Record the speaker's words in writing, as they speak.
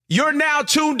You're now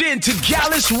tuned in to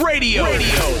Gallis Radio.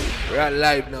 We're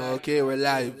live now, okay? We're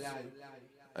live.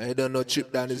 I don't know,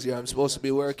 trip down this year. I'm supposed to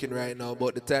be working right now,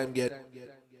 but the time get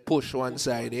pushed one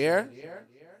side here.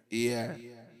 Yeah.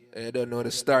 I don't know,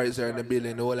 the stars are in the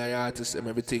building, the whole of the artists and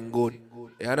everything good.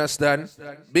 You understand?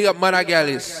 Big up man of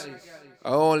Gallis. I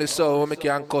only saw when I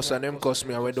can cuss and them cuss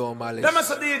me and we don't malice. That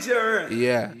must be DJ.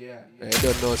 Yeah. I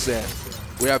don't know, sir.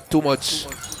 We have too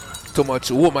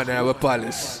much woman in our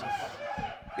palace.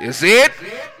 You see it?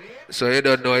 So you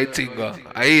don't know anything.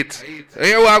 I eat.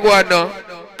 Here we go on now.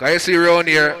 Can you see around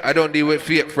here? I don't deal with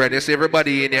fake friend. You see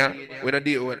everybody in here? We don't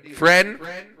deal with friend.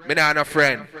 Me not a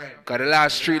friend. Because the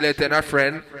last three letters in a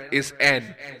friend is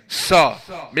N. So,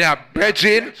 me have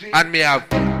brethren and me have...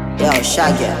 Yo,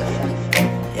 Shaggy.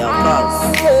 Yo,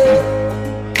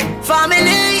 Cuz.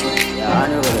 Family. Yo, I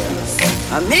know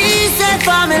this. I mean, say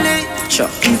family. Sure.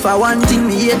 If I want thing,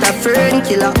 me hate a friend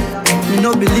killer. Me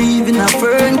no believe in a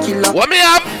fern killer. What me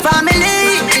up?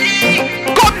 Family.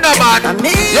 Come now, man.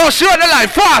 Yo, show the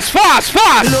life. Fast.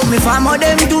 Love me fam of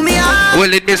them to me heart.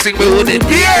 Well, it missing me with it.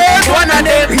 One of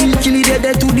them. Real killy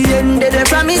dead to the end. Dead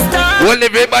from me start. Well,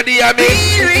 everybody I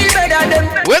mean. Real better them.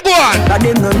 We go on. Cause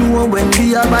them no know when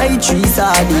we a buy 3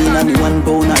 sardines and the 1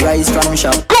 pound of rice from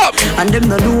shop. Come. And them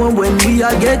no know when we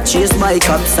a get chased by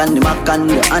cops and the mac and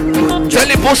the handgun. Tell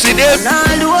the pussy them. And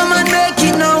all the woman make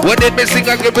it now. When they missing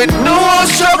I give it no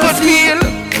struggle feel.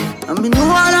 I mean know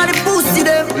all of the pussy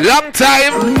them. Long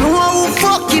time. I know who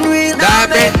fucking real. Now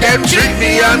make them trick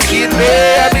me and kill me.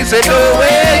 And he say no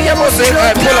way. You must say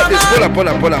pull up this.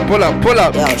 Pull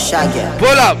up. Yo, Shaggy.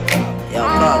 Pull up. Yo,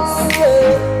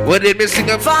 Cuz. When they missing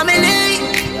a family.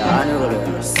 Yo, I know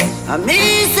this. I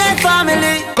mean say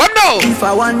family. Come now. If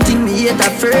I want thing, me hate a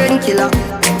friend killer.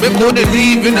 Me couldn't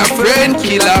leave in a friend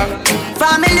killer.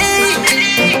 Family.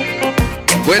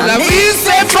 Well, I will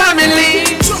say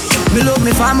family. Me love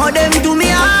me fam of them to me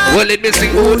heart. Well, it missing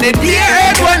who they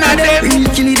dead one of them. Real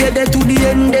killy dead to the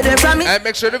end. Dead from me. I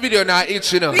make sure the video now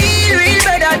itch, you know. Real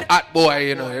better. Hot boy,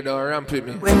 you know, ramp with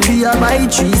me. When we a buy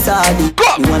 3 sardines,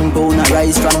 Go. 1 pound of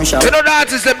rice from shop. You know the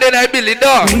artist them then I build it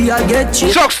dog. We a get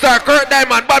chased. Chux, Kirk,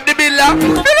 Diamond, Bob the Builda.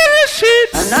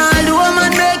 Shit. And all the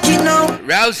woman make it now.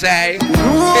 Rouse.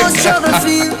 No struggle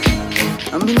feel.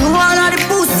 I mean know all of the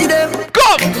pussy them.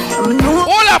 Come. I mean know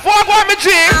All of what want me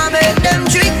to. I make them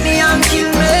trick me and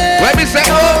kill me. When me say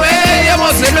oh way, you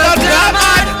must say blood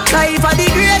man. Life are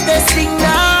the greatest thing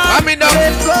now. I mean no.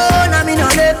 Left gone, I mean no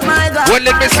left my God. Well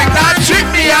let me sing that trick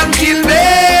me and kill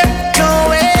me. No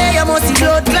way, you must see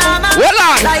blood glamour. Well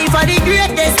on. Life are the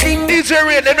greatest thing. DJ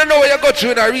Ray, they don't know what you go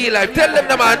through in a real life. Tell them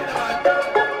the man.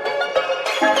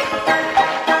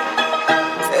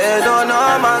 They don't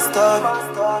know my stuff.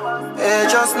 They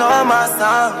just know my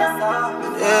sound.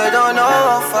 They don't know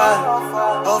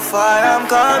how far I'm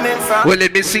coming from. Well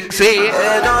let me sing say.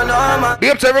 They don't know my.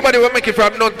 Big up to everybody who make it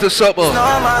from none to supper.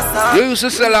 Know my sound. You used to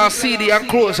sell our CD and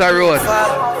close our road.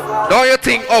 Now you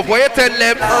think of what you tell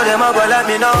them. How them a go let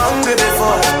me know hungry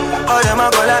before? How them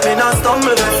a go let me know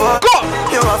stumble before? Go!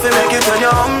 You have to make it when you're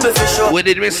humble for sure. When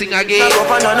did we sing again? Knock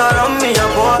up and none around me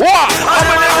and boy. What? How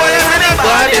many boys in the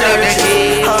body of the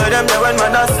game? How them there when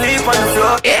man asleep on the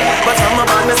floor? Yeah. But I'm a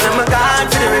man, me say me God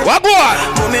for the rich. What go on?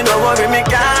 Mommy no worry, me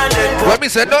can't let go. When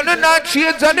me say no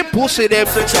change and the pussy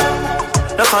them.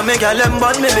 No for me girl them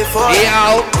bought me before.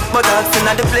 Yeah. But I've seen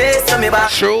at the place so me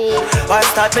back. True. Why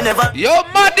start me never. Yo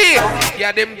muddy.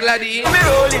 Yeah them gladdy. Me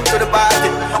rolling to the party.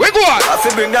 We go on. I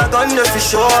feel bring that gun there for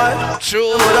sure.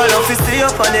 True. But I love to see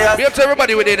up on the. We have to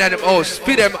everybody within them house.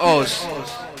 Feed them house.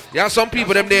 Yeah, some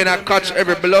people them there that catch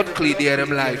every blood cleat there in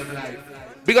them life.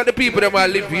 We got the people that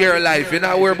want to live your life. You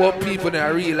not worry about people in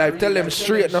their real life. Tell them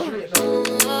straight now.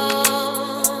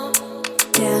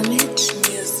 Damage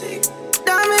music.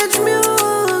 Damage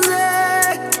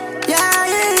music.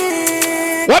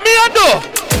 Yeah. What me I do?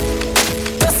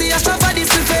 You see a shop for this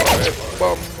buffet.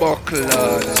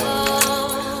 Bumbuckler.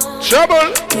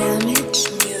 Trouble. Damage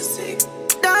music.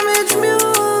 Damage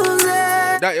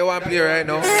music. That you want to play right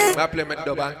now? I play my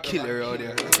dub and kill her out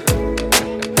there.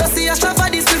 You see a shop for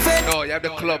this buffet. No, you have the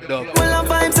club dub. Well, I'm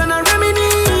vibes and I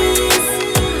reminisce.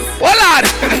 Hold on.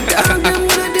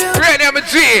 Ready, I'm a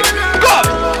G. Go.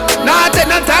 Now take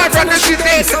no time from the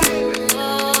city.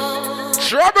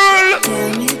 Trouble.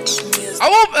 I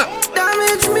won't.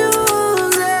 Damage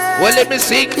music. Well, let me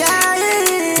sing.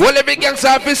 Well, let me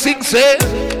gangsta fi sing, say.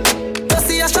 You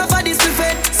see a shop for this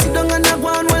buffet. Sit down and I go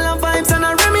on while I'm vibes and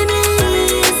I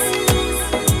reminisce.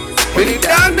 Bring it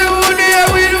down the wood there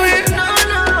with me.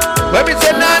 When we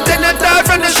say nah, take no time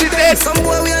from the city. Some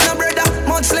boy we are no brother,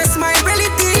 much less my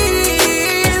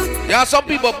relative. Yeah, some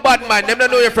people bad man, them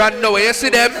don't know you from nowhere. You see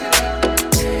them?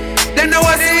 Them know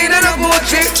what they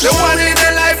watch it. The one in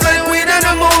the life like we in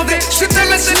a movie. She tell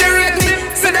me she rate me,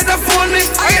 say that I fool me.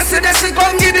 I say that she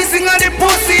come give this thing on the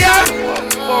pussy, yeah.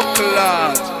 Fuck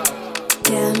lad.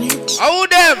 How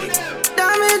them?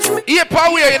 Here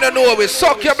power you don't know we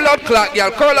suck your blood clot,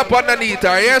 girl. Curl up underneath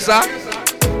her, yes sir.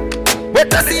 What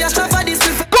does it? Go!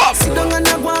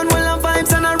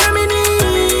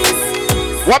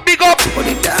 What big up?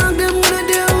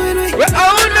 Well,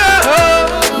 oh no!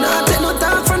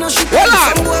 Hold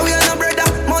on!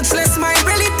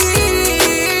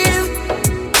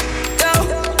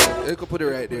 You can put it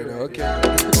right there now, okay.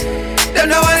 Them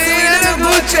no one in a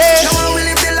good change. We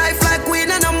live the life like we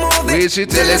in a movie. We should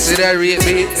tell us that rate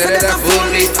me, tell us that fool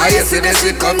me. I say that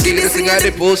she come give this thing at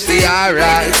the pussy,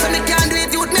 alright. So me can't do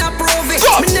it, youth me approve it.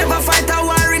 Me never fight a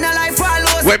war in a life I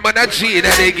lose. When man a cheat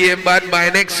and they game bad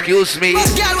mind, excuse me.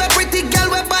 But girl we pretty, girl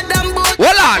we bad and bold.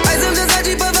 Hold on.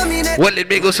 Well, let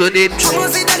me go so dead.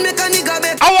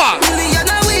 Awa.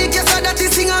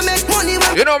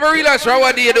 You know, I realize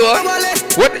what do you do?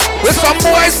 With some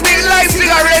boys still like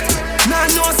cigarette.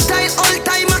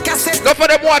 Go for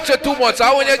them watch it too much.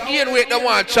 I want you gain weight, them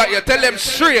want chat. You tell them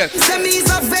straight. When me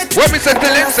say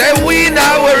tell them, say we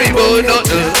not worry about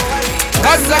nothing.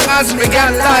 As long as we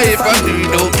got life, I'm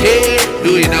doing okay,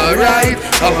 doing alright.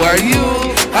 How are you?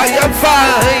 I am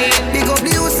fine.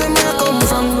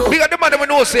 Big up the man that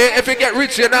know say if you get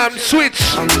rich, you know I'm switch.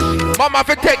 Mama, if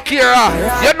you take care of,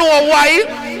 you know why?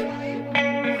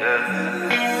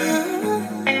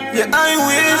 Yeah, I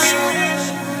wish.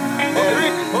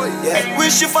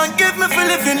 Wish you forgive me for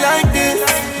living like this.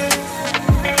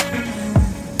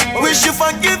 Wish you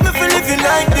forgive me for living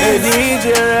like this.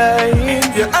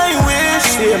 Yeah, I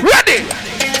wish. Ready?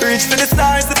 Reach for the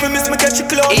stars if I miss me catch you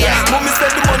close. Mommy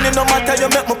said the money no matter you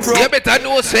make me pro. You better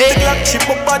know say. The clock chip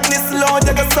my badness low.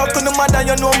 You got suck on the mother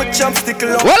you know my champ stick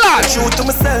low. Voila. Show to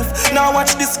myself. Now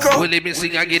watch this crowd. Will let me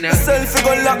sing again? Myself you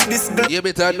gon' lock this blood. You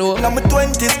better know. In my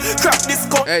 20s, crack this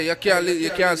cup. Hey, you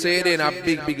can't say it in a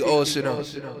big house, you know.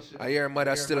 I hear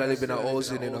mother still live in a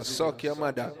house, you know. Suck your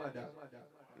mother.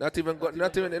 Not even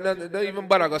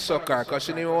bother go suck her, cause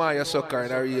she don't even want you suck her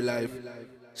in a real life.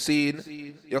 See,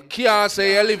 you can't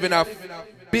say you live in a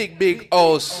big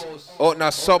house out in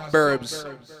the suburbs.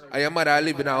 And your mother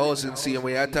live in a house and see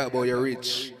when you talk about you're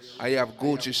rich. And you have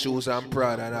Gucci shoes and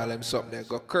Prada and all them something there.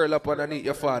 Go curl up underneath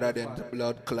your father then the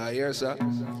blood clot here, sir.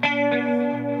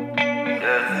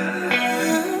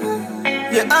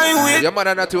 Yeah, I will. Your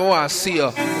mother not even want to see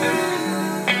you.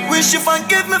 Wish you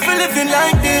forgive me for living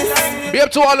like this. Be up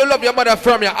to all who love your mother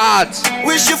from your heart.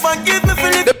 Wish you forgive me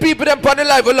for living. The people them on the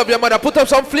life who love your mother. Put up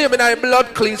some flame in our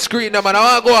blood clean screen, man.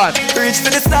 I want to go on. Reach for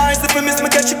the stars if you miss me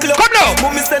catch you close. Come now.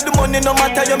 Mommy said the money no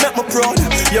matter you make me proud.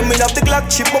 You me have the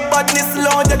Glock chip, my badness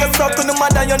low. You got suck on the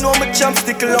mother, you know my champ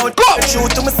stick loud. Go. I show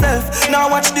to myself. Now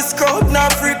watch this crowd.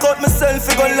 Now freak out myself.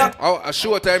 You gon' lock. Oh, a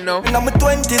short time now. In my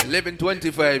 20s.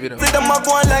 11:25, you know. See them a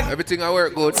go on like everything I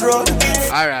work good.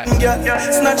 Alright. Yeah,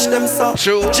 snatch them so.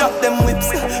 True. Drop them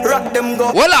whips, rock them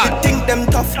go. Voila. Think them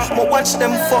tough, but watch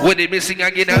them fuck. When they missing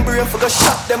again, brain for go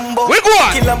shot them both. We go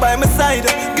on. Killer by my side,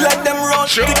 glad them run.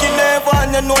 Sure. Kicking never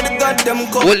and you know the god them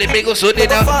cut. Well, let me go so they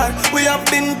now. We have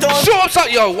been done. Show us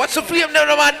out, yo. What's the flame now,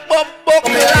 man? Bumbo.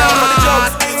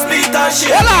 Speak and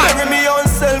shit. Carry me on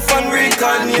self and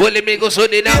reincarnate. Well, let me go so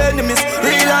they now. Enemies,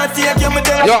 real and take you me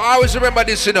there. Yo, always remember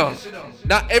this, you know.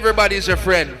 Not everybody is your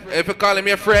friend. If you call him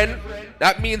your friend,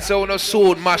 that means so no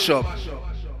soul mash up.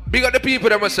 Big up the people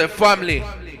that must say family.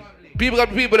 Big up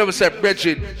the people that must say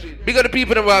brethren. Big up the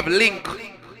people that have link.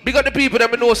 Big up the people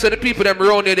that know say the people that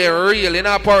around you they're real. You're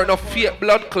not part of no fake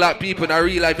blood clot people in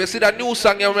real life. You see that new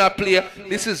song you're gonna play?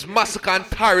 This is Massacre and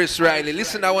Taurus Riley.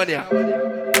 Listen to that one here.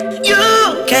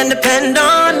 You can depend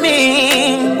on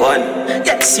me. One.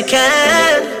 Yes, you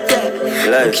can.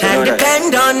 Yeah. You can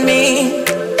depend on me.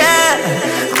 Yeah.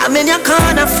 I'm in your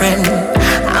corner, friend.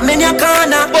 I'm in your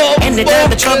corner. Anytime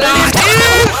the trouble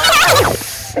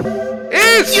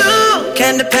is. You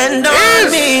can depend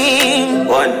on me.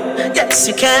 One. Yes,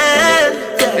 you can.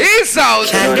 Yeah. He's out.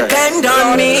 Can depend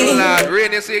on me.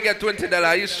 Rain, you say you get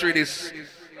 $20 history this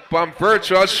from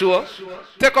virtual show.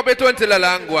 Take up a $20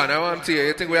 and go on. I want to hear.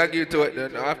 You think we are give to it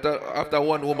then? After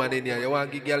one woman in here, you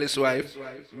want to give Gallis' wife.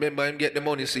 Remember him get the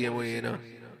money same way, you know.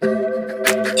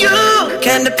 You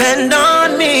can depend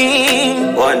on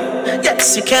me. One.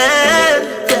 Yes, you can.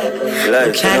 Yeah.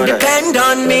 You can depend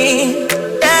on me.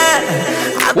 Yeah.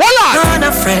 I'm in your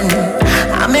corner, friend.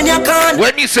 I'm in your corner.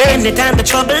 When me say, anytime the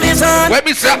trouble is on. when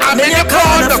me say, I'm in your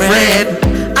corner, friend.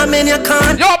 I'm in your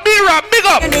corner. Yo, B-Rap, big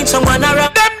up. You need someone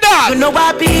around. Them dog. You know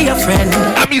I'll be your friend.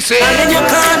 Let me say, I'm in your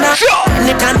corner. Sure.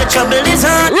 Anytime the trouble is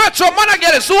on. Retro, man, I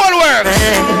get it. So all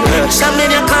works. I'm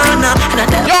in your corner. And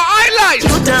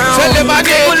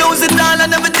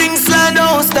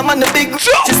them on the big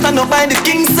she stand up by the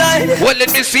king side. Well,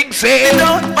 let me sing, say. You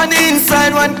know, on the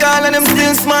inside, one call and them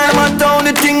still smile. I'm down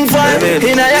the thing vibe.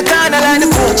 In a corner like the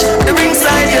coach, the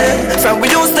ringside, yeah. From we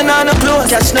used to know no clothes,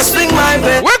 catch no swing my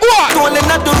bed. Where go on? Don't let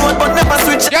not do road, but never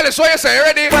switch. Gallis, what you say? You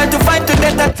ready? Trying to fight to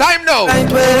get that time now. Right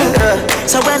way.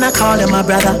 So when I call him my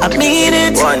brother, I mean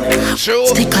it. True.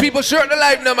 People short the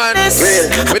life now, man.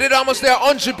 We did almost there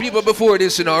 100 people before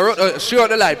this, you know. Short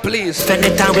the life, please. Spend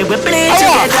the time we will play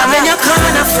together. I'm in your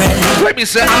corner, friend. Let me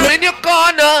say, I'm in your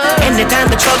corner. Anytime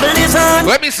the trouble is on.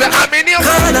 Let me say, I'm in your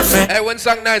corner, friend. Hey, one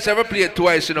song nice, I ever play it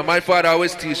twice, you know. My father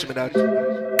always teach me that.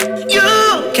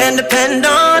 You can depend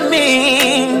on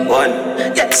me.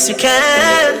 Yes, you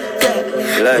can.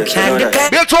 You can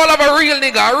depend. Built all of a real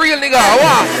nigga,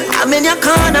 What? I'm in your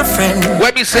corner, friend.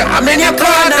 Let me say, I'm in your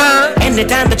corner.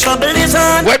 Anytime the trouble is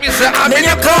on. Let me say, I'm in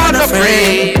your corner,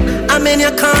 friend. I'm in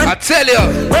your corner. I tell you.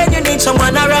 When you need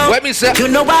someone around. Let me say, you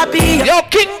know I be. Yo,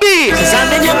 King B. Cause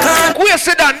I'm in your corner. Where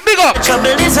sit down, big up.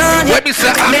 Trouble is on. Let me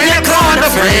say, I'm in your corner,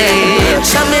 friend.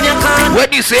 I'm in your corner.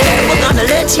 Let me say, we're gonna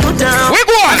let you down. We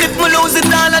go on. If we lose it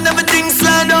all and everything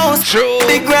slide out. True.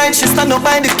 Big grind, she stand up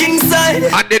by the king side.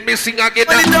 And then me sing again.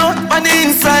 When it down, on the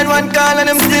inside, one call and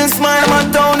them still smile.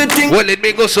 I'm down the thing. Well, let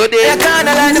me go so there. I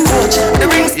kinda like the coach, the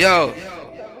rings. Yo,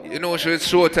 you know, so it's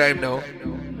show time now.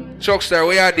 Chux,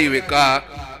 where you deal with car?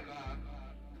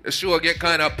 The show get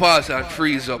kind of pause and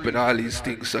freeze up and all these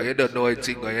things, so you don't know a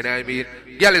thing, you know what I mean?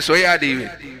 Gallis, what you deal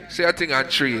with? Say a thing on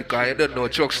 3, because you don't know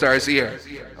Chux is here,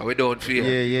 and we don't feel.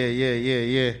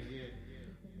 Yeah.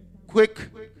 Quick,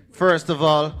 first of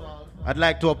all, I'd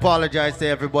like to apologize to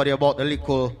everybody about the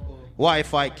little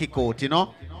Wi-Fi kick out, you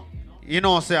know? You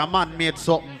know, say a man made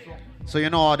something, so you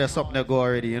know how there's something that go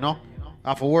already, you know? I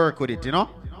have to work with it, you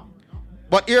know?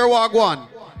 But here we go on.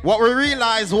 What we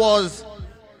realized was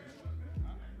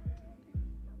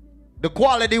the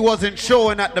quality wasn't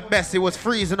showing at the best. It was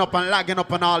freezing up and lagging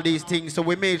up and all these things. So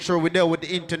we made sure we dealt with the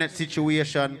internet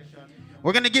situation.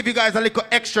 We're going to give you guys a little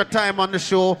extra time on the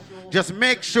show. Just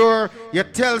make sure you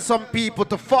tell some people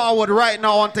to forward right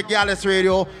now onto Gallis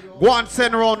Radio. Go and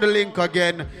send around the link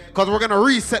again. Because we're going to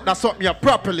reset that something here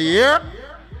properly, yeah?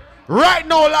 Right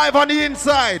now, live on the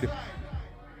inside.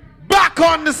 Back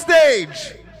on the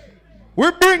stage. We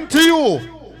bring to you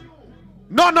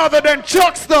none other than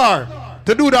Chux to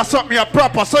do that something here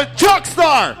proper. So Chux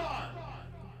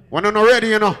when I'm not ready,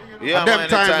 you know. Yeah, man,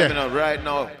 anytime, you know, right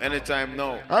now, anytime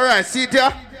now. All right, see it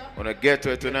here. Wanna get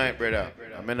to it tonight, brother.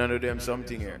 I'm gonna do them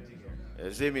something here.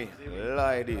 You see me?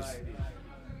 Like this.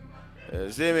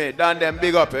 You see me? Done them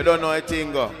big up. You don't know a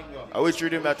thing go. I wish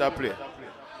rhythm that I play.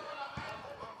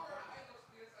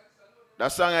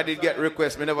 That song I did get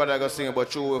request. Me never go sing,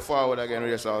 but you will forward again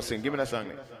with this. I'll sing. Give me that song.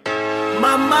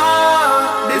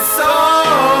 Mama, this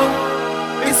song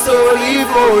is solely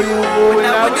for you. And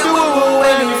I would do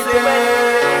anything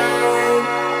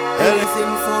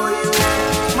for you.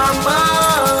 Mama,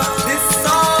 this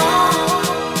song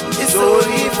is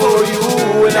solely for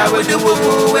you. And I would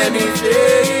do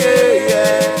anything.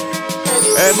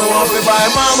 Hey, me want to buy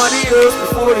mama the earth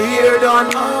before the year done.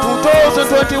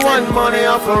 2021 money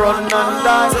off a run and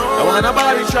die. I want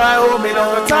nobody try hold me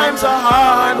down. The times are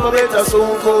hard, but better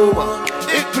soon come.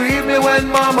 It grieved me when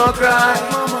mama cried,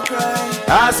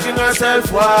 asking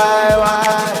herself why.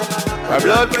 Her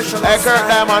blood pressure. Hey, Kirk,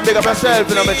 man, big up yourself,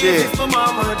 you know me, G.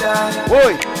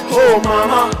 Boy, oh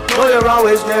mama, know you're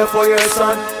always there for your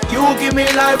son. You give me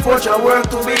life, watch your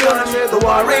work to be done. The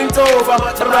war ain't over,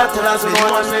 the battle has been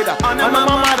won. And my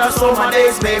mother, so my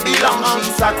days may be long.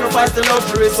 She sacrificed the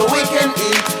luxury so we can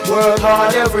eat. Work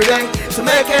hard every day to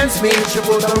make ends meet. She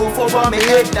put a roof over me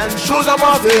head and shoes on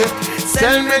my feet.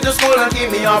 Send me to school and keep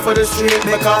me off of the street.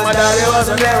 Because my daddy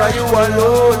wasn't there and you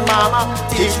alone, mama.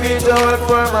 Teach me to work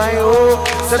for my own.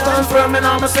 Set on firm and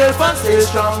on myself and stay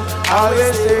strong.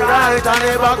 Always stay right and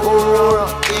never go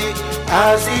wrong.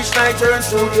 As each night turns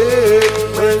to day,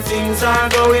 when things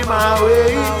aren't going my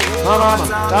way, my mama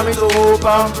tell me to hope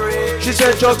and pray. She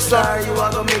said, Chux, you are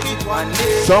gonna make it one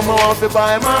day. Someone want to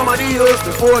buy mama the house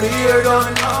before the year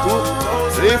done.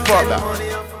 Say fuck that.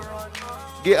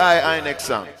 Get I next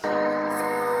song.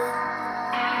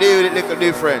 David, it little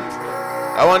different.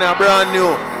 I want a brand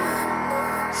new.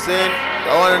 Sing,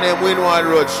 I want to name Windward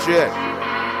Road straight.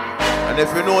 And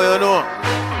if you know, you know.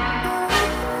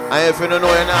 And if you don't know,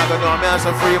 you're not gonna know. I have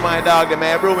some free my dog, they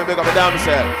may bro me pick up a damn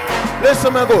self.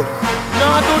 Listen, me go.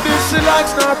 Nah do this, she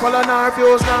likes, nah color, nah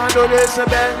fuse, nah do this, a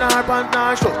belt, nah pant,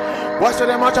 nah shoes. Watch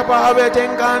them match up, I have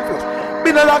everything confused.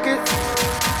 Be no lucky.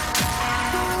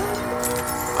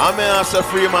 I may have some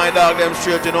free my dog, them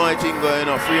straight, you know, I think, you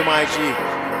know, free my chief.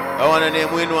 I want to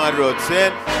name Windward Road,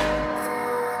 see?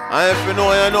 And if you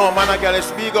know, you know, man, I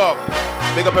Gallis, speak up.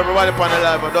 Big up everybody on the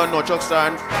live. I don't know Chux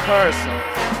and person.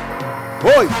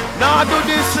 Boy, nah do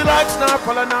this like snarp,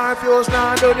 follow nah fuse,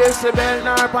 nah do this bell,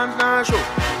 nah pants, nah show.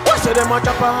 What's them a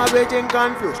chop and waiting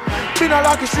confused? Been a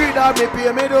lucky street dog, me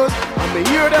pay me dose. And me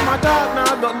hear them attack,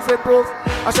 nah nothing for proof.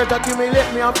 I said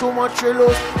accumulate me have too much to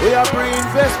lose. We are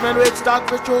pre-investment with stock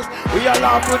for choose. We are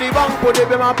laugh to the bank, put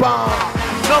it in my palm.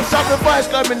 No sacrifice,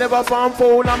 cause me never found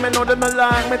fool. And me know them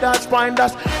like me, that's fine,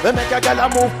 that's. They make a gal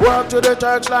move work to the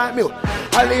Turks like me.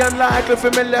 Highly unlikely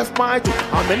for me left my two.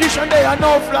 Ammunition they are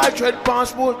no fly trade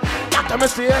passport. After me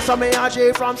see so me a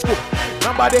J from school.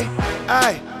 Nobody,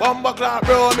 aye, bumper clock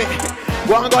bro me.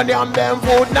 Go and go damn them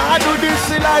food. Nah do this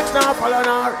like nah follow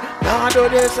nah. Nah do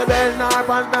this bell nah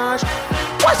pants nah.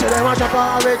 Why say them a chop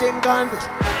everything confused?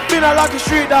 Been a lucky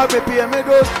street dog, me pay me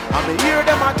dose. And me hear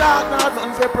them attack, not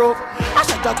nothing for proof. I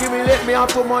said accumulate me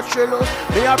have too much to lose.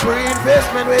 Me a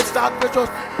pre-investment with stock for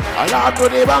trust. I love to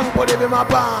the bank, put it in my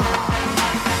palm.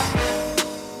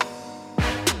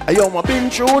 Yo, my been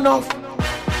true enough.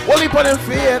 Only put them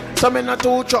fear, so me not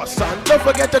too trust. And don't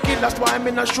forget to kill, that's why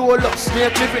me not show love.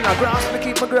 Snake live in the grass, me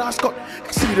keep my grass cut.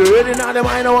 See the red in the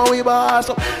mind of how we boss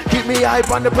up. Keep me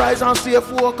hype on the prize and stay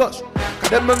focused. Cause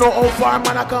them don't know how far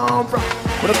man I come from.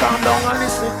 When I calm down and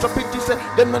listen to pity say,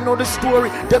 them don't know the story.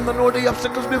 Them don't know the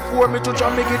obstacles before me to try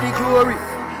me get the glory.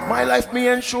 My life me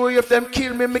ensure if them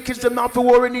kill me, kids them not for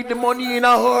worry, need the money in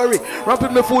a hurry.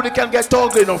 Ramping me food, they can't get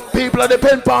ugly enough. People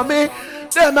depend on me.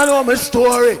 Them I know my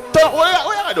story. What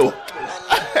I do?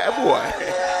 Boy.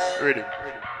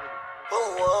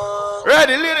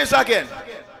 Ready, ladies again.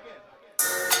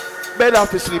 Bed off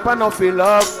to sleep and not feel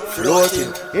love.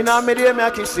 Floating. In a midday, me I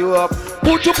kiss you up.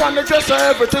 Put you on the dresser,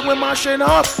 everything we mashing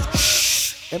up.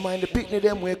 Shh. Am I in the picnic,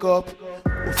 them wake up.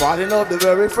 We fall in love the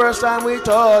very first time we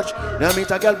touch. Now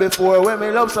meet a girl before when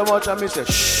me love so much and me say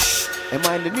shh. Am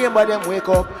I in the name of them wake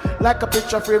up. Like a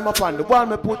picture frame up on the wall,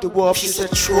 me put it up. She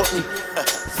said choke me.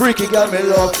 Freaky girl me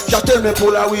love. She tell me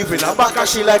pull her weave in her back and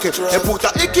she like it. And put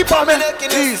her icky on me.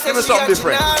 Please give me something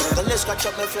different.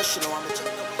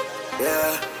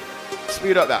 Yeah.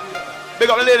 Speed up that. Big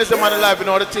up the ladies them on the live and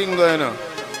all the thing going on.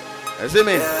 You see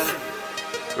me?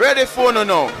 Ready for no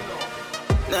now.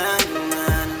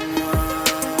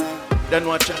 Don't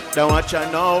watch ya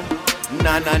now.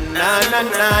 Na na na na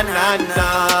na na na.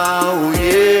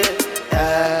 Yeah.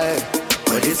 Hey.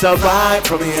 But it's a vibe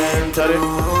from the end to the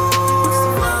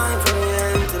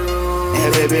hey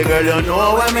baby girl, you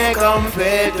know what me come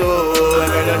fit to.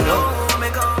 Girl, you know.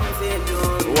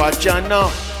 Watch ya now.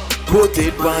 Put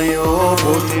it by you,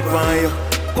 put it by you,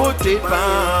 put it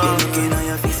by you. Looking on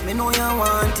your face, me know you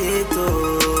want it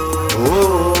too.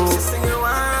 Oh.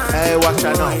 Hey, watch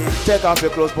ya now. Take off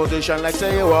your close position like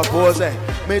say you are posing.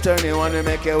 Me turn you on and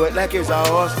make you wet like it's a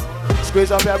horse.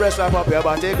 Squeeze up your breast, up your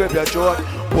body, grip your throat.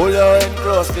 Pull your in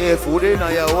close, stay food in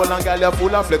your hole and girl, you're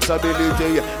full of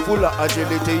flexibility, full of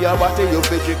agility, your body, you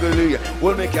physically,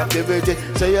 will make captivity.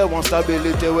 Say you want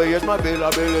stability, where is my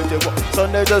availability?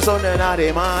 Sunday to Sunday, night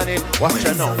the morning. Watch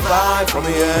you now, vibe from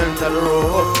the end to the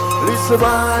road. Listen,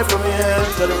 vibe from the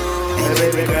end to the road. Hey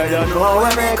baby girl, you know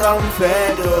when they come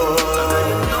fed up.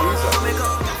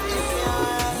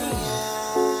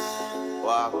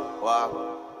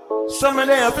 Some of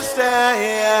them for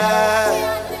stay,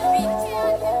 yeah.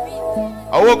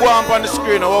 I will go on the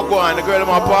screen, I will go on. The girl in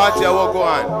my party, I will go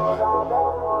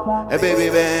on. Hey baby,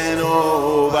 bend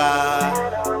over.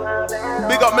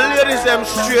 Big up my ladies, them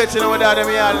straight, you know, without them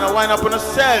here, and wind up on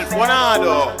yourself, one hand.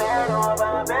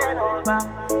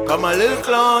 Come a little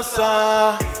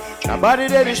closer. Your body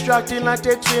they distracting like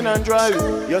texting and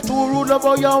driving. You're too rude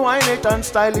about your wine it and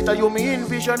style it. And you me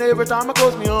envision every time I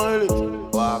close me on it.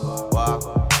 Walk.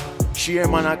 Share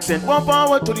man accent, one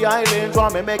power to the island.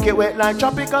 Want me make it wet like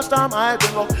tropical storm. I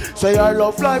bring up. Say I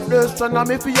love life this and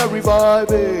I'm if you revive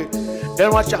it.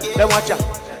 Then watch ya.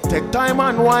 Take time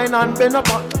and wine and bend up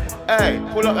on. Hey,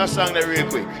 pull up that song there real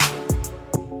quick.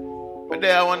 But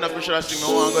there I want to sure I sing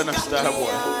my one gonna start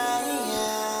boy.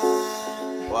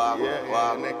 Wow,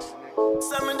 next.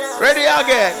 Ready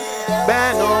again.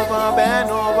 Bend over.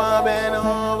 Bend over. Baby,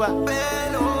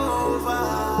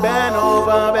 bend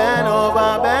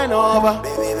over.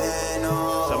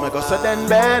 So I go so then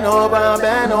bend over. I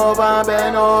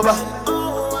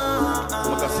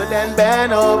go so then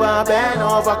bend over.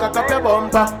 Cock up your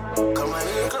bumper.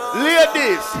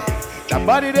 Ladies. That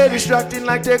body they distracting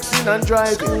like texting and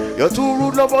driving. You're too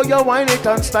rude, love how you whine it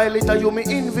and style it. And you me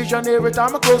envision every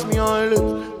time I close me eyelids.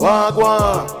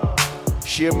 Walk.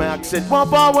 Share my accent, one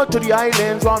power to the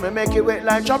islands. Want me make it wet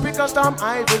like tropical storm.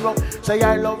 I bring up. Say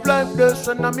I love life this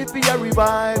and I'm if you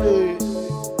revive it.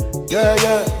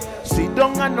 Yeah. Sit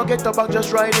down and no get up back,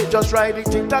 just ride it,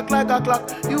 tick tock like a clock.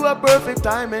 You a perfect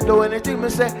time and do anything me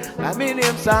say. I mean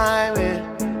him Simon.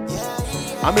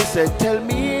 I me say, tell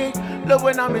me, love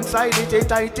when I'm inside it,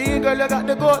 tighty, girl you got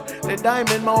the gold, the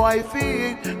diamond my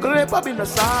wifey. Grip up in the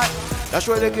side. That's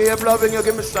why they give love when you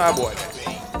give me star boy.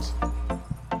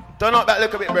 Turn up that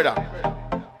little bit, brother.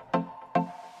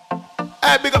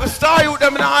 Hey, big up the star you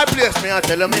them in the high place. Me I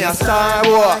tell them me a star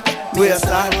boy. We a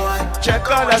star boy. Check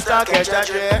out the star, catch that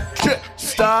shit.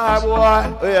 Star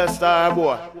boy. We a star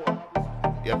boy.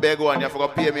 You beg one, you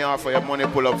forgot to pay me off for your money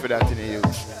pull up for that in the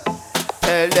youth.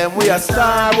 Tell them we a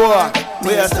star boy.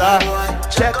 We a star boy.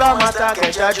 Check out my star,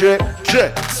 catch that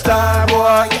shit. Star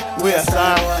boy. We a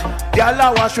star boy. Y'all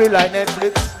I watch we like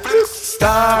Netflix.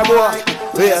 Star boy.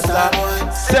 We a star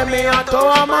boy. Send me on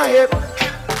to my hip.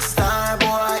 Star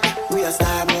boy. We a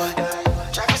star boy.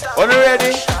 Are you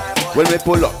ready? When we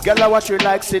pull up, girl I watch you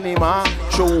like cinema.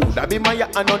 Show that be my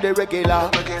and on the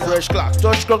regular. Fresh clocks,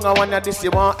 touch strong I wanna this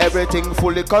you want. Everything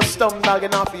fully custom,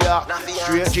 dogging off ya.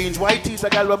 Straight jeans, white tees, a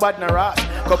girl with bad na rat.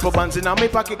 Couple bands in a me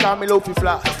pocket, call me low fi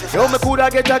flat. Yo me coulda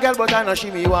get a girl, but I know she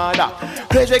me want that.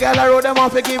 Crazy girl I roll them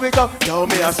off and give it up. Yo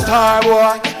me a star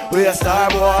boy, we a star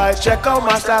boy. Check out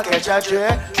my star, catch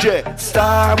a J.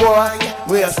 Star boy,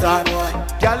 we a star boy.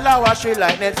 Girl I watch you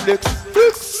like Netflix.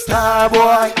 Star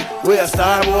boy, we a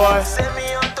star boy. Send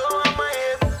me on to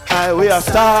my hip. Aye, we a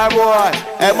star boy.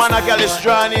 Hey man, a girl is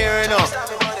strong here, you know.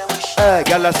 Hey,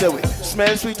 girl I say we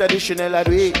smell sweet additional at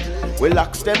we. We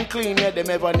locks them clean, yeah, them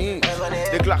ever need.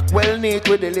 The clock well neat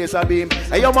with the laser beam.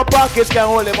 Hey, yo, my pockets can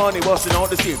hold the money, busting out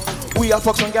the steam. We a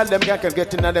fuck some girl, them can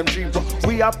get in them dreams.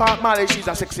 We a pop Molly, she's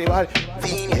a sexy Molly.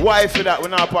 Why for that, we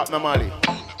not pop no Molly?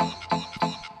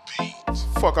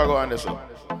 Fuck, I go on this one.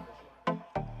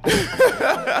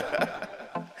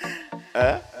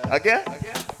 Okay?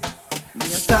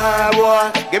 Star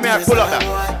boy. Give me a pull up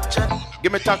that.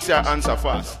 Give me taxi answer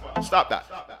fast. Stop that.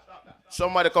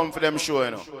 Somebody come for them show,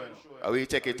 you know. We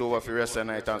take it over for rest of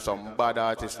the night and some bad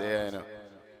artists there, you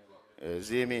know.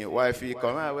 See me, wifey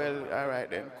come, well, alright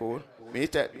then, cool. Me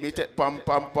take pam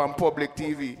public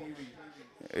TV.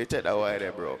 We take that wire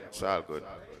there, bro. It's all good.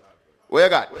 What you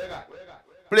got?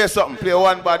 Play something, play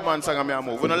one bad man song and me a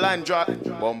move. When the line draw,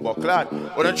 bumbo clad.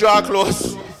 When the draw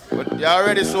close, you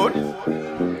ready soon?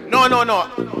 No.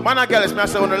 Man and Gallis, me I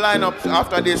say when the line up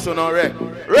after this soon already.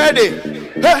 Ready?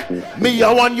 Hey, me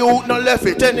I want you no left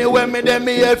it. Anyway, me then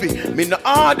me heavy. Me no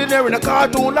ordinary, no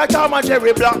cartoon like Tom and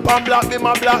Jerry. Black pan black, be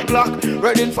my black.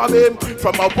 Ready for him.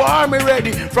 From a war me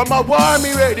ready.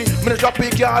 Me no drop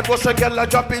it yard, what's a girl a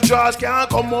drop it jaws. Can't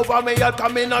come over me, I'll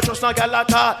come in and trust no girl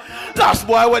at all. Last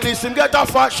boy when this him get a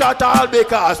fat shot all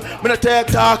because me no take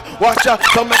talk. Watch out,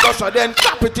 some make us then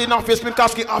clap it in office. Me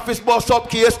casket office bust up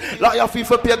case. Like your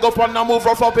FIFA pay up and now move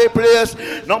rough up a place.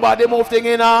 Nobody move thing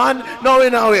in a hand, no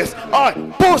in a waist. Alright,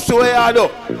 push away I do.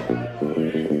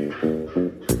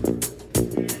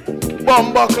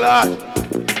 Bumbo clad.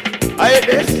 I hate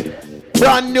this.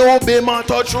 Brand new beam and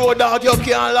touch road dog, you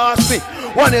can't last me.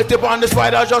 180 on the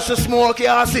spider just to smoke,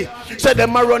 you see. Say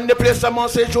them a run the place, I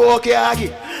must say joke, you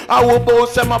I will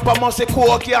bounce them up, I must say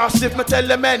coke, you see. If me tell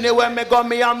them anywhere me go,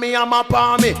 me and my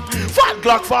palm me. Fat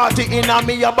Glock 40 in a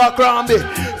me a background me.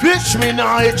 Bitch me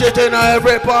now, hit it in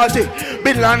every party.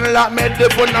 Bill and lot made the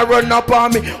fun a run up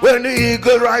on me. When the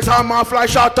eagle rise, I'm a fly,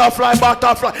 shot a fly,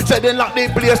 butterfly. Say they lock the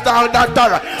place down that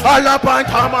terror. All up on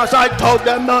Thomas, I told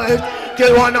them not it.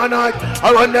 Kill one a night.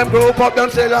 I run them group up, them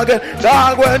still again.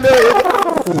 Dog when they...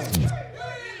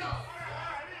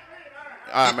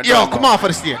 Yo, come on for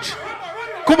the stage.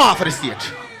 Come on for the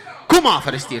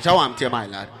stage. I want him to you, my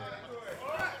lad.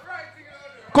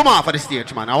 Come on for the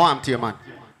stage, man. I want him to you, man.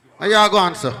 How you go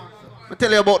on, sir? I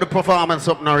tell you about the performance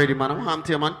something already, man. I want him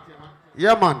to you, man.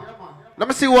 Yeah, man. Let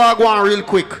me see what I go on real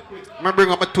quick. I'm going to bring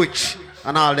up my Twitch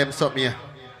and all them something here.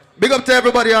 Big up to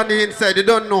everybody on the inside. You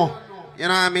don't know. You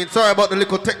know what I mean? Sorry about the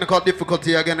little technical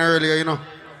difficulty again earlier, you know.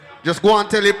 Just go and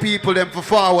tell your people them for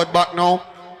forward back now.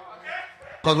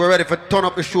 Because we're ready for turn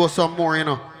up the show some more, you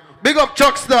know. Big up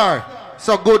Chux. It's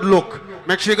a good look.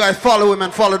 Make sure you guys follow him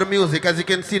and follow the music. As you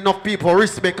can see, enough people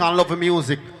respect and love the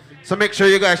music. So make sure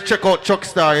you guys check out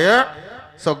Chux, yeah?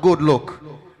 It's a good look.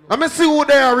 Let me see who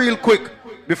they are real quick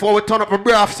before we turn up a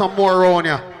breath some more around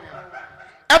here.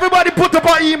 Everybody put up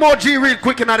an emoji real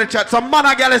quick in the chat. Some man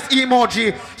and Gallis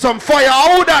emoji. Some fire.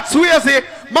 Oh, that's Swayze.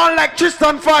 Man like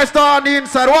Tristan 5-star on the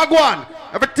inside. What go on?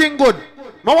 Everything good.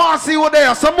 I want to see what they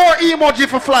are. Some more emoji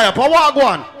for fly up. What go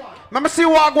on? Let me see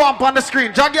what go on the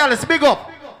screen. Jack Gallis, big up.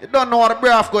 You don't know what the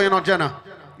breath going on, Jenna.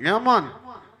 Yeah, man.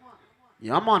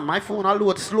 Yeah, man. My phone will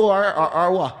load slow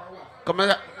or what? Come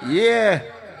on. Yeah.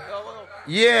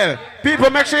 Yeah. People,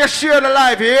 make sure you share the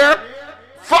live here.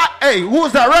 Hey,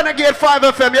 who's that? Renegade 5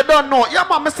 FM, you don't know. Yeah,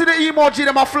 man, I see the emoji,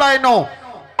 them a fly now.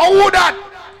 Oh, who that?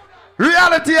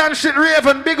 Reality and shit,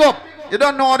 Raven, big up. You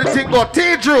don't know how the thing go.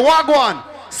 T-Drew, Wagwan.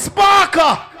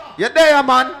 Sparker, you there,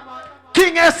 man.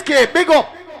 King SK, big up.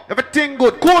 Everything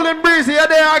good. Cool and breezy, you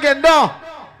there again, though.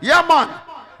 Yeah, man.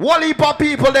 Whole heap of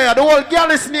people there. The whole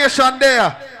Gallis nation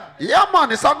there. Yeah,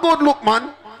 man, it's a good look,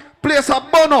 man. Place a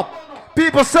burn up.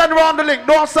 People send around the link.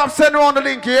 Don't stop sending around the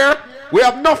link here. We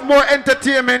have enough more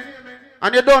entertainment.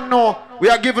 And you don't know, we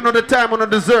are giving you the time you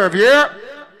deserve, yeah?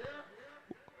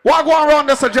 What going around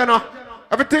this, Jenna?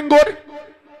 Everything good?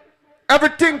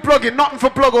 Everything plug in, nothing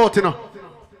for plug out, you know.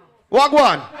 What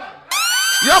going?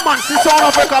 Yeah, man, see Sound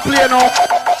Africa play now.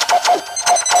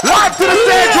 Live to the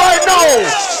stage right now.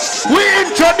 We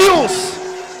introduce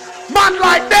man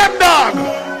like them dog.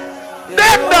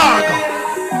 Them dog.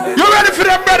 You ready for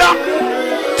them, brother?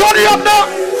 Turn it up now.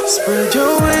 Spread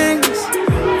your wings.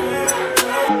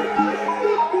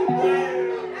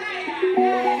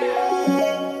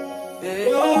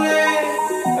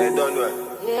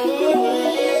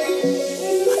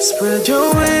 Spread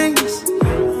your wings.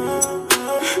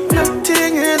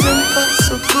 Nothing is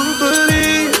impossible,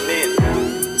 believe.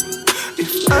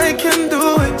 If I can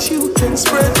do it, you can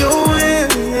spread your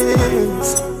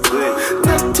wings.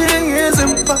 Nothing is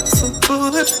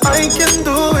impossible. If I can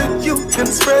do it, you can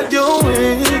spread your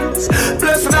wings.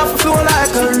 Blessing off a flow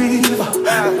like a river.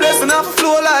 Blessing off a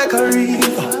flow like a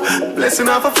river. Blessing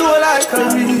off a flow like a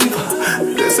river.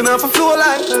 Blessing off a flow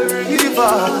like a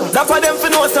river. That's why them for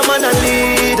know some man a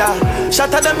leader.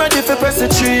 Shatter them ready for press the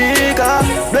trigger.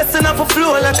 Blessing off a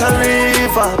flow like a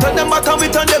river. Turn them back and we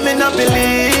turn them in a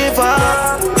believer.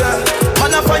 Yeah. On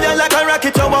a fire like a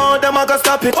rocket, you want them, I go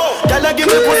stop it. Y'all give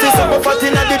me pussy, so I'm fat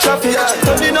in the traffic.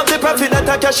 Turning up the profit, that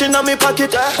I cash in my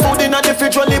pocket. Food in the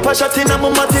fridge, only a shot in my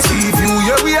matic. See you,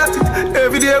 yeah, we at it.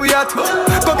 Every day we at it.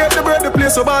 Go get the bread, the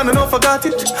place so bad, and don't forget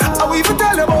it. I will even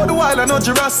tell you about the wild, I know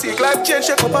Jurassic. Life change,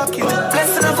 check my pocket.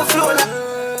 Blessing off a flow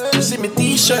like. You see me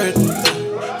t-shirt.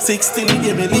 16,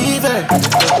 give me leave her.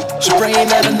 She praying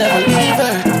that I never leave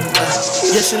her.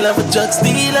 Yeah, she love a drug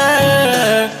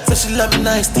dealer. So she love a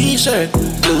nice t-shirt.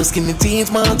 Blue skinny jeans,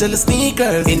 Margiela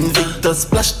sneakers. Invictus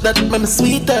splash that make me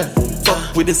sweeter.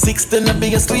 Fuck with the 16, I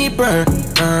be a sleeper.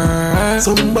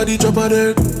 Somebody drop a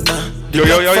dirt. Yo.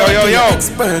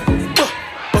 Expert.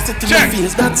 Bust it in your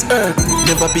face, that's earth.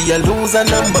 Never be a loser,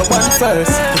 number one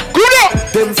first. Good up!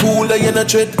 Them fool are in a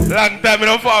tread. Long time in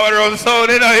a forward round sound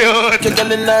in a youth. Kick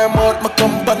in her mouth, my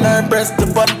cum on her breast. The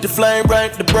body flying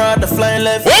right, the broad, the flying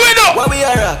left. What we do? What we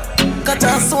are at? Cut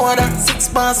our soda,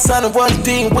 6 months on one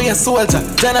thing, we a soldier.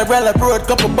 General abroad,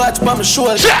 couple batch by my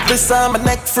shoulder. This time my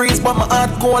neck freeze, but my heart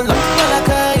cold.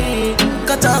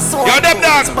 Cut our soda,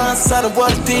 6 months on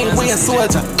one thing, we a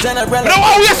soldier. General abroad. No,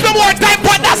 I waste no more time,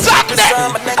 put that song there.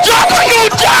 Juggle you,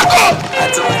 juggle!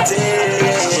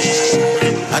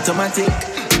 Automatic,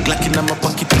 Glock in my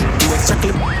pocket, do extra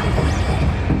clip.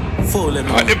 Full in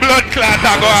the blood clot,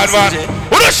 I go on, man.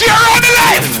 Who does she around the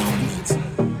life?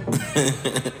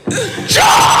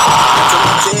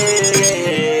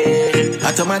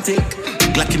 Automatic,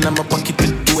 Glock in my pocket,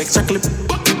 do extra clip.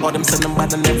 All them send them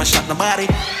bad and never shot nobody.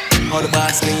 All the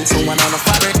bars lean, so one on the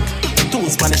fabric. 2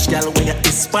 Spanish gal when you're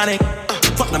Hispanic.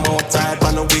 Fuck them outside,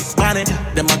 but no weak panic.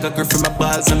 Them I got grip from my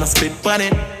balls and I spit on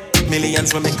it.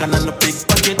 Millions we make on a big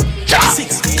pocket.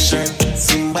 6 t-shirt,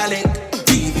 symbolic.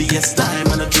 VVS time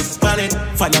and a drip on it.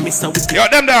 Find a Mr. Wicked. Yo,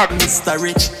 them dog. Mr.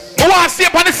 Rich. I want to stay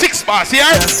up on the 6 bars,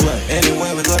 yeah? That's why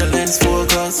anywhere we got a lens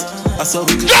focus. I saw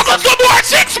we just juggle some more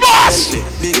 6 bars!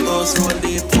 Big house, roll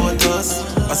deep photos.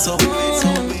 I saw we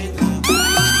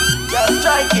yeah,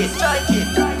 strike it.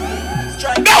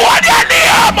 No one your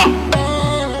name!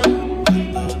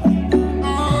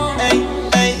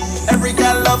 Hey, every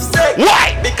girl loves sex.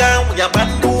 Why? Because we are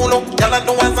bandulo. Y'all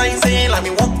know as I say, like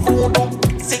me walk food.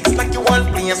 6 like you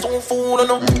want, play some food,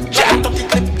 no. Jump to the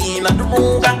clip in at the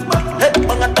room. Head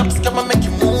bang a top scam and make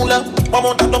you move. One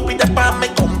more that up in the pan,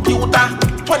 make computer.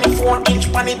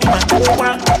 24-inch pan in my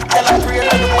over. Y'all are pray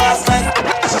like the boss like.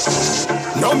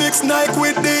 No mix Nike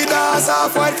with Adidas,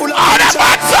 half white full of bleachers.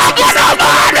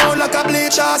 Like a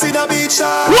bleachers in a beach.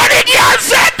 What did you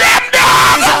say them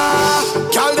dog?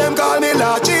 Call them call me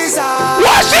Lord Jesus.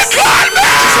 What she call me?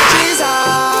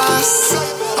 Jesus.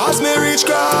 As me reach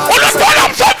cross. Wanna put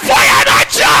up some fire in that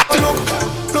chat?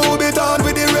 Blue bit on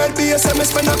with the red base. And me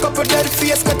spend a couple dead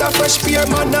face. Get a fresh pair,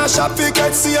 man. Now shop fi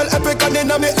get seal. Epic and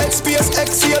then a me head space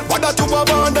exhale. What a two of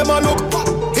on them a look.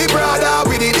 He brother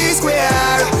with the D-square.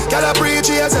 Girl a preach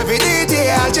yes every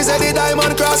detail. She said the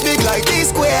diamond cross big like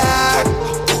D-square.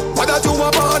 What that you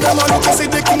want, them a look see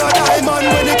the king of diamond.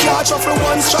 When they catch off from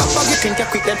one strap bag. You think you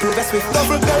quick then prove us with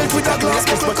double belt with a glass.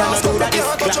 But I'm not do that this.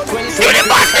 You the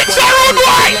bandits are rude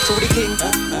boy.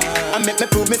 I make me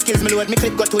prove my skills. Me load me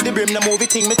clip, go to the brim. No movie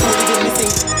thing, me to the game, me sing.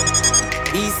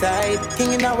 Eastside,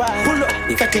 king in the wild. Pull up.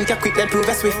 If I think you're quick, then prove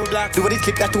us with black. Do the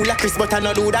clip that too like Chris, but I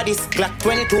not do that this. Glock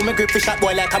 22, me grip for shot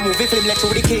boy like a movie film. Let's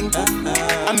show the king.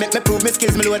 I make me prove my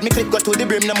skills. Me load me clip, go to the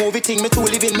brim. No movie thing, me too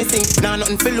living, me sing. Now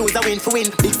nothing for lose, I win for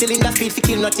win. Big cylinder speed for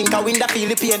kill, nothing can win that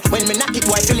feel the pain. When me knock it,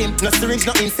 why feel him? No syringe,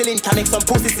 no insulin, can make some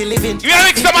pussy still living. You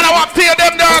make some man I want to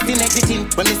them dog. The next thing,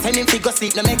 when me send him figure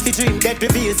sleep, no make fi dream. Dead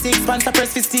reveal, 6 pants a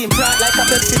press fi steam. Fraud like a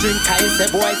Pepsi drink. Kyle say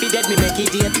boy fi dead, me make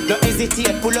it date. No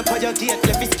hesitate, pull up on your gate,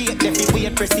 left fi skate, left fi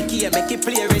wait, press the key, make it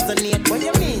play resonate. What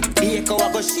you mean? The echo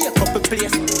I go shake up a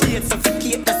place. Plate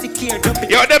suffocate, that's the care, drop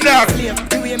it. Yo, them dog.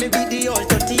 The way me be the old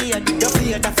 38, the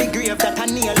plate that fi grave that I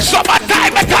nail.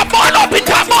 Summertime, it come on up, it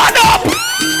come on up.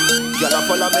 Y'all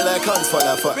follow me like hands for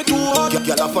the fat.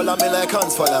 Y'all follow me like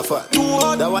hands for the fat.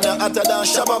 That one you hotter than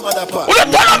Shabba motherfucker. Will you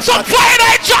turn up some fire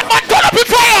there, chat man, turn up the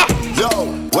fire. Yo,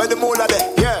 where the moolah there?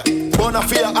 Yeah. Bona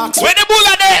fear axe. Where the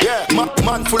moolah there? Yeah.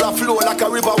 Man full of flow like a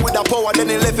river with a power. Then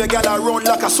he left a gal run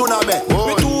like a tsunami.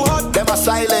 Oh. Them a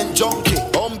silent junkie,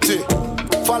 humpty.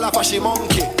 Fall off a she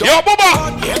monkey. Yo,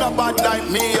 Bubba. Ain't a bad like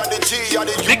me and the G and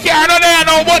the U. The car not there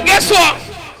now, but guess what?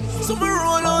 Some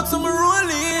roll out, some roll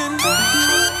in.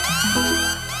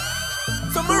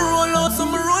 Some roll out,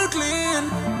 some roll clean.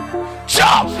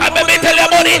 Chop, I'm gonna tell you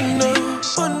about it.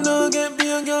 Honda, get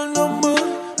me a girl number.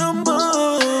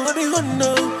 I be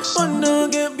Honda,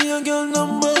 get me a girl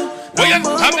number. I'm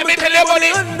gonna tell you about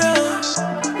it.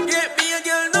 Get me a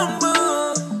girl number.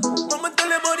 Mama tell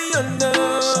you about the Honda.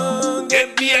 Get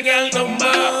me a girl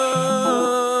number.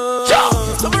 Chop.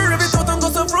 Some rev it out and go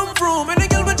so from. And the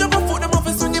girl will jump a foot, them off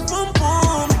and swing it pum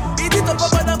pum. Beat it up a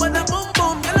bada pum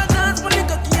pum. Girl a dance when the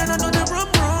cocky and another rum.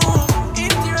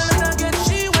 Interior and I get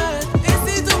she wet.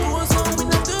 Easy to move so we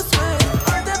not to sweat.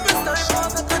 Our tempest time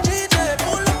pass like a DJ.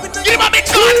 Pull up in the Give him a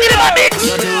mix on, give him a mix.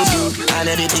 You do you, and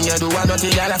everything you do, I don't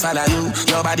think I'll follow you.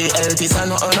 Your body healthy, so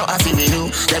no happy with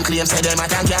you. Them claims say them I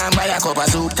can't buy a cup of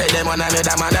soup. Take them on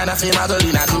another man and a feel my girl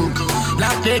in a crew.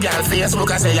 Black the girl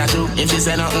Facebook, I say you true. If she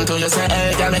say nothing to you, say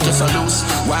hey, girl make you so loose.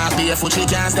 Walk barefoot, she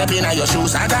can't step in your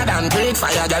shoes. Other than great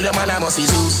fire, girl, your man I must be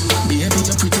Zeus. Baby,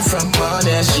 you're pretty from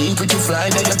Monday, she pretty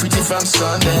Friday, you're pretty from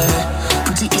Sunday.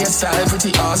 Pretty hairstyle, pretty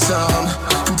awesome,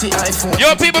 pretty iPhone.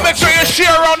 Yo, people, make sure you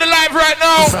share around the live right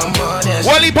now.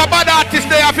 Wally Papa, the artist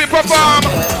there, if you perform.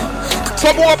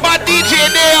 Some more bad DJ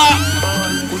there.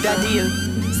 Good a deal,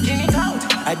 skin it out.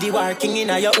 I be working in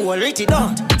your whole pretty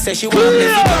don't. Say she want me to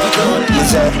take it out.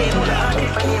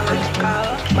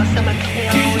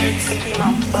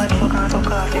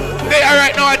 They are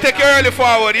right now, I take you early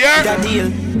forward, yeah? Good a deal,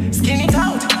 skin it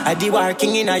out. I be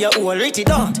working in your whole pretty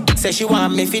don't. Say she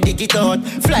want me fi dig it out.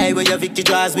 Fly where your Vicky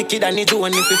draws wicked and it's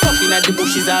one. If we fucking at the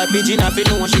bushes or pigeon off you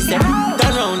know she said.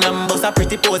 Turn round and bust a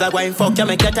pretty pose. I go and fuck you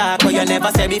make you talk but you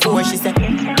never said before she said.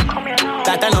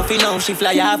 That enough you know she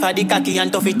fly off of the cocky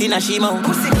and tough it in a she mouth.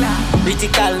 Pretty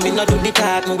call me not do the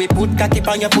talk. Me we put cocky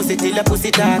on your pussy till your pussy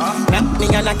talk. Knock me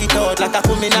and knock it out like a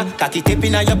kumina. Cocky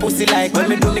tipping on your pussy like when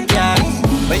me do the car.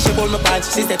 When she hold my pants,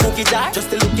 she said cookie jar.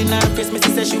 Just looking at her face, me she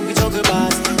said she be juggle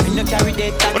bars. Me no carry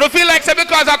that. I don't feel like say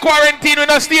because of quarantine we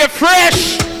don't stay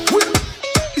fresh.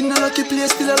 In a lucky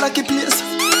place, still a lucky place.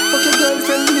 Fuck your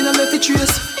girlfriend, me no let it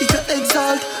trace. If you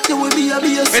exalt, you will be a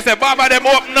base. Mr. Baba them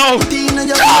up now.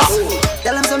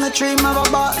 Tell them some dream of a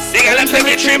boss. Tell them some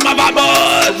dream of a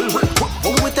boss.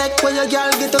 Who we take where your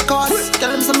girl get a cost?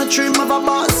 Tell them some dream of a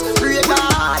boss. Pray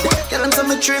God. Tell them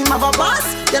some dream of a boss.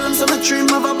 Tell them some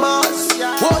dream of a boss.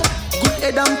 What? Good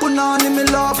head and put on in me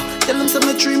love. Tell them some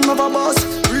dream of a boss.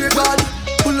 Pray God.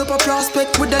 Pull up a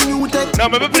prospect with a new tech. No,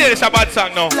 maybe play this a bad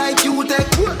song now. Like you tech.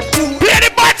 Play the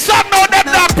bad song now, them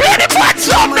now. Play the bad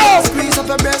song now. Squeeze up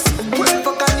your breast.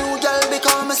 Fuck a new girl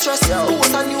become a stress.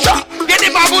 Get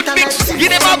them a good mix. Get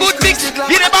them a good mix.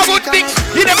 Get them a good mix.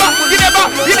 Get them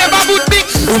a good mix.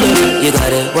 Ooh, you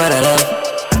got it, what I love.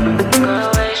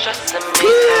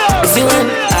 If you win,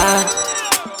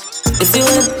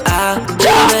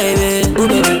 ooh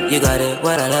baby, you got it,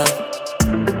 what I love.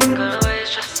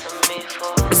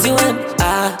 If you win,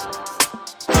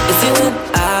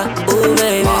 ooh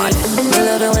baby. I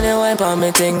love it when you wipe on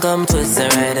me, think I'm twisting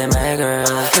right in my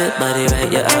girl. Fit body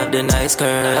right, you have the nice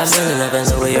curves. I'm really loving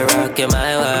the way you're rocking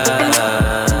my world.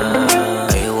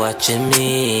 Are you watching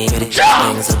me.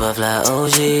 Things above like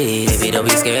OG. Baby, don't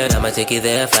be scared, I'ma take you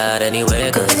there, fly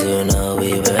anywhere. Cause you know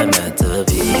we were meant to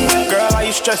be. Girl, why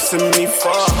you stressing me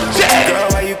for? Girl,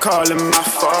 why you calling my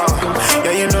phone?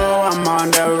 Yeah, you know I'm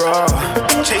on the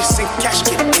road. Chasing cash,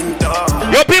 getting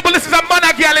dog. Yo, people, this is a man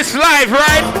of Gallis live,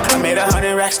 right? I made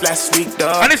 100 racks last week,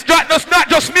 dog. And it's not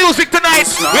just music tonight.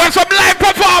 We have some live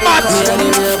performance.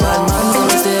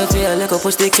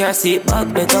 Push the car seat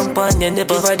back, the companion, the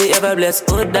body ever blessed.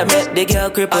 Good that make the girl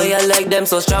cripple. Oh, yeah, like them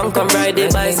so strong, come ride the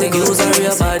bicycle. Use a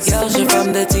real bad girl, she from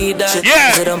the T-Dot.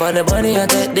 Yeah. Sit down on the bunny and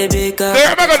take the big car.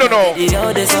 They're not gonna know.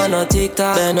 Yo, this on no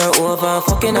TikTok. Bend her over,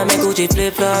 fucking on me Gucci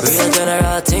flip-flops. Real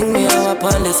general thing, me how up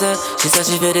on the set. She said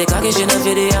she feel the cocky, she not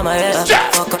feel the on my head.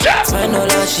 Fuck up, spend no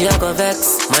love, she a go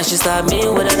vex. Man, she start me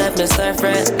with a knife, me start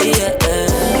friend. Yeah,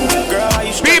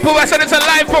 people, I said it's a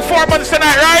live performance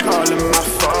tonight, right? Calling my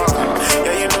phone.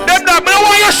 Them not, me don't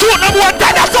want you shoot them one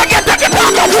time, that's why you take it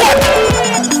back of one.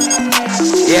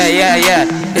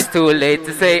 Yeah. It's too late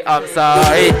to say I'm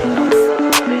sorry.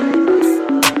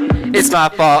 It's my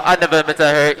fault, I never meant to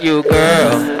hurt you,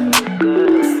 girl.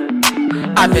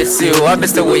 I miss you, I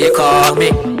miss the way you call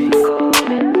me.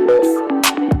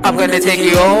 I'm gonna take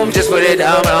you home, just put it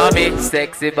down on me.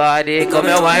 Sexy body, come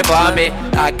and wine for me.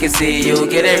 I can see you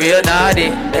getting real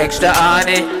naughty, extra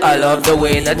honey. I love the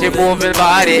way that you move your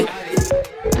body.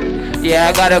 Yeah,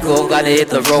 I gotta go, gotta hit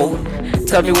the road.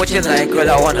 Tell me what you like, girl,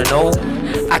 I wanna know.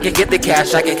 I can get the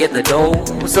cash, I can get the dough.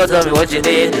 So tell me what you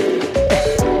need.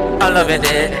 I'm loving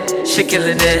it, she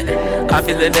killing it. I'm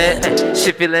feeling it,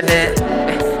 she feeling it.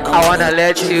 I wanna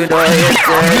let you know it's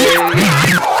dirty.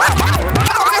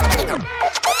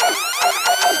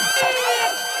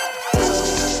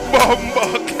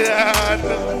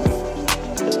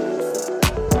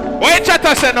 What you chat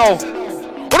us now?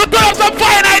 Wanna turn up some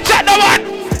fire and I chat no one?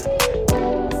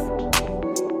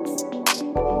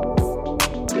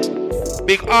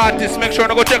 Big artists, make sure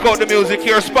to go check out the music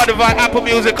here. Spotify, Apple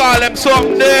Music, all them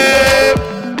someday.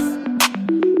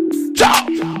 Ciao.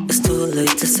 It's too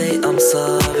late to say I'm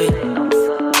sorry.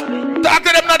 Talk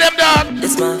to them, not them, dog.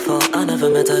 It's my fault, I never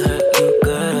meant to hurt you,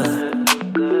 girl.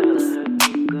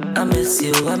 I miss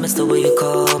you, I miss the way you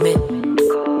call me.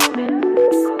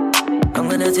 I'm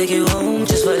gonna take you home,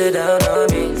 just put it down on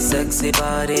me. Sexy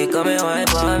body, come and wine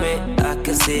for me. I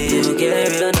can see you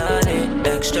getting real naughty,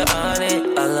 extra honey.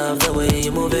 I love the way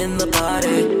you move in the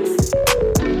party.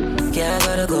 Yeah, I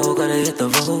gotta go, gotta hit the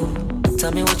road.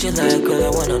 Tell me what you like, girl, I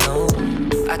wanna know.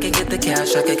 I can get the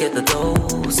cash, I can get the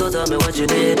dough. So tell me what you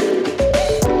need.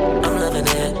 I'm loving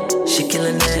it, she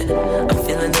killing it. I'm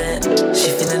feeling it,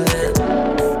 she feeling it.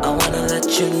 I wanna let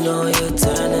you know you're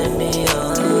turning me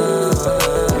on.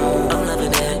 I'm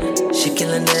loving it, she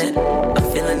killing it. I'm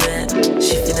feeling it,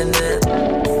 she feeling it.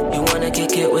 You wanna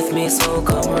kick it with me, so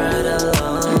come right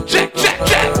along. Check.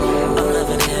 I'm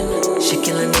loving it, she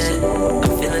killing it.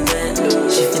 I'm feeling it,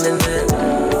 she feeling it.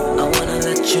 I wanna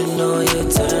let you know you're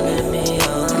turning me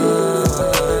on.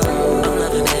 I'm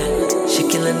loving it, she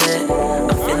killing it.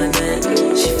 I'm feeling it,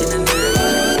 she feeling it.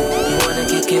 You wanna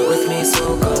kick it with me,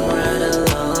 so come right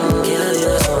along. Yeah, you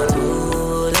just want to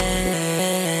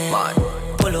man.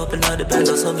 Pull up and all the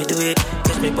bands, so me do it.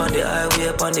 Catch me on the highway,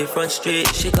 up on the front street.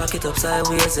 She cock it up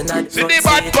sideways and I front seat.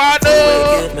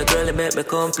 Give me girl, it make me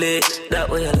complete. That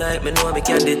way I like me, know me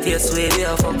candy taste sweet. We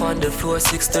off up on the floor,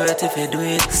 6:30 if you do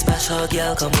it. Special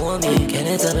girl, come on me. Can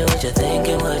you tell me what you're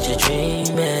thinking, what you're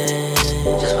dreaming?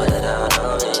 Just put it down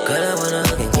on me. Girl, I wanna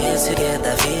hug in case you get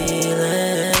that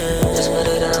feeling. Just put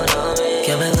it down on me.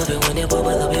 Can I love it when you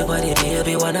bubble up your body,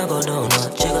 baby? Wanna go no.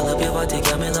 Jiggle up your body,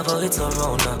 can me love how it's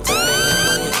around now. Tell me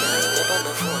when you can, you on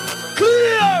the phone.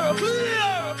 Clear.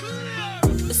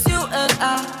 It's you and I.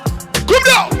 Come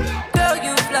down. Girl,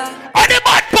 you fly. On the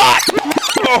bad part.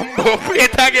 Oh, play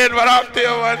it again, man. I'm telling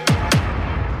you, man.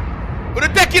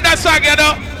 We're taking that song, you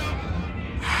know.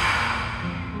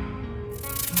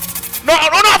 No,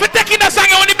 if you're taking that song,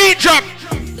 you want the beat drop.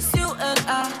 It's you and I.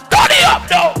 Turn it up,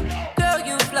 now. Girl,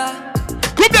 you fly.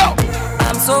 Come down.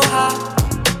 I'm so high.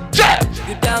 Check.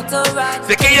 You down to ride.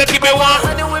 Say, can you give me one?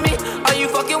 Honey with me, are you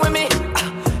fucking with me?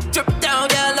 Drip down,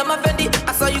 girl, I'm a Fendi.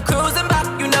 I saw you cruising back,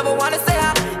 you never wanna say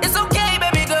hi. It's okay,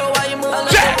 baby girl, why you moving?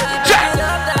 Check.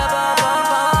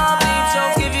 Deep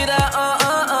shows give you that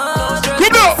Don't stress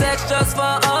Come on. sex just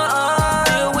for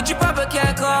You with your proper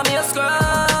can't call me a scrub.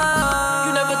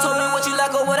 You never told me what you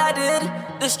like or what I did.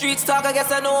 The streets talk, I guess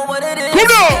I know what it is.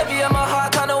 Come on. Heavy in my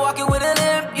heart, kinda walking with a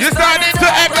limp. You started to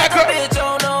act like a bitch,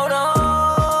 oh no.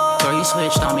 You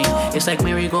switched on me. It's like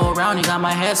merry-go-round, you got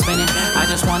my head spinning. I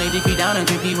just wanted to be down and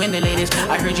drip you in the latest.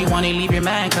 I heard you wanna leave your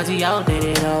man cause he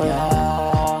outdated. Oh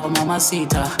yeah.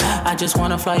 mamacita. I just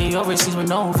wanna fly you overseas with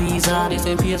no visa. This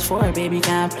in PS4, baby,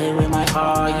 can't play with my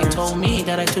car. You told me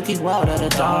that I took you out of the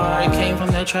dark. I came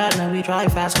from the trap, now we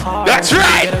drive fast cars. That's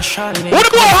right. Get a shot at it. What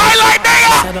about highlight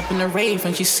there? Set up in the rave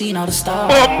and she seen all the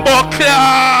stars. Bumbo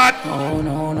clot. Oh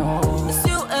no no. It's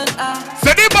you and I.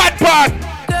 So the bad part.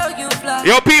 Girl, you fly.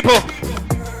 Yo, people.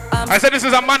 I said this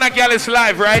is a Man and Gallis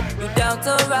live, right? You down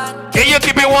to ride. Can you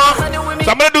keep it warm?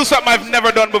 So I'm gonna do something I've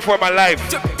never done before in my life.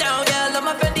 Drop down, yeah, love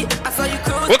my Fendi. I saw you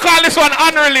cruise. We'll call this one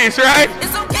unreleased, right?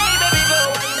 It's okay, baby,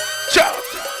 go. Sure.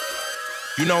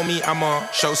 You know me, I'm a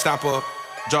showstopper,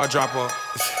 jaw dropper.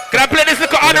 Can I play this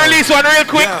little unreleased one real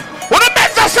quick? Yeah. What a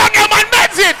meds a song, yeah, man,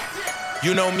 meds it!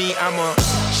 You know me, I'm a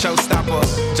showstopper,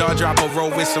 jaw dropper, roll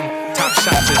with some top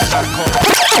shots and shot call.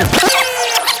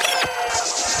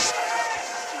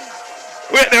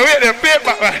 Wait there,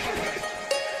 paper, man.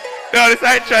 No, this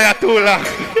ain't trying too long.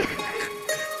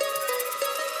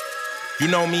 You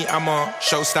know me, I'm a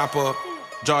showstopper,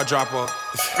 jaw dropper.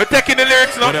 We're taking the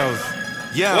lyrics now. What else?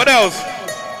 Yeah. What else?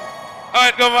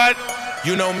 Alright, come on.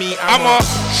 You know me, I'm a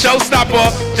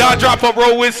showstopper, jaw dropper,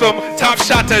 roll with some top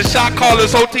shotters, shot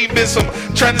callers, whole team been some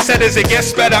trendsetters. It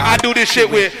gets better. I do this shit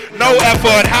with no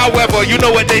effort. However, you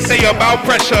know what they say about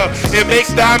pressure. It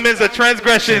makes diamonds a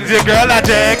transgressions. Your girl out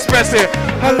there expressing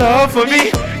her love for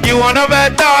me. You want a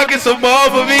bad dog, it's a ball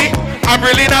for me. I'm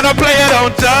really not a player,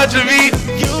 don't judge me.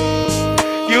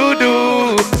 You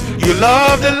do. You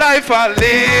love the life I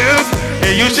live,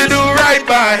 and you should do right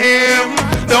by him.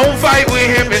 Don't fight with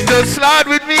him and just slide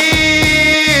with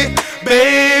me,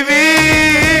 baby.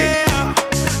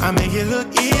 I make it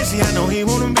look easy, I know he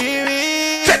wanna be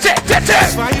me.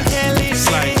 That's why you can't leave.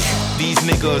 It's like these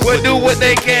niggas will do what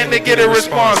they can to get a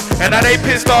response. And now they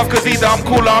pissed off cause either I'm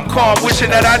cool or I'm calm. Wishing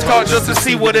that I talk just to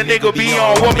see what a nigga be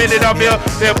on. 1 minute I'm here,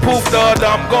 then poof, the other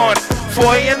I'm gone.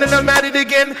 4 a.m. and I'm at it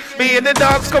again. Me and the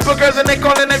dogs, couple girls and they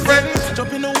calling their friends.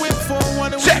 Jump in the whip for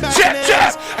one and check.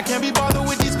 I can't be bothered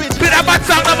with these bitches. Play that bad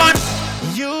song, man.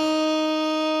 You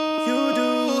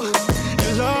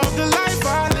love the life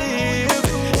I live,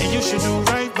 and you should do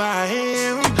right by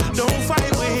him. Don't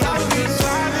fight with him.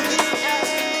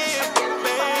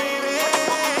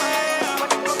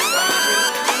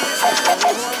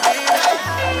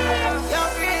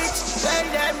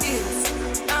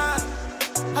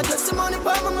 I got some money,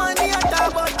 but my money, I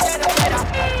talk about cheddar.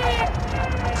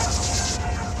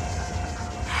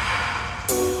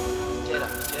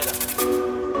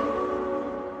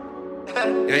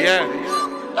 Yeah.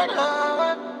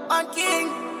 I'm king,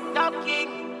 top king,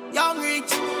 young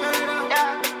rich.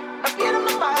 Yeah, I feel on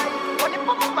the mind, money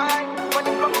for my mind,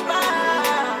 money for my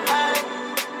mind.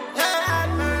 Yeah,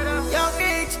 young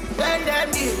rich, well them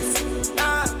deals.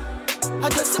 I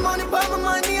got some money, but my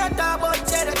money, I talk about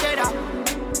cheddar.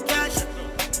 Cash,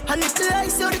 and it's like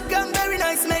so the gun very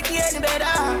nice, make it any better.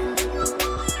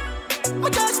 I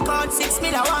just called 6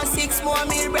 mil, I want 6 more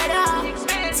mil,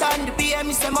 brother. Son, the PM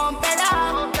is the mom better.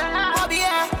 Oh,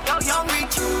 yeah, young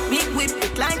rich. Big whip, the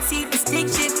client seat, the stick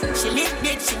shift. She lit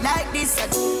it, she like this.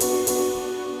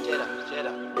 Cheddar.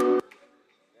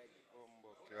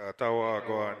 Yeah, that's what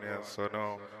go on, yeah, so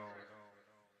no.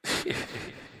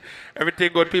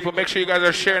 Everything good, people. Make sure you guys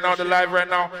are sharing out the live right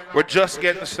now. We're just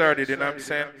getting started, you know what I'm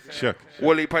saying? Check.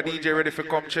 Wally Pa DJ ready for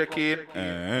come check in.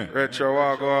 Retro,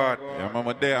 what go on? Yeah,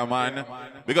 mama there, man.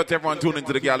 Big up to everyone tuning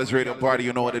into the Gallis Radio Party.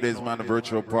 You know what it is, man, the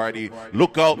virtual party.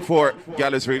 Look out for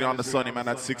Gallis Radio on the Sunday, man,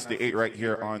 at 6 to 8 right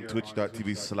here on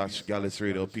twitch.tv/Gallis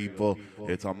Radio, people.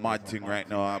 It's a mad thing right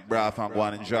now. Bravo, I'm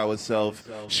going to enjoy ourselves.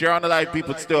 Share on the live,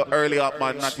 people. It's still early up,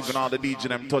 man. Not even all the DJ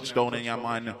them touchdown in your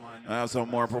man. I have some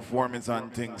more performance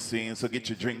and things seen, so get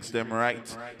your drinks them right.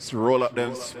 So roll up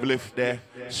them spliff there,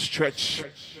 stretch,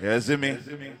 you see me?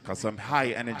 Cause some high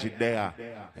energy there.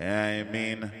 Yeah, I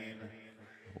mean,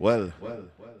 well,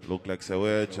 look like so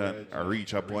urgent. I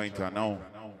reach a point I know.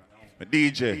 My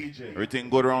DJ, everything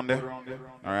good around there?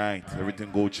 Alright,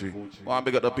 everything Gucci. Well, I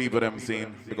big up the people them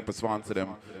seeing, big up a sponsor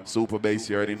them. Super Bass,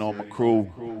 you already know my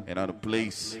crew. You know the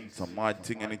place. It's a mad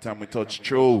thing anytime we touch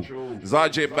through.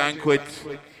 ZJ Banquet.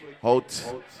 Out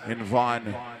in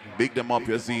Vaughan, big them up,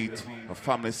 you see it. A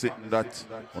family sitting that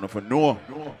one of a know,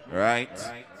 right?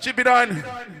 Chip it on,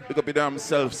 big up it damn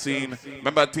self scene.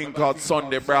 Remember a thing called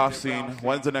Sunday Brass scene?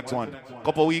 When's the next one?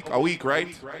 A week,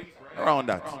 right? Around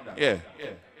that, yeah.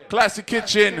 Classic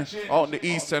Kitchen out in the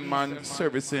eastern, man,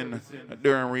 servicing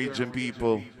Durham region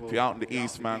people. If you're out in the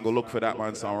east, man, go look for that,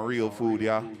 man, some real food,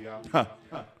 yeah.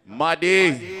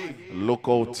 Maddy, look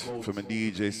out for my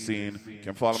DJ scene. You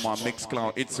can follow me on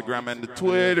Mixcloud, Instagram, and the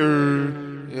Twitter.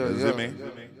 You see me?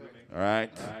 All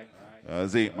right.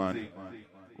 That's it, man.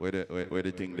 Where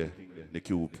the thing there? The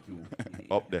cube.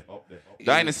 Up there.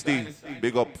 Dynasty,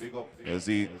 big up. You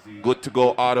see, good to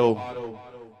go auto.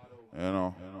 You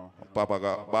know, Papa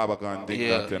got Baba think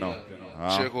that, you know.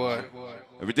 Check what?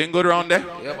 Everything good around there?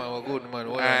 Yeah, man, we're good, man.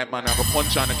 Alright, man, I have a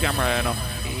punch on the camera, you know.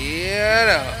 Yeah,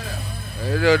 no.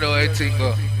 I don't know anything,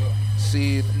 go.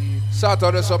 See, sort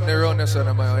out something around there, son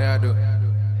of mine, what you do?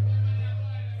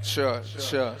 Sure.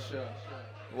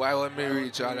 Why won't me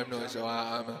reach all them know? So,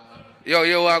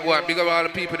 yo, I go and big up all the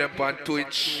people them on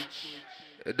Twitch.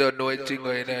 They don't know anything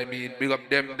going on, I mean. Big up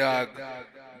them dog,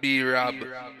 B-Rob.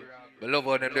 I love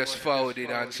how them just forward it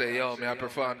and say, yo, I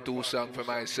perform 2 songs for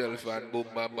myself and boom,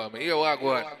 bam, bam. Yo, I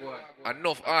go on.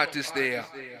 Enough artists there.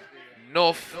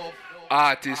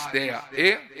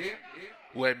 Eh?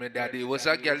 When my daddy was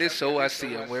a Gallis, so I see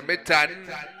him. When me tan,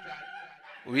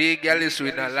 we Gallis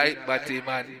with a light body,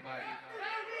 man.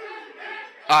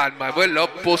 And my well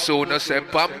love pussy, no say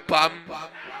pam pam.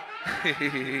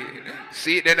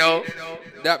 See it now?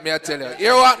 That me I tell you.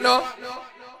 Hear what now?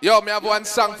 Yo, me have one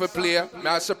song for play. Me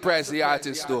I surprise the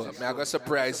artist though. Me I go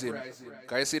surprise him.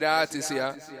 Can you see the artist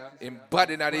here? Him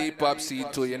bad in the hip hop scene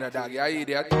too, you know dog. You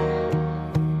idiot.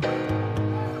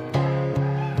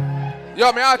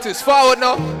 Yo, me artist forward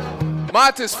now. My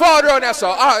artist forward around there, so.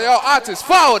 Yo, artist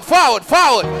forward.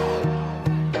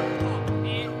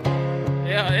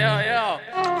 Yo.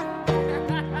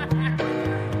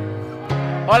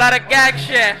 Whole lot of gag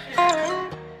shit.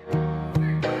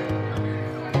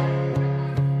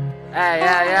 Hey,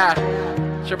 yeah.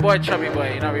 It's your boy Chubby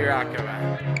Boy, you know we rockin',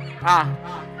 man.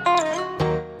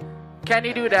 Can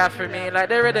you do that for me like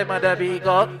the rhythm of the beat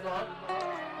goes?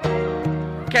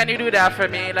 Can you do that for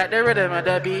me like the rhythm of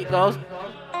the beat goes?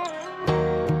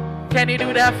 Can you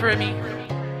do that for me?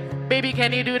 Baby,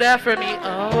 can you do that for me?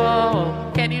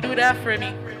 Oh, can you do that for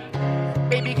me?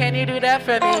 Baby, can you do that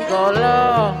for me? Go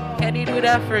low. Can you do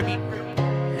that for me?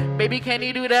 Baby, can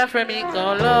you do that for me?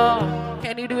 Go low.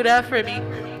 Can you do that for me?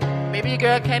 Baby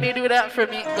girl, can you do that for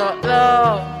me? Go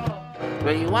low.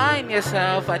 When you whine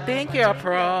yourself, I think you're a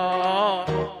pro.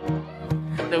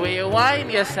 The way you whine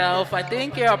yourself, I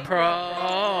think you're a pro.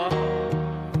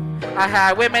 I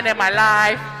had women in my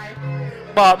life,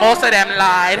 but most of them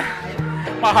lied.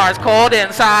 My heart's cold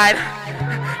inside.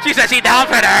 She said she down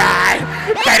for the ride.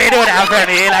 Can you do that for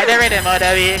me? Like the rhythm of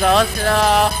the beat goes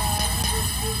slow.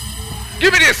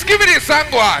 Give me this,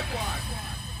 Sangwan.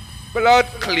 Blood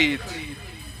clean.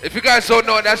 If you guys don't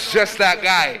know, that's just that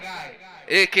guy.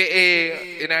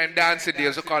 AKA, in dancing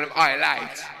days, we call him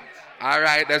Highlight.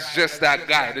 Alright, that's just that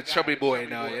guy, the chubby boy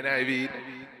now, you know what I mean?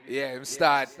 Yeah, him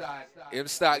start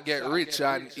get rich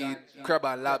and eat crab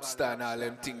and lobster and all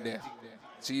them thing there.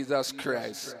 Jesus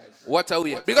Christ. What a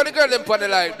way. Because the girl them on the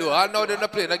live though. I know they're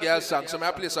not playing a girl song, so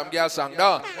I play some girl song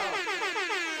now.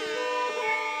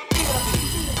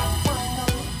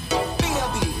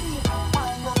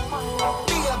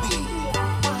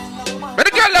 But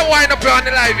the girl that wind up on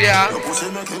the live, yeah.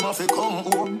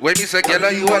 When you say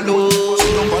girl, you alone.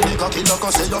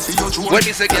 When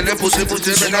you say girl, pussy, me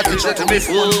not teach her to be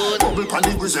food.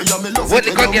 When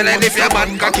you come girl, and if your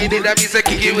man cocky, then me say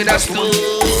kick you with a spoon.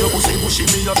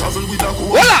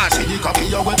 Hold on.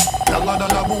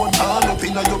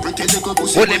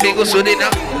 When the big go so dinner.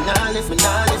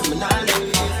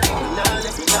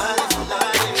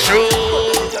 True.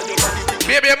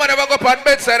 Maybe a man ever go up on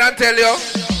bedside and tell you.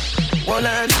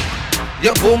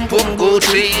 Your boom boom go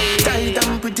tree.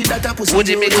 Would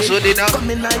you make us so dinner?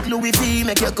 Coming like Louis V,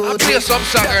 make your go. Play some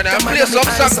song now. Play some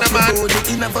song, man.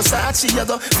 In a Versace, you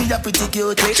go feel pretty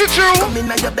cute. True. Coming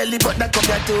like your belly, but that come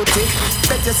your tootie.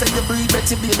 Better say you breathe,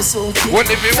 better baby so cute. What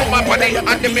if you want my body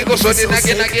and the make us so dinner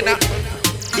again?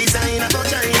 Designer for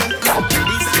China.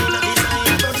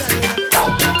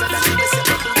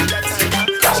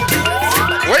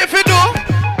 What if you do?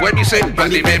 When you say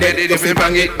bang it, baby, if you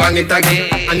bang it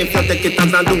again. And if you take it as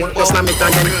a do, just slam it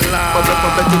again. Pump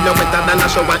it till you're wetter than a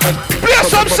shower head. Play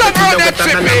some song around that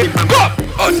trippy. Go!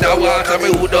 Underwater,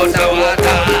 me hood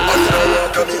underwater.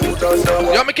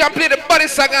 Yo, me can play the body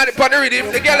song on the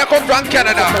rhythm. The girl that come from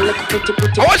Canada.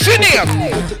 What's your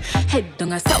name? Head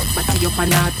down a south, but you up a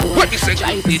north. What you say?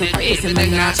 Drive is a place in the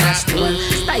glass store.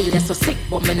 Style is so sick,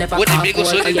 but me never call for. For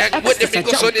your ex is a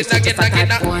jump, it's just a bad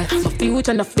boy. My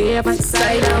future no favorite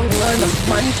side of world. No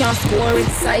man can't score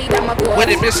inside of my goal. When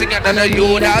they missing it, I know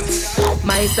you that.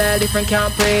 My style different,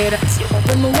 can't play that.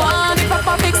 When me want it,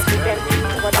 Papa mix.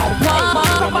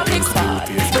 Papa mix.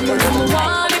 When me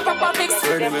want it, Papa mix.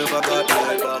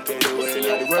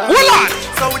 Hold on.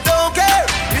 So we don't care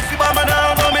if you mama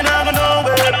now, me now go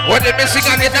nowhere. When they missing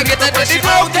again, they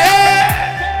don't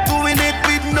care. Doing it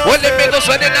with no. When they make us,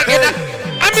 when they not get.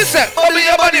 I mean, me say? Bubble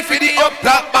your body for the up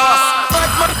top bar.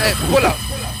 Hey, pull up.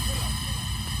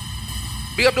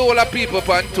 Big up the whole of people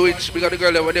on Twitch. Big up the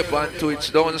girl over there on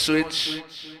Twitch. Don't switch.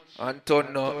 And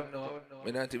turn up.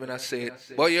 Me not even say it.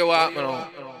 But you what, man?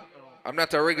 I'm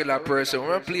not a regular person.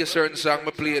 When I play a certain song,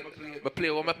 I play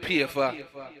what I pay for.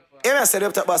 Yeah, I said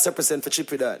up top about represent for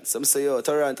Chippy Dan. Some say yo,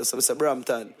 Toronto, some say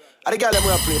Brampton. And the girl them we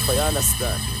play for, you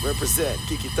understand? Represent,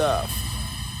 kick it off.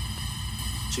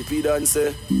 Chippy Dan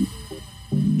say,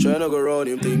 try not go round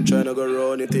him thing, try not go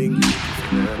round him thing.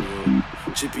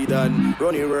 Chippy Dan,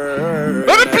 run your word.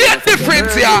 Let me play a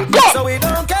difference here. Go! So we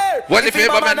don't care. What if you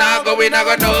man not go, we not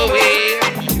go no way.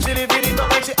 She live in it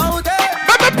up and she out there.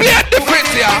 Let me play a difference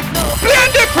here. Play a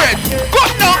difference. Go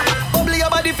now. Bubble your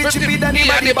body fit Chippy Dan,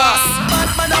 the boss.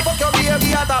 Man, I fuck your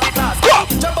baby at top class. Go!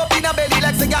 Jump up in a belly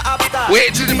like say you're upstart.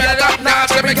 Wait till the man that now,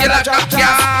 so make it like a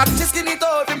cat. She skinny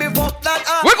toe, if me fuck that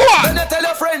up. We go on. Then you tell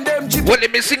your friend them Chippy. Well,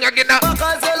 let me sing again now.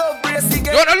 Because they love brace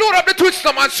again. You wanna load up the Twitch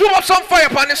now, man? Show up some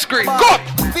fire upon the screen. Go!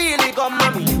 Feel it come,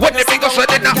 mommy. What the big so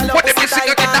then now? What the big sing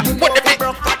again now? What the big?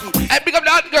 I pick up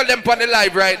the hot girl them on the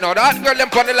live right now. The hot girl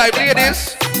them on the live,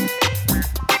 ladies.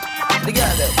 The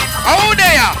girl them. How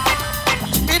they are?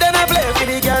 Chippy Dan I play for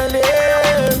the girl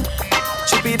them.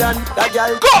 Chippy Dan, that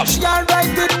girl. Go! She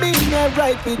alright with me,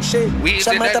 alright with she. We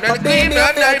she did might not have clean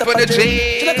that night for the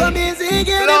J. She come easy,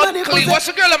 girl. Lord clean.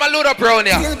 What's the girl I'm a load up around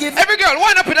here? Every girl,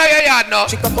 wind up in your yard now.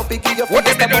 What they do,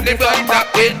 they burn that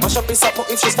way.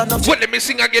 What let me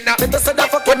sing again now? What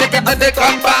they do, they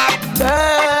come back.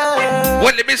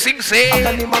 What let me sing, say?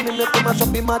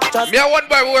 Me I want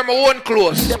buy wear my own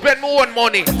clothes, spend my own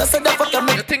money.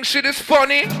 You think shit is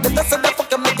funny?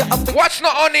 Watch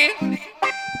not honey.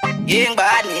 You ain't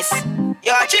badness.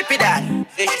 You're a Chippy Dan.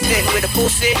 Fish thin with a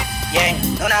pussy. Yeah.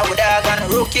 None of dog on a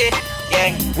rookie.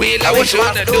 Yeah. Well, I wish you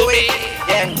wanna do me.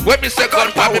 Yeah. When me say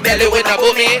gun pop the belly with a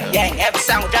boomy. Yeah. Every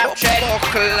song drop tread. Oh,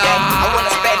 I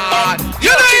wanna spend money.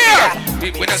 You know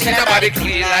here. When I see nobody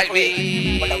clean like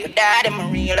me. Well, I'm with dad and my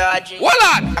real RG. What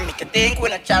on? I make a think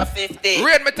when I chop 50.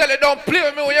 Rain, me tell you, don't play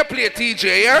with me when you play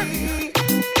TJ, yeah?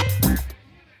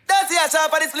 That's the shop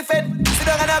for this flippet. Sit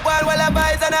down and I go while I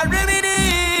buy and I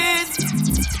reminisce.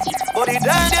 But it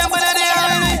done them when they are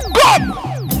ready. Go!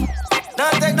 Now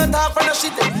take no talk from the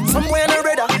shit. Somewhere in the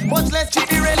radar, much less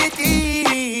Chippy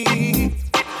reality.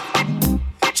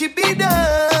 Chippy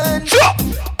Dan. Sure!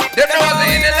 Them no was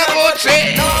in the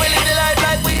country. Now we live the life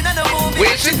like we in a movie. We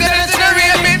sit there in the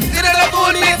real mint, in the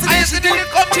good mint. I sit in the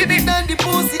company.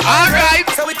 Alright.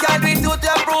 So we can't do it to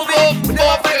approve it.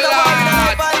 Oh,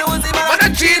 Lord. Man, a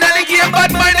cheat and the game,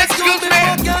 bad mind, excuse me.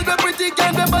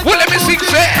 Well, let me sing,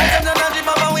 say.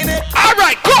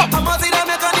 Alright, come.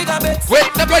 Wait,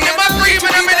 never you man breathe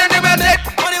when I'm in the bed.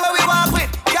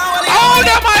 All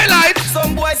them highlights.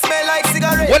 Some boys smell like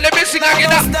cigarettes. Well, let me sing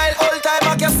again. Style old time,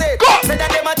 I can say. Go. Say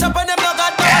that them a chop and them no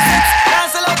got bosses.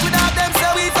 Cancel out without them,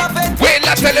 say we forfeit. Wait,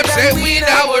 I tell them, say we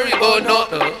not worry about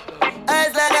nothing.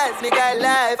 As long as me got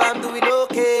life, I'm doing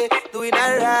okay, doing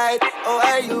alright. How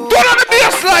are you? Turn on the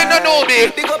bassline, no know me.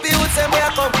 Big up you, say where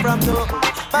I come from, too.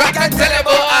 Back and tell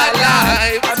about our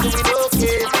life. I'm doing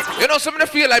okay. You know, some of the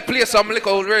feel like play some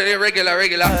little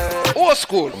regular. Old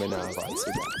school.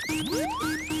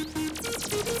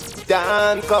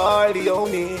 Dan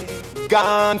Corleone,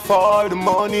 gone for the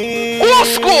money. Old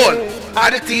school.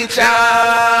 And the teacher.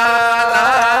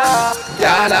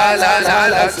 La la la la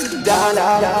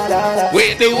la.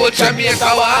 We do what Jamaica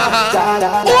want.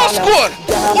 Old school.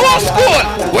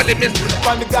 What it means?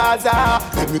 From the Gaza.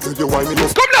 Let me tell you why me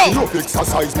love. Come now. You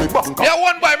exercise me back. Me have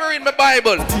one boy me read my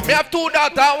Bible. Me have 2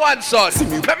 daughters and 1 son.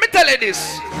 Let me tell you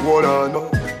this. What I know,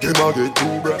 him a get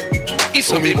too bright. It's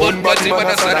so me bun but him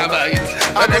a son of mine.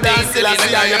 And the day still in the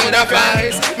eye of the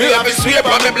fight. Me have a sweep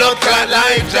on me blood clot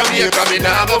like Jamaica. Me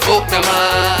nah go fuck no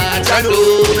man. I do.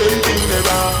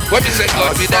 What me say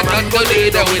God me that not go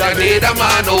later. We don't need a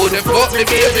man. Oh, they fuck me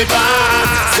baby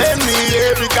man. Send me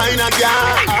every kind of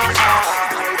gal.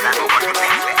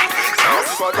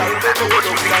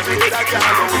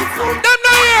 Them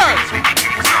no here.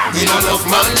 Me no love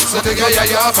man, so take your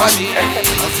yaya for me.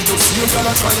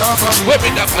 When me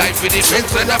da fly for the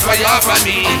fence and da fire for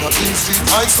me.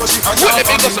 Well, let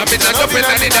me go some in and up in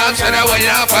the dance and I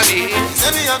wire for me.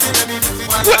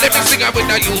 Well, let me sing and with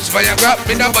the use fire grab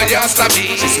me da fire for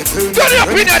me. Turn it up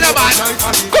in the man.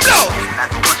 Come now.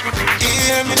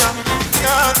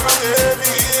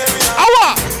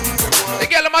 Awa. The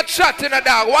girl I'm a chat in the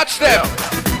dog. Watch them.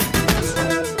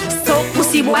 So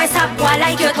Pussy boy, stop boy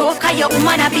like you tough. Cause your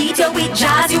woman a beat you with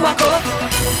jazz, you a cup.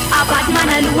 A bad man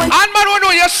alone. And man who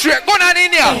know you're straight, go on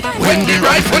in here. When the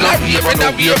rifle a wave in the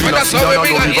wave, and that's how we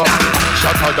bring it in.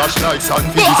 Shot a dash like sand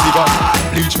for the cigar.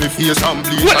 Bleach me face and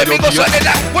bleach what on your face.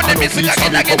 What them missing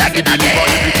again.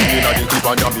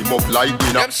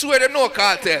 Them swear them no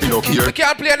cartel. You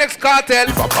can't play next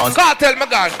cartel. Cartel, my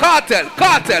God. Cartel.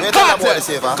 Cartel. Cartel.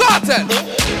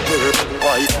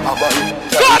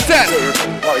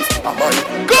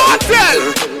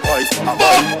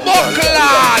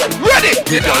 Bucklad. Ready.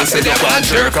 You don't say they want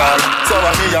jerk on. So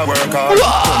I me a work hard.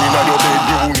 Turn in a your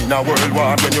bedroom in a world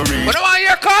war when you read. But I want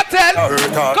your cartel.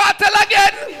 Cartel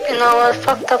again. You know what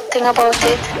fucked up thing about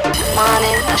it?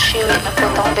 Morning, I shoot me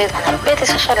put on bed. Bed is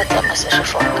a shot at them, so she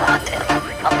fuck cartel.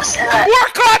 I'm a say hi.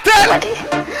 Work cartel.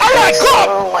 Alright, go.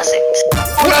 So was it?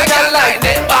 Who I got like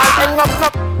that?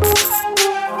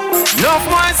 No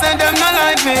boys say them not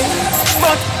like me,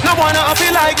 but no one happy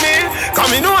like me.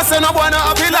 Come in, no say no one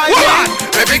happy like me.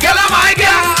 Baby girl, I'm my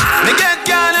girl. Me get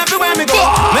girl everywhere me go.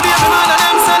 Maybe every man of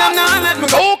them say them not let me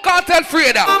go. Oh, cartel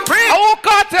Freda. Oh,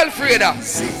 cartel Freda.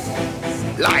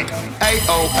 Like. Hey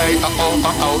oh hey oh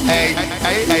oh oh hey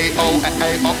hey hey oh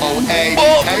hey oh oh hey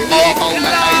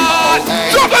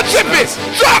Drop a chip it.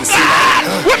 Drop that.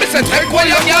 What me say? Take one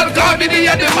young girl, call me the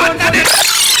man that it.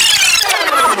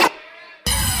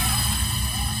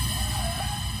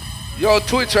 Yo,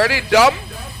 Twitch, are they dumb?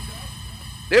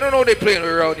 They don't know they playing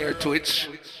around here, Twitch.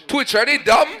 Twitch, are they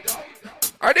dumb?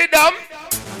 Are they dumb?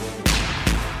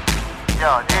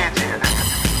 Yo, DJ.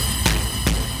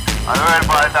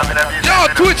 Yo,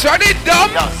 Twitch, are they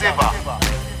dumb? Yo, Siva.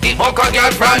 It won't come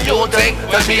girl from you think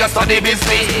that she a study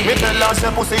business. Me tell her say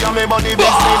pussy and me body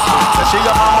business. Say she a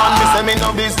man, me say me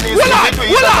no business.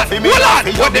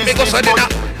 What the big son in that?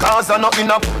 Cars are not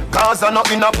enough, cars are not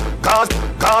enough, cars.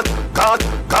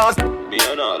 Me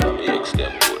and all of me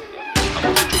extend good.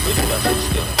 I'm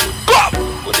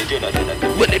going to do it.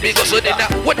 What the big son in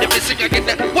that? What the sing again?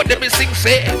 What the sing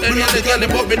say? And the girl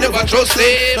them up me never trust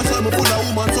him.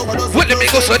 What the big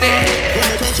son in?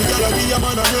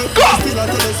 Go!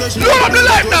 Load up the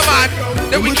life now, man.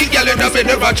 The wicked girl in the bed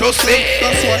never trust him.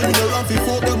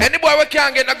 Any boy we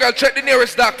can't get a girl, check the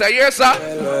nearest doctor. Yes, sir?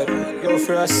 Go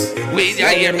first. Wait, you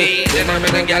hear me? Then I'm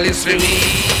in a Gallis for me.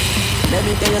 Let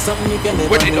me tell you something you can never.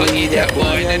 When they don't need that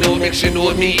boy, they don't make you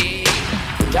know me.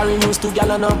 Carry news to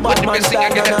gal and a bad man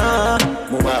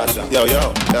Yo.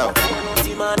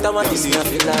 All in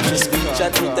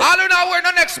our wear the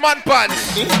next man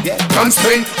pants.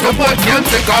 Constraint, no boy can't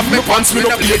take off me pants. Me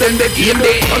no play then the game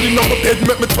day. And in my bed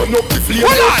make me turn up the flame.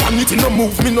 And it no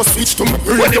move, me no switch to my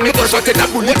brain. What if me go shut it up?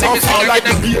 What if me sing like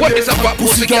the what is a fat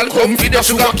pussy girl come with the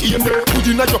sugar cane? Put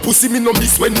in your pussy, me no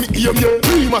miss when me aim you.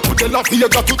 Prima to the love, you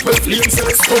got to 12 flames.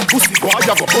 Come pussy, boy,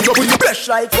 you have a put up with your fresh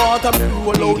like water, me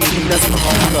roll out in the smoke.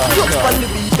 Just on the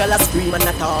beat, girl a scream and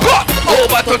a talk.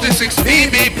 Over 36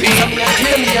 BBP.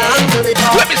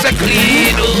 Let me say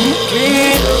clean up.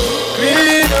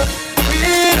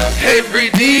 Every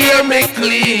day I make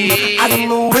clean. I don't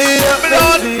know where.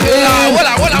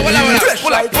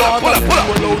 Pull up.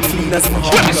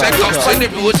 Let me say come to the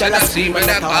boat and I see my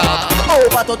car.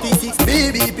 Over 36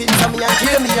 baby pins and me and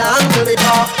clear me under the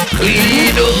car.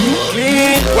 Clean up.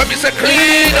 Let me say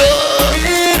clean up.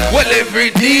 Well, every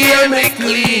day I make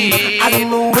clean. I don't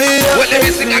know where. Well, let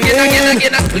me sing again.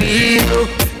 Clean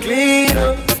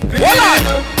up. Hold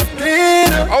on.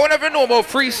 I want to know about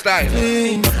freestyle.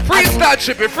 Freestyle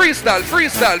tripping, freestyle.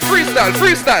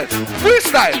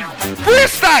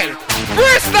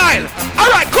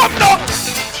 Alright, come now.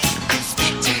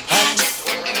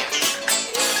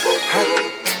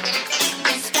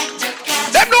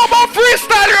 Them know about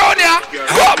freestyle around here.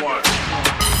 Come.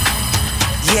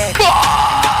 Yeah,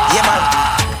 man.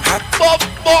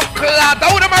 Bucklad. I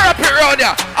want to rap it around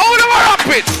here.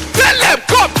 Tell them,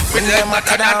 come. With them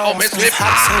matter than how me slip.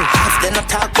 Then I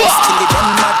talk till they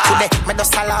done mad today. Me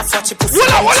just a laugh watch you pussy.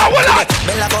 Walla.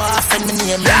 Bella go off and me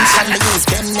name mention me use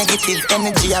them negative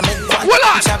energy. I make one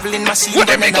traveling machine.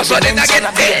 What them make us on it again?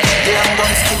 Long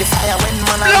guns kill the fire when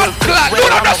man I Blood clot.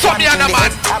 No, that's something on the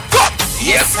man. Come.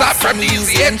 Yes, sir, from the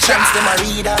easy entrance. Them I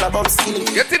read all about skilling.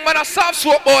 You think man a soft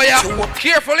soap boy, yeah?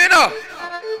 Careful, you know.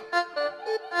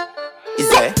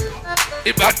 Is there?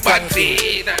 The bad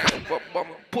thing.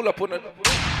 Pull up on it.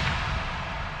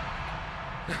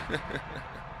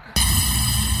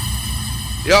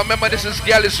 Yo, remember this is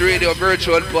Gallis Radio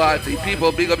virtual party.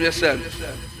 People, big up yourself.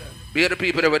 Be the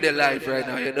people that were there live right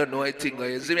now. You don't know anything.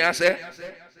 You see me, I say?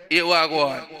 Here I go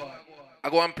on. I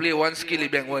go and play one Skilly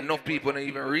Bang where enough people don't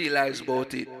even realize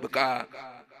about it. Because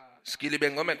Skilly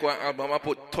Bang, I make one album, I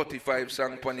put 35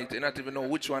 songs on it. You not even know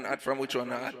which one add from which one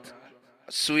not.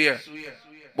 swear.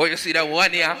 But you see that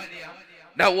one year?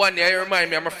 That one year, you remind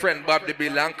me of my friend Bob the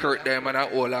Bill and Kirk them and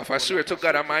all off. I swear to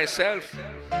God and myself.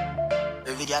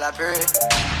 Baby girl a purr.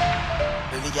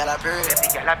 Baby girl a purr. Baby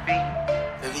girl a pee.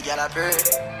 Baby girl a purr.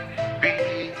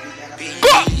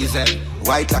 Go! You say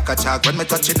white like a chalk when me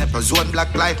touching the zone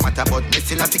black life matter but me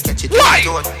still have to catch it. Why?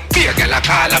 Be a girl a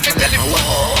call and me tell him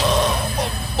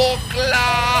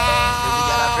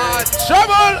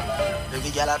trouble!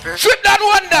 Baby girl a purr. Strip that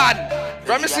one down.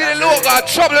 From me see the logo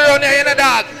trouble around here in the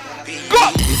dog. Go!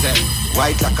 You say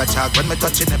white like a chalk when me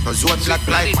touching the zone black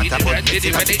life matter but me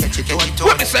still have to catch it.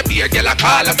 When me say be a girl a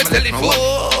call and me telephone.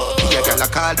 Be a girl a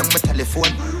call on my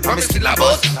telephone. I'm still a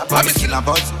buzz. I'm still a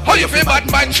buzz. How you feel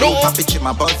bad man show? Happy to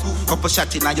my buzz. Couple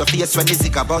shot in your face when the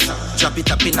zigga buzz. Drop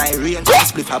it up in my range.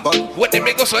 Split a buzz. What they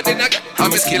make us what they not get?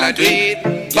 I'm a skill I do it.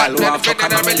 Bad man friend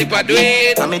and I'm a lip I do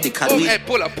it. I'm a dick I do it. Hey,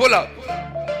 pull up.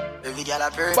 Baby girl a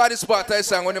purr. Body spot I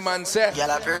sang when the man say. Girl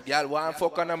a purr. Girl want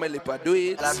fuck and I'm a lip I do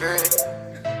it. Girl a purr.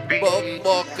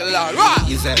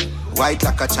 You say white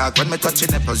like a chalk when me touching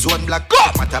the zone black. Go!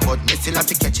 Matter but me still have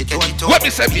to catch it. What me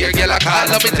say be a girl a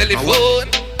call on me telephone.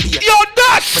 Yo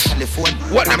dash!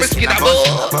 What na me skin a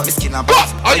buzz? Me skin a Go!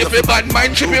 buzz. How you feel bad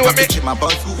mind trippy with me?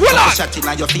 Hold on! Shot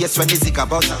in your face when the zigga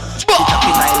buzz. Split up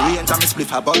in my range and me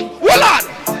split a buzz. Hold on!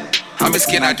 How me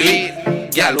skin a do it?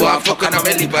 Girl want fuck and I'm a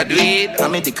lip a do it.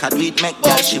 I'm a dick a do it, make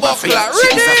girl she a freak. She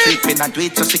is a freak when I do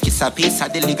it, so she kiss a piece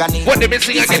of the ligani. What they me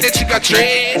sing again the chick a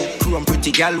train? Chrome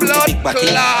pretty girl with the big body.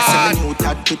 I say me new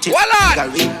dad pretty. Hold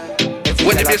on!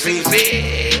 What they me freak.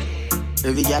 sing?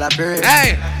 Baby girl a purr.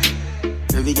 Hey!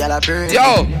 Baby girl a purr.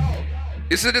 Yo!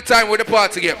 This is the time where the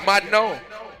party get mad now.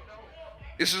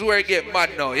 This is where it get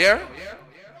mad now, yeah?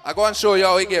 I go and show you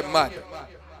how it get mad.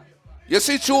 You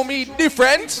see through me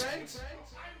different?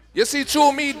 You see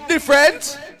through me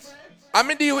different? I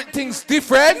mean deal with things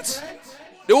different.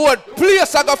 The whole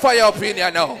place I got fire up in here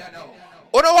now.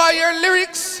 You know why your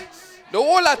lyrics? The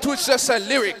whole of Twitch just say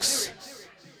lyrics.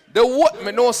 The what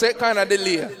me know say kind of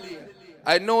delay.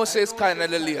 I know say it's kind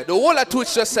of delay. The whole of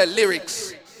Twitch just say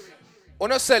lyrics. You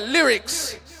know say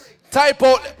lyrics. Type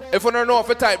out, if you don't know if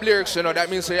you type lyrics, you know, that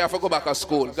means you have to go back to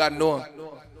school. God know.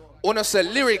 You know say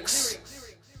lyrics.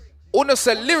 You know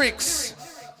say lyrics.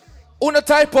 You know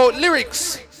type out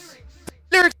lyrics.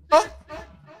 Lyrics, huh?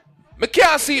 I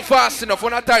can't see it fast enough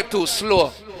when I type too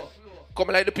slow. Come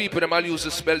like the people that use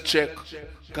the spell check.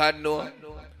 God know.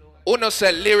 You know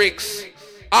say lyrics.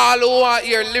 All who want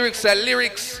hear lyrics say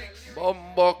lyrics.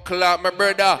 Bumbo clap, my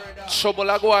brother. Trouble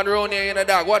I go on around here in the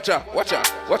dog. Watch out, watch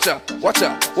out, watch out, watch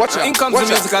out, watch out. In comes the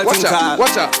musical watch thing out, called.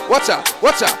 watch out, watch out,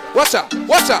 watch out, watch out,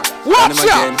 watch out, watch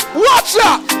out, watch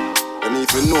out. I need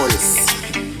to know this.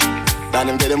 That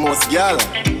him get the most girl.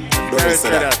 Don't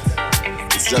say that.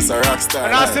 It's just a rock star.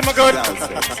 And I see my good.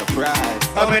 Surprise.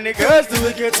 How many girls do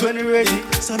we get when we ready?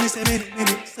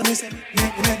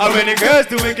 How many girls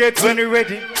do we get when we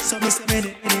ready?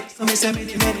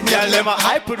 Yeah, let my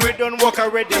hype put we don't walk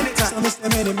already.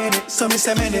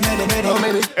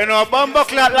 You know, bumbo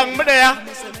clock long me there.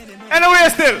 Anyway,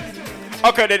 still.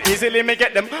 Okay, then easily me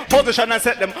get them. Position and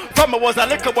set them. From I was a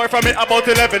little boy from me about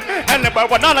 11. And the boy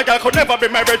one other girl could never be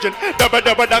my virgin. Double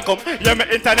that come. Yeah, me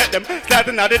internet them.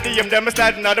 Sliding out the DM them.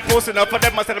 Sliding out the posting up for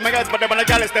them. I said my guys, but them on the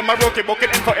Gallis. Them my rookie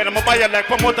booking info in them. I buy a like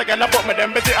promoter girl. I bought me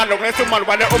them busy along. Let's do man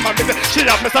while they're on my busy. She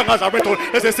have me song as a return.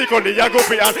 There's a secretly I go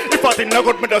beyond. If I think no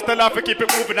good, me just tell her to keep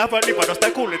it moving. Have a leave. I just stay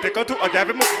cool. Take her to a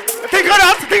give move. Think of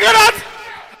that. Think of that.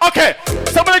 Okay,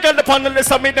 somebody get the panel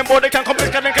list. I mean them boy they can come.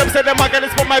 They can say them again.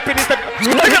 It's for my penis.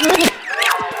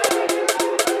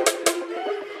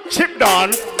 Chip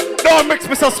down. Don't mix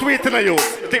me so sweet in you. You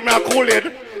think me a cool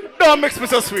it? Don't mix me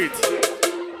so sweet.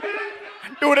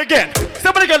 Do it again.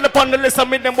 Somebody get the panel list. I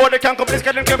mean them boy they can come. They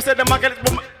can say them again. It's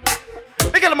for my.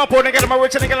 They get my poor, they get my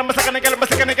rich, they get my second, they get my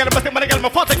second, they get my second, they get my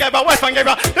fourth, they get my wife, and get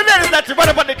my. The ladies that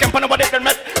whatever they can, whatever they can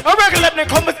met. I regular let them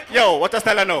come with. Yo, what a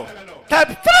style I know. Type,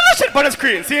 put that shit on the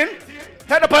screen, see?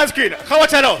 Type up on the screen. How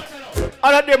much I know?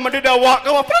 All of them did that walk,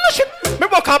 go, put that shit. Me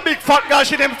walk a big fat girl,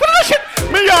 she name, put that shit.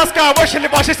 Me ask her where she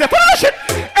live, she say, put that shit.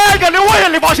 Hey, girl,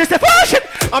 where you live, she say, put that shit.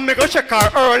 And me go check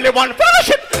her early one, put that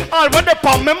shit. All when the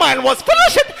palm my mind was, put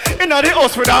that shit. In the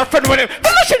house with her friend with him,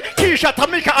 put that shit. Keisha,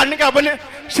 Tamika, and nigga, when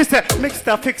she said, mix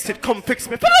that, fix it, come fix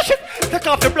me, put that shit. Take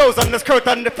off the blouse and the skirt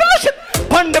and the finish it.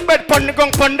 Pon the bed, pon the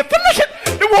gong, pon the finish it.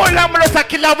 The whole lamb with a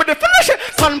killer with the finish it.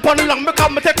 Sun pon the long,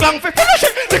 become me take long for finish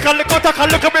it. Take a look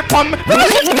at me, pon me,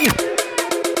 finish it.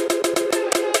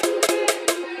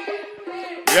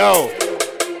 Yo,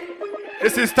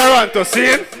 this is Toronto,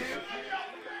 see?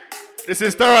 This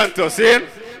is Toronto, see?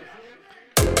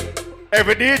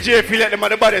 Every DJ feel like them are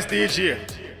the baddest DJ.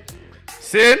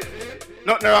 See?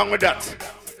 Nothing wrong with that.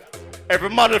 Every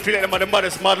model feel like them are the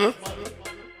baddest model.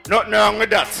 Nothing wrong with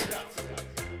that.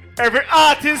 Every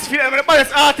artist feel like I'm the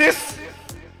baddest artist.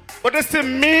 But this is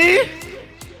me.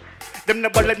 Them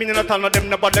nobody let me in the town, them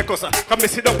nobody cuss. Come me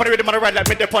sit down for the rhythm and ride like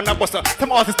me dip on a bus.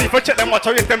 Some artists if I check them watch,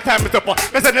 I waste them time with up.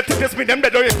 Cause I think this me, them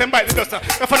dead, I waste them by the dust.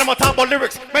 If I them talk about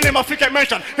lyrics, my name I flick like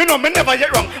mention. You know me never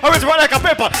get wrong, I always write like a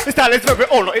paper. The style is very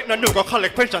old, it no new, go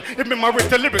collect pension. If me my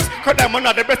written lyrics, cause them are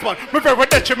not the best one. Me very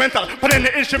detrimental, but in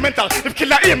the instrumental. If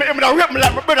killer aim me, don't rip me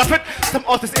like my brother fit. Some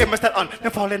artists aim me start on,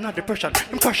 them falling out depression.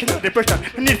 Them crashing out depression,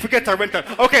 they need to get a rental.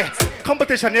 Okay,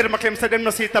 competition, yeah, them claim say them no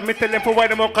see it, and me tell them for why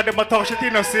them out, cause them a talk shit, you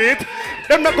no see it.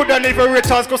 Them not good than even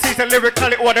Richards, go see the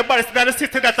lyrically or the baddest than the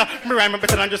city that me rhyme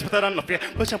better than just better than nothing.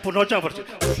 But you put no jump.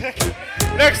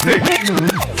 Next thing.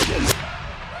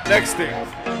 Next thing.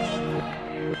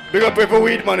 Big up every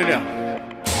weed man in there.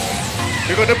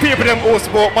 Because the people them who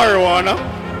smoke marijuana.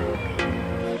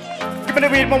 Give me the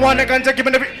weed, my one and ganja, give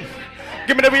me the weed.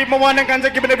 Give me the weed, my one and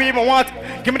ganja, give me the weed, my want.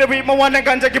 Give me the weed, my one and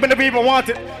ganja, give me the weed, my want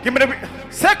it. Give me the weed.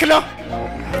 Secular.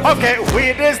 Okay,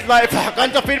 weed is life.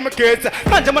 Ganja feed my kids.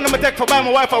 Ganja money I'ma take for buy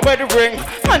my wife a wedding ring.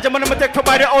 Ganja money I'ma take for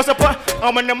buy the house up.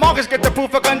 I'm in the mortgage get the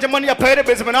proof for ganja money I pay the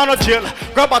bills but I no chill.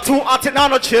 Grab a 2 out and I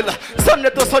no chill. Sunday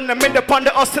to Sunday me the pon the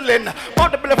hustling. All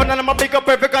the belief and I'ma pick up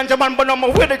every ganja man but I'm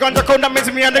with the ganja count that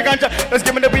means me and the ganja. Let's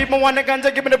give me the weed my want the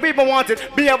ganja, give me the weed my want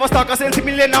it. Me have a stock of 70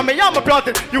 million now me I'm a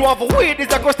planted. You have a weed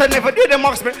is a cost I never did the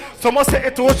marks me. So must say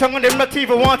it too strong and them not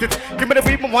even want it. Give me the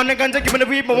weed my want the ganja, give me the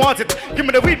weed my want it. Give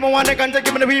me the weed my want the ganja,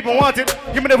 give me the weed my want it.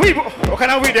 Give me the weed. What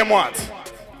kind of weed them want?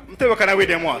 I'm tell you what kind of weed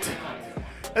them want.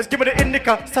 Let's give me the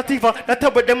indica, sativa, that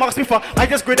type with them marks before. I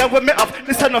just grade that with me up.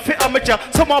 This time I fit amateur.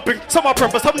 Some are pink, some are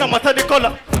purple, some no matter the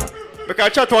color. Because I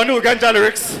chat to a new ganja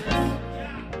lyrics.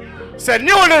 Say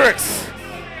new lyrics.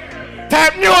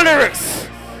 Type new lyrics.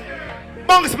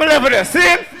 Bunks me level there,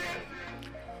 see?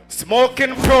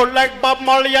 Smoking pro like Bob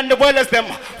Marley and the Wailers them.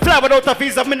 Fly without a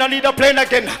visa, me no need a plane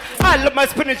again. I love my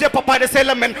spinach, yeah, Popeye the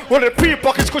sailor man. Well, the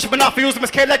pre-pockets kush me not use my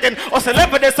scale again. Or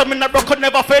celebrity, so me not broke could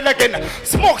never fail again.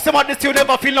 Smoke some of this, you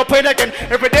never feel no pain again.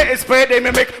 Every day is payday, me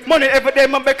make money every day,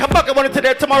 me make a bucket money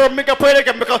today, tomorrow me get paid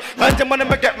again. Because ganja money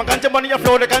me get, my ganja money a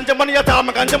flow, the ganja money a time,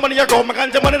 my ganja money a go, my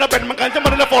ganja money a bed, my ganja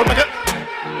money a fall, my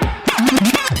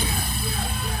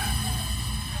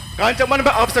ganja money be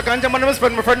upset, ganja money be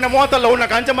spend. My friend them want alone.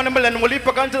 Ganja money be lend. Will leave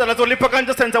for ganja, that's will leave for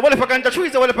ganja stems. Will leave for ganja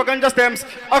trees, will leave for ganja stems.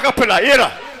 Acapella,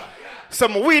 here.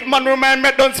 Some weed man remind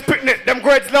me don't spit it. Them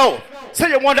grades low. Say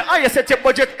you want the highest, set your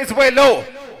budget is way low.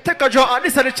 Take a draw at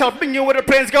this and the child bring you where the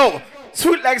planes go.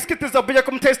 Sweet like skittles up, but you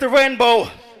come taste the rainbow.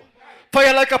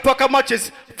 Fire like a pack of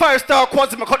matches. 5-star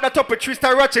quads, me cut that up with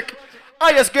 3-star ratchet.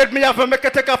 Highest grade me have and make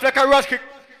it take off like a rush kick.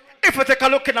 If I take a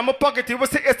look in my pocket, you will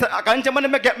see it's a ganja money,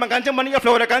 I get my ganja money, I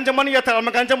flow, the ganja money, I tell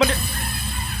my ganja money.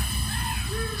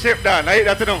 Shape down, I hate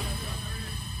that to know.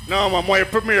 No, my more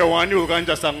premiere one new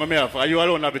ganja song, I have. Are you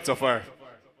alone a bit so far?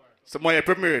 So, my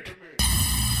premiere it.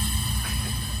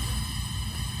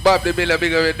 Bob the Miller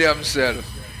bigger with themselves.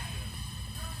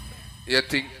 You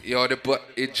think you're the but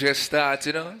it just starts,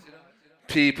 you know?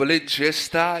 People, it just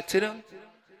starts, you know?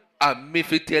 And me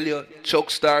if I tell you,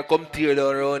 Chux star come tear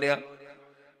down around here.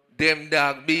 Them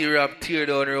dog B-Rap tear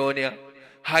down around here.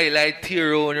 Highlight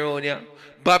tear down around here.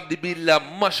 Bob the Builda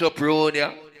mash up around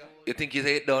here. You think you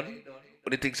say it done? What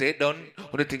do you think say it done?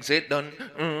 What do you think say it done?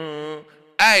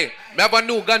 Aye, I have a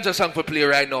new ganja song for play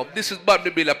right now. This is Bob the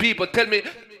Builda. People tell me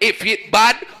if it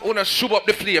bad, I wanna shoot up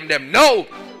the flame them. No!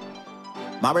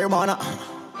 Marijuana.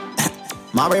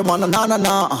 Marijuana,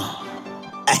 no.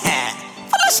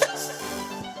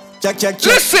 Check.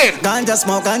 Listen! Ganja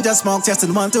smoke,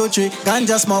 testing 1, 2, 3.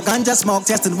 Ganja smoke,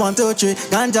 testing 1, 2, 3.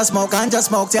 Ganja smoke,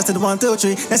 testing 1, 2,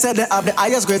 3. They said they have the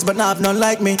highest grades, but not none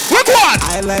like me. What?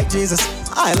 I like Jesus,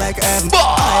 I like heaven.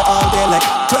 I all day like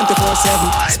 24/7.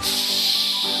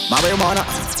 Marijuana,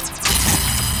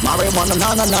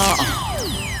 no.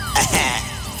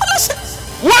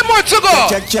 One more to go!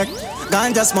 Check.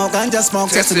 Ganja smoke,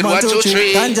 testing 1, 2,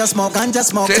 3. Ganja smoke,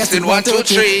 testing 1, 2,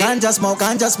 3. Ganja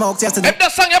smoke, testing. If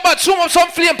that song about zoom up some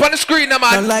flame on the screen, man.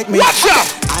 Don't like me. Watch out!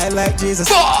 I like Jesus.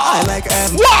 I like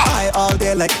heaven. I all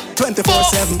day like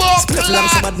 24/7.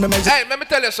 Hey, let me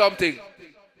tell you something.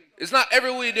 It's not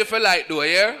every weed you feel like though,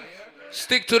 yeah?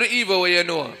 Stick to the evil way you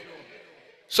know.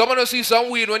 Someone will see some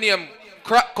weed when you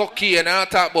crack cocaine and I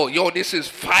talk about, yo, this is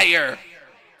fire.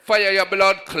 Fire your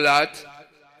blood clot.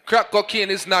 Crack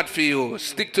cocaine is not for you.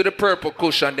 Stick to the purple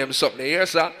cushion them something. Here,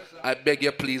 sir. I beg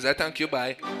you, please. I thank you.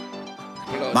 Bye.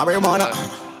 Marijuana,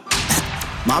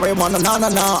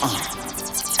 no.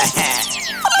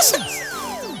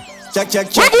 Check.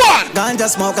 Ganja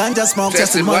smoke,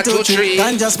 testing 1, 2, 3.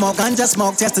 Ganja smoke,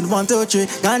 testing 1, 2, 3.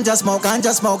 Ganja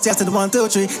smoke, testing 1, 2,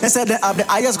 3. They said they have the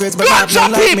highest grades, but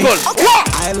not like me. Okay.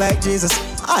 I like Jesus,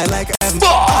 I like heaven.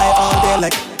 I all day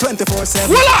like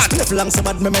 24/7. Split long so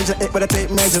bad, me measure it with a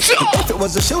tape measure. If it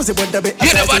was the shoes, it would have been.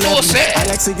 You never know, say. I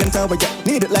like singing tower, yeah.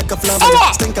 Need it like a flower.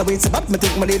 Stink of weed, so bad, me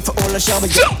think my need for all the shower.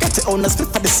 Yeah. Get it on the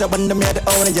split for the seven, the made the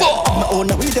owner. Yeah. My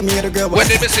owner, we the made the girl. When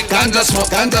they missing ganja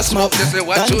smoke, this is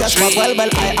 1, 2, 3. Well, I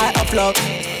upload. Well,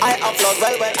 I upload.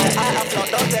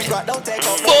 Don't take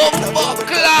off. Boom,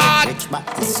 clad.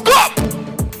 Stop.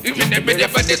 Even them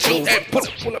never did so. Hey,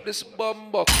 pull up this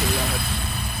bumbo clad.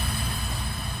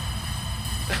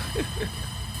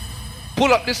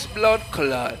 Pull up this blood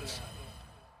clot.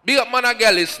 Big up man of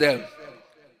Gallis them.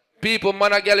 People,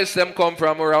 man of Gallis them come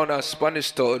from around a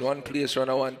Spanish town, one place around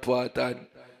a one part, and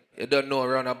you don't know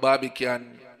around a barbecue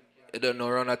and you don't know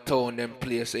around a town them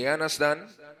place. You understand?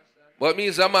 But me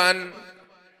as a man,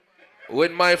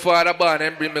 when my father born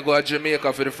and bring me go to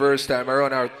Jamaica for the first time,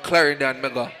 around our Clarendon me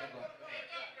go.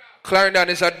 Clarendon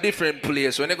is a different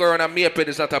place. When you go around a Maypen,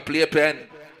 it's not a playpen.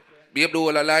 Be able to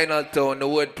hold a Lionel Town, the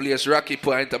word place, Rocky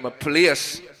Point, I'm a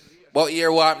place. But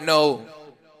here what now?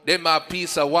 Them a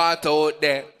piece of water out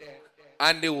there.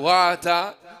 And the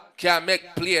water can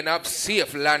make plane have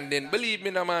safe landing. Believe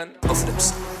me, no man.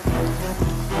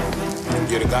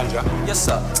 You the ganja? Yes,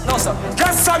 sir. No, sir.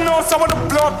 Yes, sir, no, sir, what the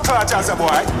blood clot as a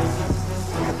boy.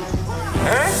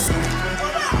 Eh?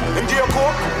 Him do your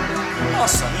coke? No,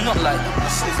 sir, not like that.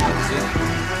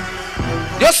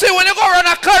 You see, when you go around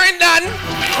a Clarendon,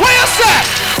 what you say?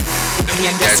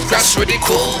 Just crash with the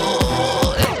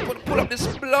cool. Pull up this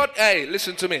blood. Hey,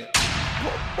 listen to me.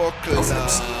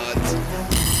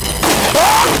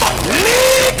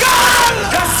 Legal!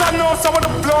 Yes, sir, no, sir, what the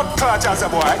blood clot as a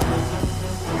boy.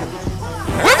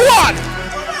 With what?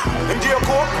 Him do your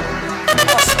coke?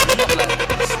 No, sir, not like that.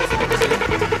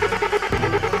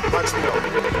 Watch me out.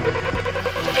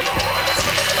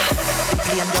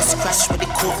 Plane just crash with the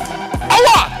coke.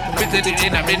 Put it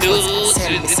in a menu,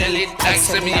 like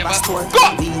semi ever. Go!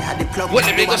 What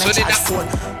the biggest one in that?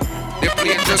 The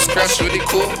plane just crashed with the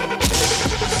coke.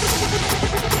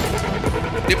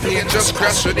 The plane just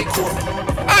crashed with the coke.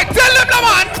 I tell them, the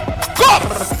man! Go!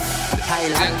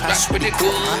 Thailand crash with the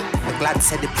coke. The glad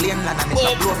said the plane land and it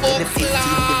blow up in the 15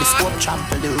 with the scope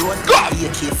trample the road. Be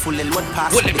careful, the load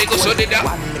pass what the biggest one in that?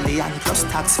 1 million plus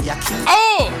tax for your key.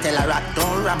 Oh! Tell a rat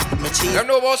don't ramp with me cheese. Them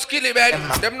know about Skilly,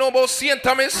 man. Them know about St.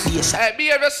 Thomas. Hey,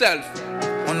 behave yourself.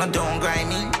 Oh no, don't grind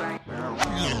me.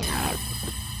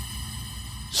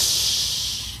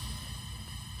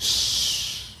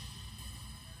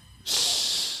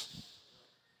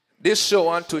 This show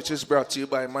on Twitch is brought to you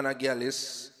by Man of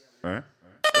Gallis. Eh?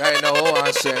 Right now,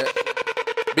 I say,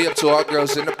 be up to our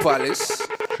girls in the palace.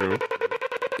 True.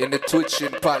 In the Twitch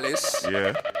in palace.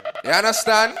 Yeah. You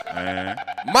understand?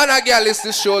 Man of Gallis,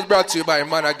 this show is brought to you by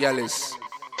Man of Gallis.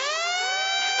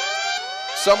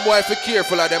 Some boy for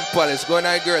careful of them palace. Go on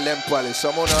a girl them palace.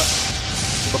 Some wanna,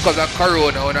 because of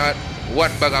corona, wanna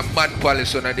one bag of man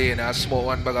palace on a day and smoke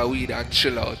one bag of weed and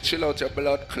chill out. Chill out your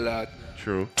blood clot.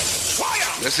 True.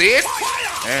 You see it?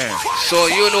 So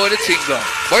you know the thing go.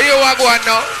 But you want to go on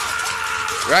now?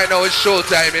 Right now it's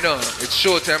showtime, you know. It's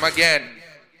showtime again.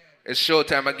 It's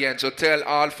showtime again. So tell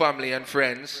all family and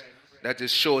friends that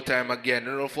it's showtime again.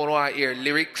 You know, if you want to hear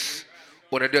lyrics,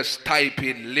 or just type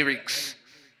in lyrics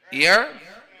here,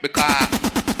 because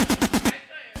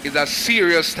it's a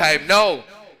serious time now.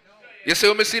 You see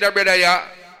when I see that brother here,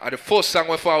 the first song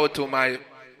we forward to my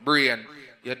brain.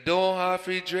 You don't have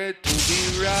to dread to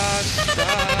be Rasta.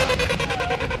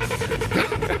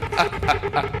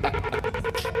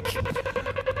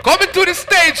 Coming to the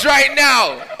stage right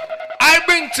now, I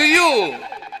bring to you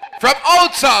from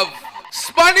out of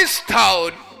Spanish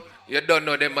Town. You don't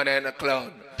know them man in the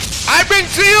clown. I bring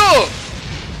to you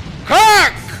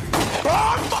Kirk.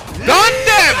 Done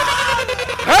them.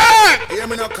 Kirk.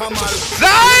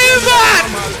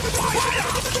 Simon.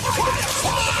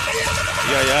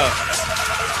 Yeah.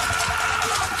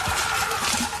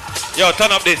 Yo,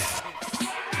 turn up this.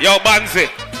 Yo, Banzi.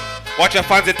 Watch your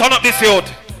fancy. Turn up this youth.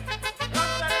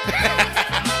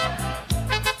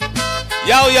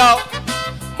 Yo.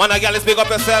 Man, girl, let's pick up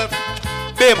yourself.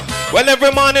 Bim. Well,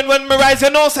 every morning when me rise, you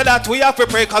know, say that we have to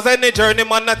pray. Cause any journey,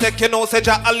 man, I take, you know, say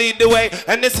Jah I lead the way.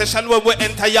 Any session when we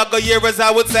enter, you go here, as I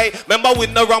would say. Remember, we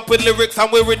no ramp with lyrics and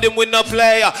we rhythm, we no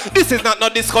play. This is not no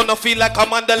disco, no feel like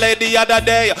I'm on the lady the other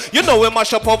day. You know, we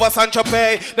mash up over Sancho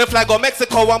Pay. Then fly go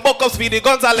Mexico and buck up Speedy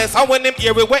Gonzales. And when him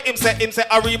hear we where him say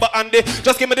Arriba Andy.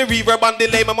 Just give me the reverb and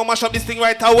delay. Mama mash up this thing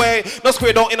right away. No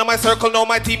square down in my circle, no,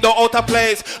 my team don't out of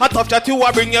place. A tough chat you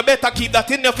I bring you better keep that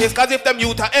in your face. Cause if them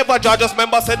youth are ever judge, just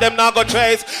remember say them now go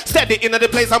trace. Steady in the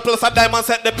place and plus a diamond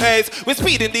set the pace. We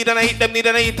speed indeed and I hit them need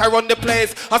and I hit I run the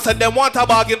place. I said them want a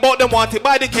bargain but them want it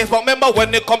by the case. But remember when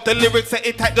they come to lyrics say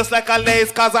it tight just like a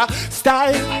lace. Cause a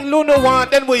style you no want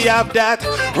then we have that.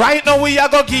 Right now we are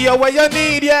go give you what you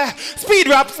need, yeah. Speed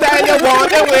rap style you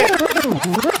want then we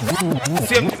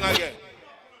same thing again.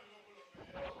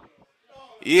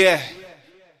 Yeah.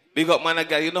 Big up man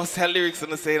again, you know sell lyrics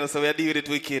and say so we are deal with it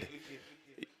wicked.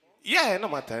 Yeah, no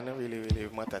matter, no really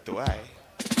matter to why.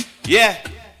 Yeah.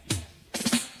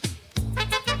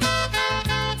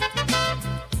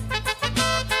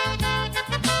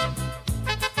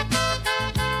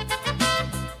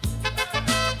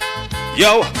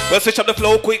 Yo, we'll switch up the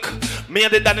flow quick. Me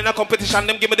and the Dan in a competition,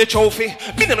 them give me the trophy.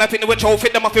 Me them like in the trophy,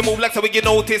 them have to move like so we get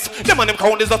notice. Them and them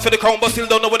crown is not for the crown, but still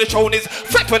don't know where the throne is.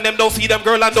 Fret when them don't see them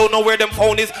girl and don't know where them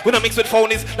phone is. We don't mix with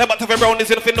phonies, like but the brownies,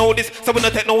 you don't know this. So we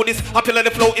don't take notice. I feel like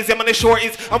the flow is, yeah man the shore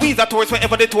is. And we is a tourist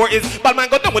wherever the tour is. But man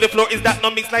got done with the floor is that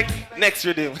no mix like next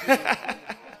rhythm.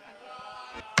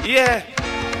 Yeah.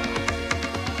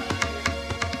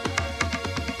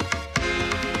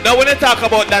 Now when I talk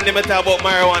about Danny, I talk about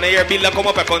marijuana. Here, Builda come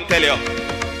up, I can tell you.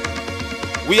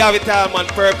 We have it all, man,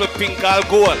 purple, pink, all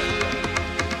gold.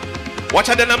 Watch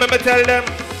out then, I remember tell them.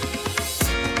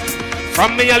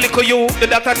 From me a little you, the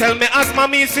doctor tell me asthma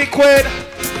me sick with.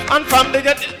 And from the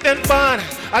then born,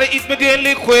 I eat me the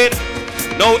liquid.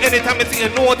 Now anytime I see a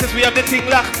notice, we have the thing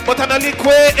locked, but I'm a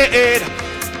liquid.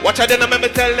 Watch out then, I remember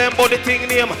tell them about the thing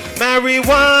name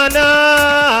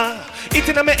marijuana. It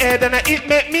in my head and it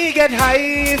make me get high.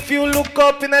 If you look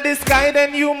up in the sky,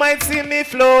 then you might see me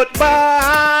float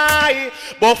by.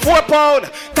 But 4 pound,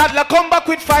 toddler come back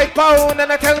with 5 pound, and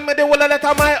I tell me the whole lot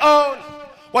of my own.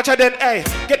 Watch out then, hey,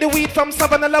 get the weed from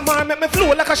Savannah Lamar, make me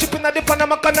flow like a ship in the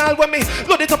Panama Canal. When me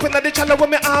load it up in the channel,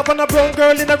 when me have on a brown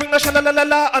girl in the ring, no shala la la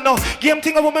la. I know, game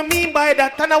thing, what me mean by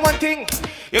that, and I one thing.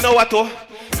 You know what, oh?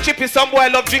 Chippy, some boy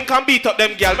love drink and beat up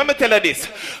them girl. Let me tell you this.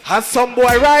 As some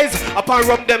boy rise up and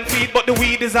rub them feet, but the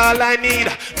weed is all I need.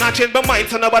 Not change my mind,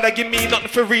 so nobody give me nothing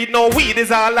for read. No, weed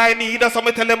is all I need. So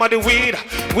me tell them the weed.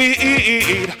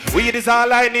 Weed is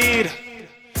all I need.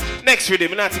 Next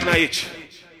rhythm, not in my itch.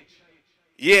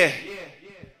 Yeah.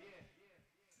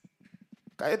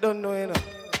 I don't know, you know.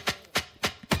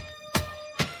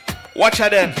 Watch her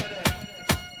then.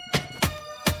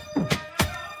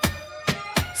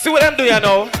 See what them do, you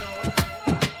know?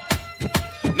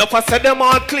 No for say them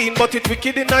all clean, but it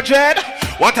wicked in a dread.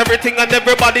 Want everything and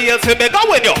everybody else to beg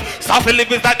when you start to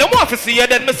live is that them want to see you.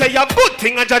 Then me say a good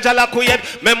thing and Jaja like we had.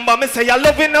 Remember me say you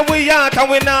love in a we heart and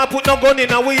we not put no gun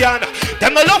in a we hand.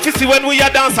 Them no love to see when we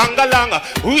are dance and along.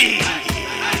 We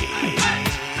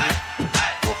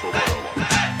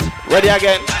ready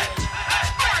again.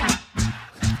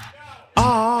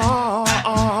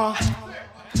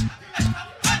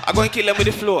 I'm going to kill them with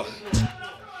the flow.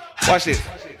 Watch this.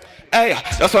 Hey,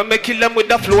 that's why I kill them with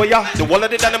the flow, yeah. The wall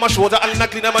of the down in my shoulder and I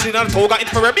clean them and the toga.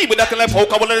 Infrared me with that like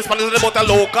poker. One of the Spanish about a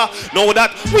loca. Know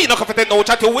that we not confident no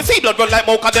chat till we see blood run like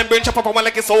mocha. Then brain chop up one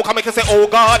like a soca. Make you say, oh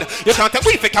God. You can't take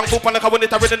we fake can't poop on like a when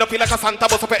it already don't feel like a Santa.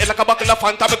 But up it like a buckle of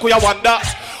Fanta. Make we wonder.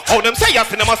 How them say you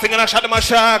cinema singing and shot them a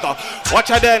shag. Watch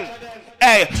her then.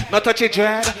 Hey, not touch it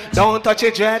dread, don't touch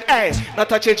it dread. Hey, not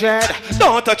touch it dread,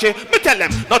 don't touch it. Me tell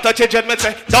them, not touch it dread. Me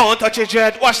say, don't touch it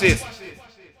dread. Watch this.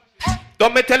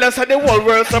 Don't me tell us how the whole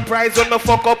world surprised when me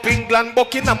fuck up England.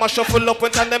 Buckingham a shuffle up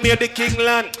when them hear the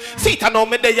Kingland. See it I know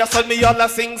me there, you saw me all a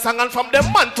sing song. And from the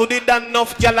man to the dan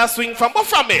enough gyal a swing from. But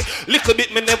from me, little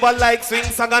bit me never like swing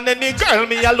song. And any girl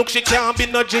me a look, she can't be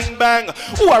no jing bang.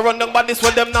 Who a run down by this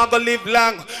when them not go live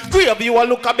long. Grave you a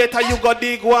look a better, you go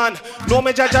dig one. No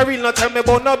me Jaja real, no tell me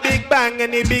about no big bang.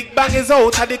 Any big bang is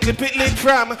out of the clip it leak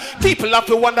from. People have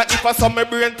to wonder if I saw me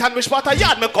brain tan. Which part of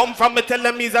yard me come from, me tell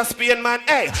them he's a Spain man.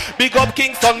 Hey, big up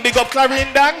Kingston, big up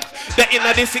Clarendon. The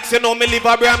inner the 6, you know me live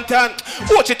a Brampton.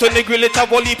 Watch it on the grill, it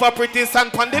have a leap of pretty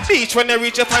sand. On the beach when you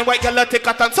reach a fine white girl take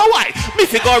a tan. So why? Me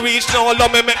figure reach now,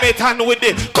 love me make me tan with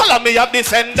it. Color me of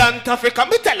descendant Africa.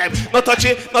 Me tell them, not touch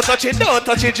it, don't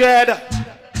touch it dread.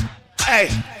 Hey,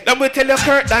 Them we tell you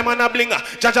Kirk Diamond a blinger.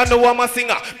 Jaja know I'm a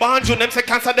singer. Banjo them say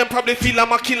cancer, them probably feel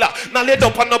I'm a killer. Now lay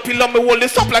down on no pillar, me hold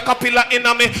this up like a pillar in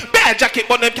a me. Bear jacket,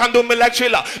 but them can do me like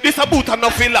Triller. This a boot and no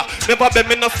filler. Never been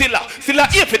me no stiller. Silla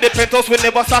here for the penthouse, we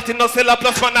never start in no cellar.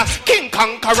 Plus man a King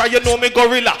Conqueror, you know me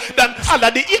gorilla. Then all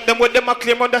of the eat them with them a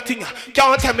claim on the thing.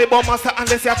 Can't tell me about master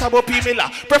unless you talk about P.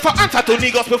 Miller. Prefer answer to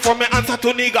niggas before me answer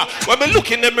to nigga. When me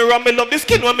look in the mirror, me love the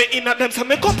skin when me in at them. So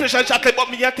me accomplish and chocolate, but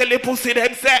me a tell the pussy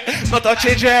them say, not touch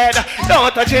his head,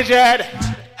 don't touch his head.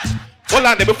 Hold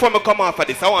on there, before me come off of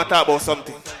this, I want to talk about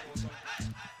something.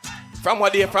 From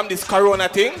what day, from this corona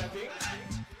thing,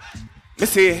 me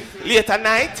see late at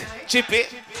night, chippy,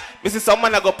 me see some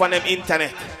man go up on them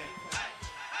internet.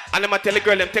 And them a tell the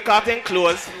girl them take off them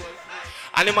clothes.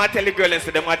 And them a tell the girl them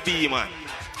say them a demon.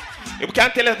 If we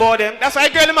can't tell us about them, that's why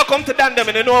girl them a come to dan them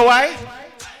and you know why?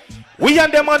 We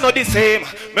and them are not the same.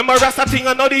 Remember Rasta thing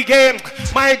are not the game.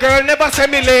 My girl never say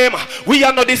me lame. We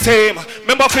are not the same.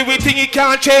 Remember if we think it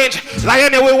can't change.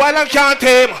 Lion away while I can't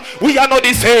tame. We are not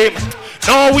the same.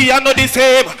 No, we are not the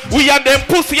same. We and them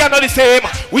pussy are not the same.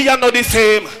 We are not the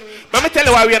same. Let me tell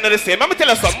you why we are not the same. Let me tell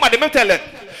you something. Let me tell you.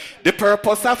 The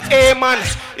purpose of A man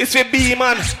is to B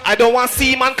man. I don't want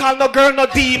C man call no girl no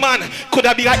D man. Could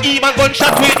have been a E man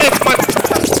gunshot with F man.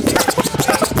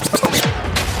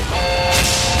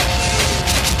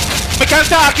 We can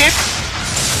talk it.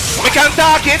 We can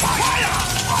talk it.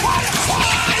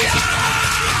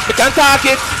 We can talk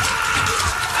it.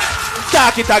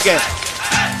 Talk it again.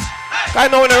 I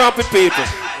know when I run with people.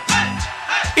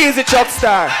 Easy Chux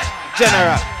star.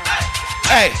 General.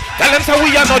 Hey, tell them say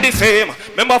we are not the same.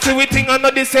 Remember if we think are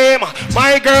not the same.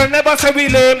 My girl never say we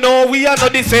lame. No, we are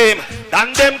not the same.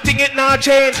 And them think it not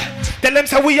change. Tell them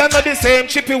say we are not the same.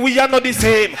 Chippy, we are not the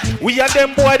same. We are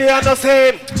them boy, they are the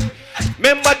same.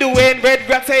 Remember the Wayne Red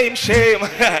Rat same shame.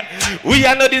 We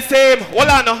are not the same. Hold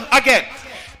on now, again.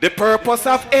 The purpose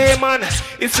of A man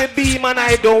is to B man.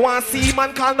 I don't want C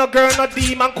man call no girl no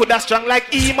D man. Coulda strong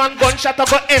like E man. Gunshot or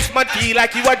go F man. Feel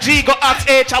like you a G go ask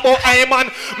H about I man.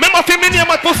 Remember if me name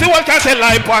a pussy one can tell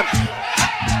life on.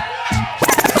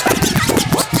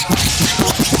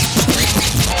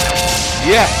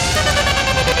 Yeah.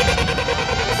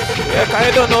 Yeah, cause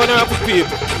I don't know none of the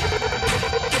people.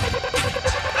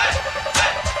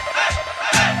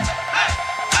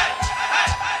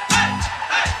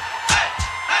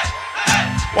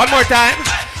 One more time.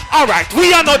 Alright,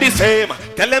 we are not the same.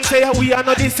 Tell them say we are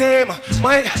not the same.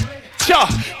 My sure,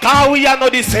 cause we are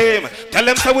not the same. Tell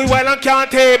them say we well and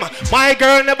can't tame. My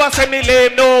girl never say me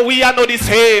lame. No, we are not the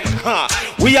same.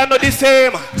 We are not the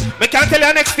same. Me can't tell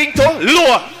you next thing too.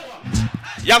 Low.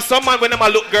 You have some man when them a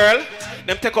look girl,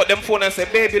 them take out them phone and say,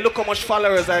 baby, look how much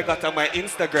followers I got on my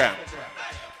Instagram.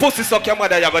 Pussy suck your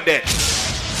mother, you go dead.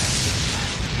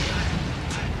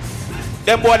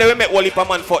 Them boy they will make one heap of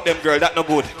man fuck them girl, that no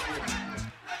good.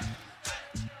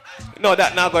 No,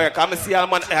 that not good, because I see all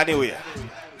man anyway.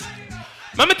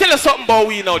 Let me tell you something about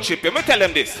we now, Chippy. Let me tell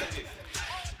them this.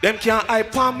 Them can't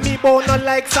hype on me, but not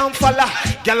like some fella.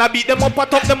 Gyal beat them up,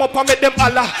 pat up them up and make them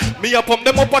holla. Me a pump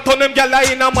them up, pat on them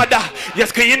gyal in a mother.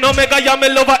 Yes, cause you know mega, ya me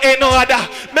lover ain't no other.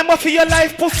 Remember for your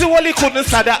life, pussy only couldn't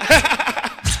sada.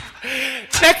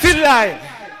 Next in line.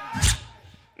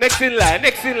 Next in line,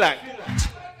 next in line.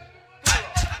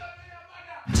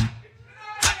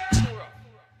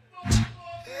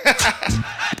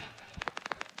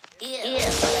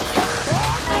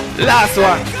 Last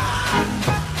one.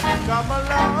 Come a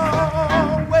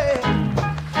long way.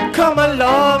 Come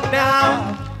along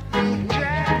now.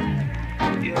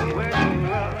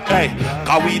 Hey,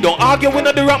 cause we don't argue with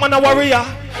no the ram and a warrior.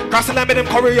 Cross the line with them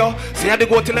courier. See how they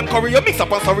go till them courier. Mix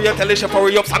up on sorry tell the chef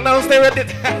hurry up. Stand down, stay with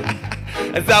it.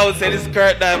 As I would say, this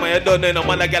Kirk Diamond, you don't know no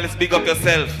man like Gallis, big up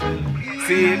yourself.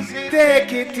 See,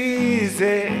 take it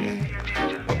easy.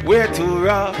 We're too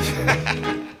rough.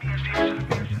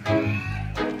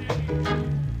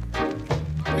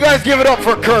 You guys give it up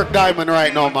for Kirk Diamond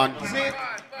right now, man.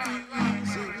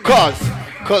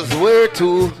 Cause we're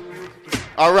too...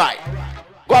 Alright.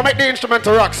 Go and make the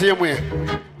instrumental rock same way.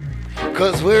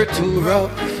 Cause we're too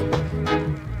rough.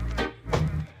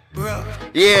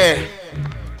 Yeah.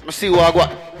 Let me see what I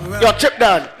got. Yo, chip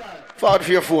down. Forward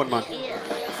for your phone, man.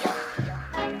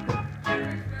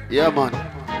 Yeah, man.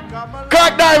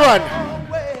 Kirk Diamond.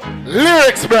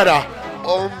 Lyrics, brother.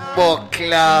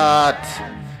 Bumbleclad.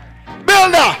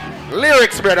 Builda.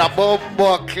 Lyrics, brother.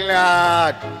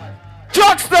 Bumbleclad.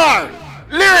 Chux.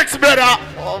 Lyrics, brother.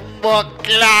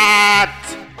 Bumbleclad.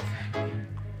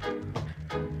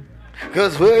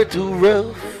 Cause we're too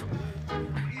rough.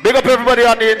 Big up everybody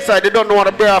on the inside. They don't know how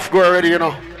to breath go already, you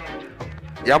know.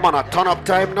 Yeah, man, a ton up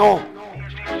time now.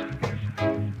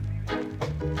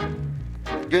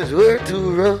 Cause we're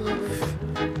too rough.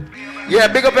 Yeah,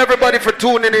 big up everybody for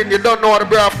tuning in. You don't know how the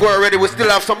brav go already. We still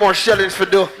have some more shellings to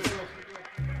do.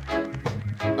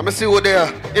 Let me see what they are.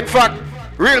 In fact,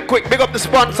 real quick, big up the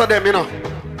sponsor them, you know.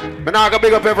 But now I gotta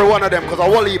big up every one of them because I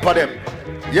won't leap at them.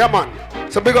 Yeah,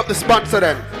 man. So big up the sponsor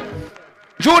them.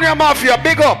 Junior Mafia,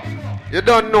 big up. You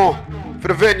don't know. For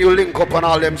the venue link up and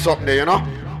all them something there, you know.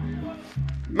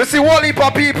 Me see one heap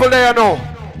of people there, you know.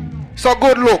 So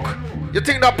good look. You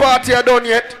think that party are done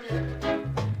yet?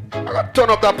 I gotta turn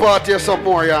up that party some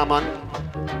more, yeah, man.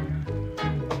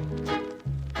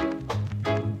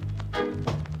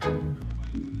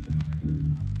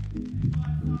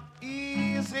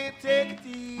 Easy, take it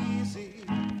easy.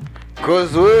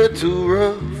 Cause we're too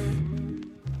rough.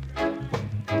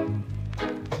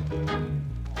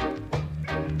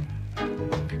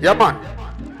 Yeah, man.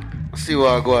 See what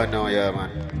I go on now, yeah, man.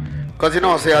 Cause you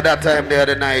know, say at that time there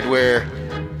the night where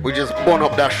we just burn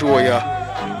up that show, yeah.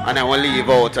 And then we leave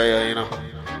out of here, you know.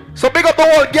 So big up the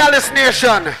whole Gallis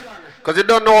Nation. Cause you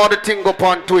don't know how the thing go up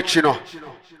on Twitch, you know.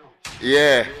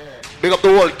 Yeah. Big up the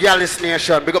whole Gallis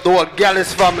Nation. Big up the whole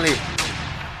Gallis family.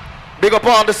 Big up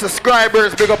all the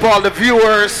subscribers. Big up all the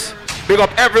viewers. Big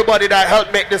up everybody that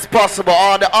helped make this possible.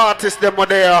 All the artists them were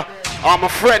there. All my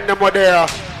friend them were there.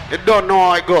 You don't know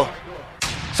how it go.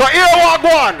 So here we go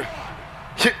on.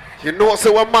 You know, say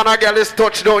when man a Gallis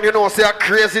touchdown, you know, say a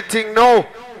crazy thing now.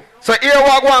 So here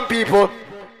we go on, people.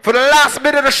 For the last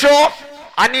bit of the show,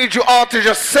 I need you all to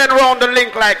just send around the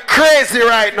link like crazy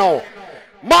right now.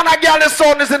 Man a Gallis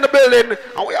sound is in the building,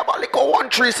 and we have a little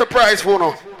 1-3 surprise for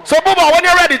you. So Bubba, when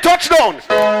you're ready, touchdown.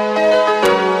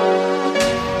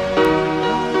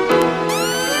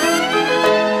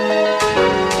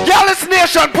 Gallis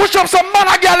Nation, push up some Man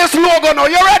a Gallis logo now.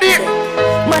 You ready?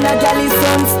 Man a Gallis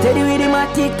sound steady with him a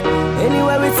tick.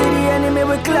 Anywhere we see the enemy,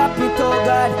 we clap it, oh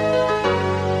God.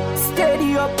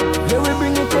 Steady up, yeah, we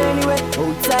bring it anyway.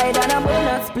 Outside and I'm on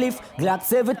a spliff. Glock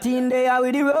 17 there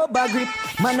with the rubber grip.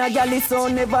 Man a Gallis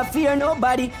sound never fear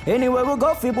nobody. Anywhere we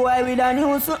go, Febuary with a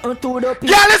new something to the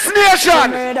people. Gallis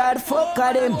Nation! That fuck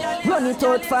of them. Run it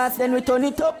out fast, then we turn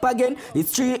it up again.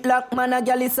 It's street lock, man a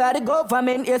Gallis are the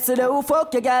government. Yesterday we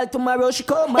fuck your girl, tomorrow she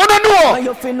come. Oh no! And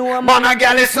you fi know man a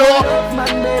Gallis so.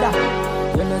 Man better.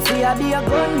 You know see I be a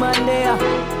gunman there.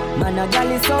 Man a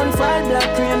Gallis sound fall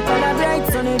black rain pan a bright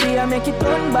sunny day I make it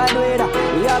turn bad weather.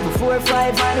 We have 4 or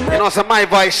 5 and you know, so my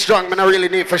voice strong, man. I really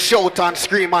need for shout and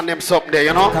scream on them something there,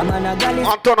 you know.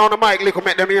 And turn on the mic, little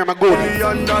make them hear me good.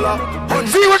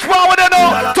 See which power they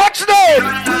know. Touchdown.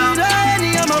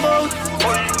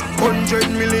 $100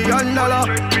 million.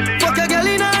 Fuck a girl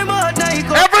in her mouth, Nike.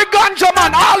 Every ganja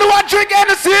man, all who want drink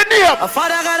Hennessy in here. A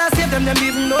father gotta save them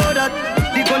even know that.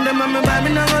 The gun them and me buy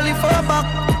me now only 4 back.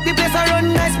 The place I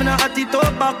run nice, me now at the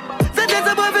top back. Say there's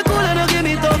a boy fi cool and don't give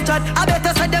me tough chat. I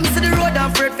better side them to the road and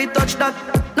afraid fi touch that.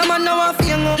 No man no one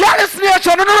fi hang up. Gallis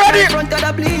Nation, you ready? In front of the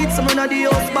bleed, someone at the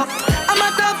house back. I'm a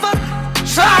tough fuck.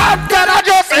 Shot that I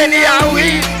just anyhow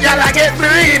weed. Y'all get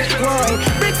breed.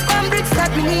 Bricks from bricks that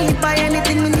me need. Buy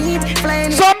anything me need. Fly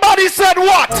somebody said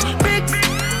what? Bricks,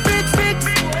 bricks, bricks,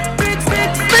 bricks,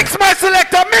 bricks. Mix my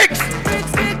selector, mix. Bricks,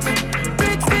 bricks, bricks,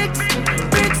 bricks, bricks,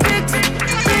 bricks, bricks, bricks,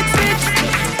 bricks,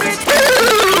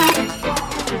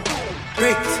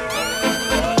 bricks.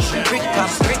 Brick pam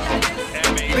brick,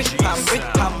 brick pam brick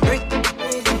pam brick,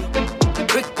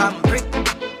 brick pam brick,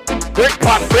 brick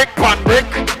pam brick pam brick.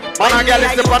 Man a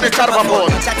Gallis up on the top of a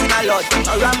boat.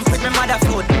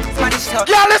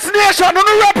 Gallis Nation, who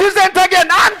represent again,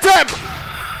 anthem.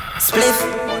 Spliff,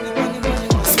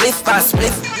 spliff pass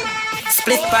spliff,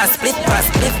 spliff pass spliff pass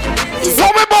spliff.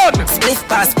 What we born? Spliff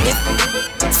pass spliff,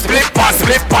 spliff pass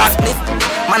spliff pass spliff.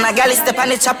 Man a Gallis step on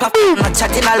the chopper, no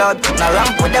chatting a lot, no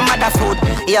ramp with them other food.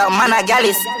 Yeah, man a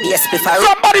Gallis, yes spliff a.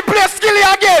 Somebody play Skilly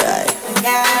again.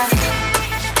 Yeah,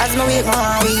 as no we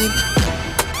gon' weed.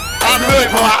 As no we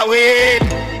gon' weed.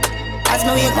 As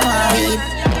no we gon' weed.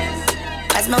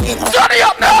 As no we gon'. Turn it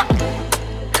up now.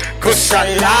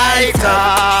 Cushion lighter.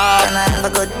 And I have a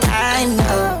good time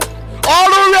now.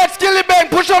 All who red Skilly Bang,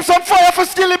 push up some fire for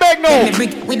Skilly Bang now.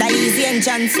 With a easy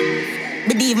entrance.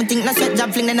 But even think na sweat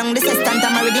job fling them on the sextant.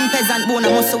 I'm married in peasant bone.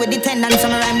 I'm also with the tendon. Some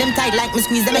rhyme them tight like me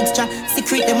squeeze them extra.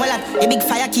 Secret them well up. A big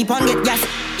fire keep on get gas.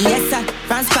 Yes sir.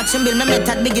 France scratch and build my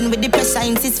method. Begin with the pressure.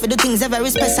 Insist for the things are very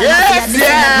special. Yes,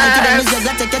 yes.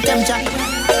 Take your temperature.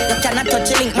 You cannot touch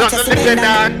a link. Not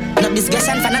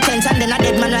discretion for attention. Then a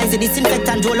dead man rise the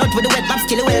disinfectant. Roll out with the wet map.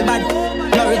 Skill well bad.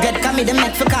 No regret. Come me the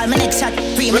met for call my next shot.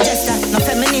 Free my gesture. No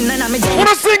feminine. None of me gender.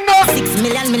 Wanna sing now? 6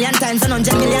 million times and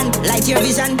 100 million. Like your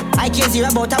vision. I care zero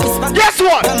about a whisper. Guess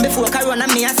what? Come before Corona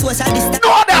me a social distance.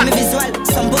 Know that. Me visual.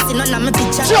 Some bossy none of my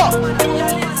picture. Sure.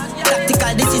 Tactic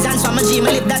Difficult decisions from a dream.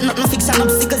 I live that not no fiction.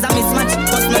 Obstacles are mismatch.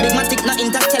 Post no dogmatic, no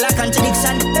interstellar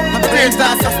contradiction. My brain's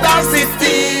a star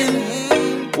system.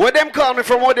 Where them call me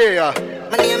from? What they are?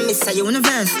 My name is a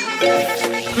universe.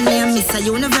 My name is a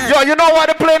universe. Yo, you know why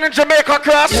the plane in Jamaica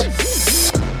crash?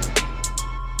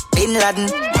 Bin Laden,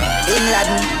 Bin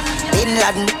Laden, Bin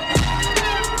Laden,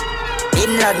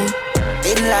 Bin Laden,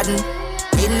 Bin Laden,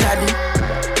 Bin Laden,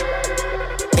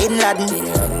 Bin Laden,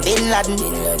 Bin Laden,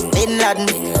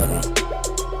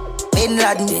 Bin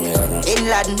Laden, Bin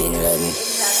Laden, Bin Laden,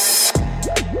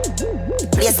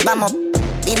 place bomb up,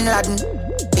 Bin Laden,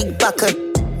 big bucket.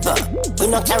 We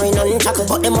not carrying on chocolate,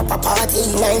 but them up a party,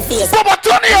 9 face. Baba,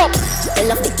 turn it up! I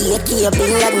love the AK,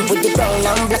 Bin Laden with the brown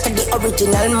and black of the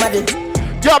original model.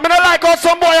 Yo, me not like how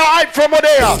some boy are hype from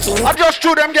there. I just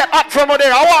threw them get hot from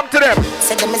there. I want to them.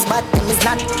 Say them is bad, them is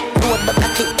not. Road the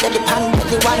black it, the pan,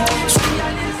 the one.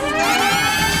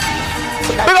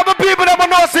 Big up the people that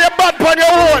know say you're bad on your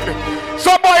own.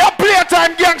 Some boy a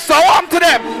playtime gangster. I want to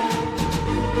them.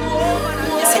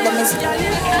 Say them is.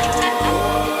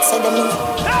 Say them is.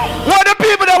 What the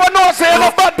people that know say you're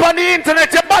bad on the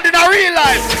internet, you're bad in a real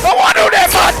life. I want to do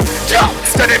them, man. Yo,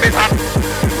 say them is hot.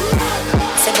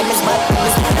 Say them is bad, them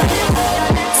is not.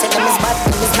 Say them is bad,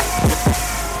 them is not.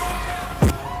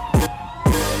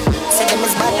 Say them is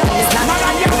bad, them is not.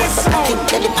 I think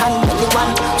they're the pan, they're the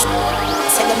one.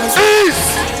 Say them is East!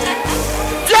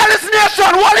 Gallis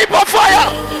Nation, one heap of fire!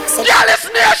 Gallis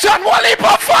Nation, one heap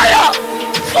of fire!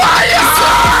 Fire!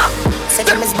 Say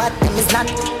them is bad, them is not.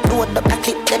 Load the black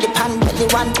clip, they're the pan, they're the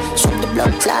one. Shoot the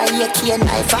blood fly, AK and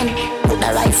knife on. Put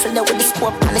the rifle there with the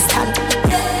scope on the stand.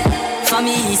 For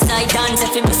me, east side dance,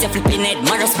 if you miss your flipping head,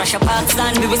 Maros pressure parks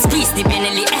on. We will squeeze the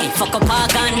Benelli, hey, fuck up our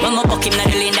gun. When my buck him na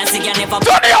the lane, that's again never.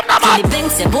 Turn it up, man! The bank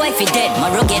say, boy, if he dead,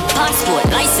 Maro get passport.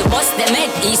 License bust them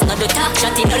head, east not the talk,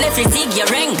 shot in the left, zig your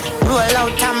ring. Roll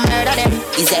out and murder them,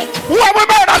 is it? What we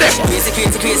murder them? Crazy,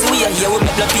 crazy, crazy, we are here with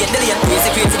my blood paint the lane.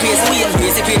 Crazy, crazy, crazy, we are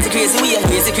crazy, crazy, crazy, we are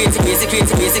crazy, crazy, crazy,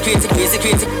 crazy, crazy, crazy, crazy,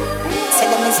 crazy. Say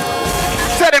them is.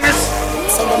 Say them is.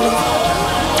 Say them is.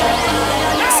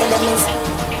 Say them is.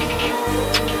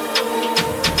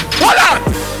 Hold on!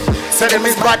 Say them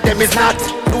is bad, them is not.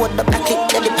 Load the black clip,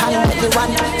 they're the pan, they're the one.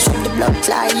 Shoot the blood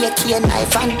fly, AK and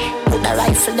knife on. Put the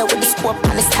rifle there with the scope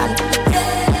on the stand.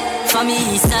 For me,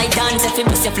 east side dance, if you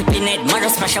miss your flipping head,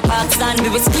 Maros pressure parks on.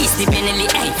 We will squeeze the Benelli,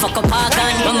 hey, fuck up our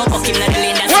gun. When my buck him na the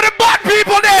lane, that's what the bad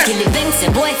people there? Kill the bank, say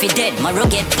boy if he dead, Maro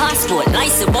get passport.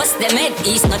 License bust them head,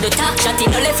 east not the talk, shot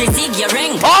in the left, zig your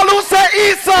ring. All who say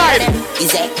east side!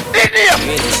 Is it? In here!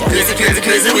 Crazy, crazy,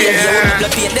 crazy, we are here with my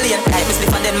blood paint the lane. I miss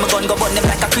live and then my gun go burn them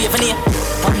like a craven here.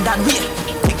 Pun that way,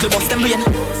 quickly bust them brain.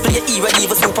 Play a E ready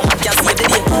for super hot, can't save the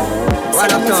day.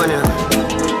 One up town, yeah.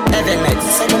 Heaven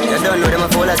mates, you don't know them a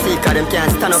full of secret, them can't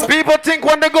stand up. People think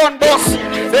when the gun bust,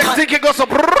 they think it goes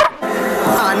up.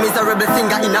 Man, miserable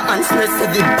finger in a hand, stress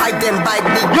heavy, bite them, bite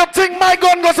big. You think my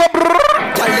gun goes up?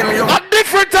 A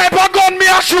different type of gun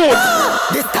me a shoot.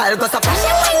 This style goes up.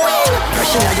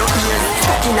 Rushing at your ears,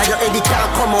 stuck in your head, it can't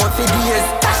come out for years.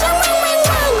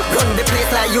 Run the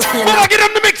place like you feel. Get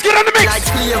on the mix, get on the mix. Like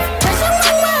Steve.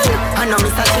 I know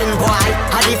Mr. Chin boy,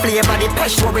 how the flavor, the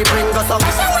pressure we bring us up.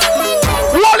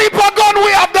 Lollipop gun,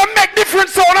 we have to make different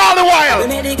sound all the while.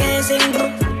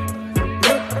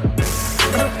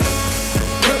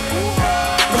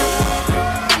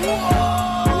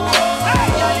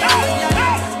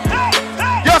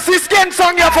 You see skin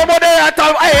song here from there at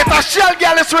a Shell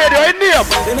Gallis Radio in name.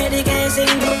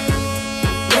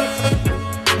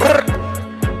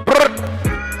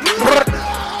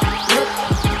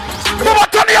 Come on,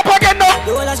 turn it up again now.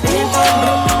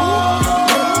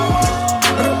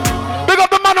 Big up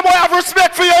the man who have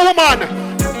respect for your woman.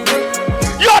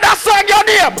 Yo, that song your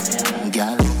name.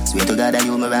 Girl, sweet to God that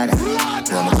you my brother.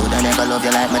 No, me coulda never love you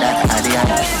like my dad. I the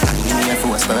other. Give me a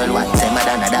force worldwide. Say my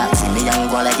dad a dog. See me young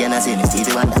go like you not see me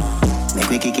Stevie Wonder. Make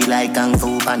we kick it like Kung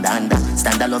Fu Panda under.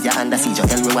 Stand love your under. See you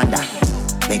tell Rwanda.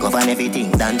 Make up on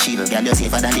everything. Dan chill. Girl, you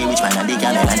safer than the rich man and the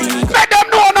camel and the nigga. Make them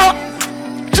know no.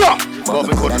 Sure. But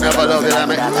me coulda never love you like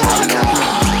my dad.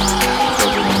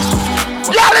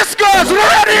 Gallis girls, we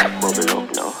ready? Bubble up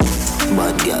now.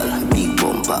 Bad girl, big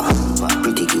bumper,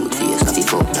 pretty cute face, coffee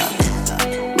fuck that.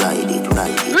 Ride it,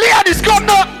 ride it. Ladies, come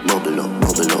now. Bubble up.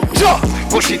 Sure.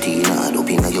 Push it in hard up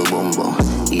inna your bumbo.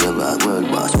 Ear bag, world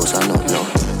boss, what's a nut now?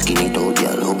 Skin it out,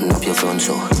 girl, open up your front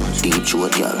so. Deep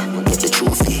throat, girl, get the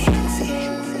trophy.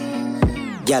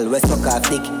 Girl, we suck off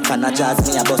dick, can I jazz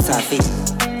me a bust off it?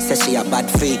 Say she a bad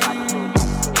freak.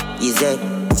 Easy,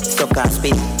 suck off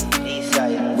spit.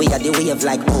 We are the wave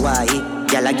like Hawaii.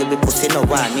 Girl, I give me pussy no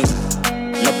warning.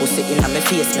 No pussy in my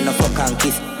face, me no fuck and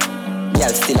kiss.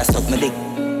 Girl, still a suck me dick.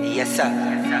 Yes, sir.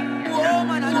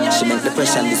 She make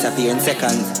depression disappear in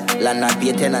seconds. Landlord be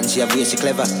a tenant, she have way she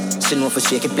clever. She know for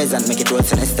shake it pleasant, make it roll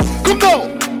sinister. Come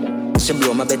on! She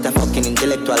blow my better fucking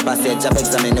intellectual passage. Job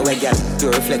examine the way girl,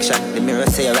 pure reflection. The mirror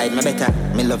say you ride my better.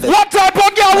 Me love it. What type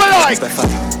of girl we like?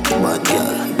 Bad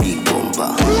girl, big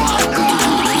bumper.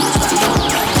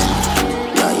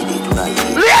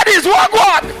 Ladies,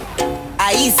 what?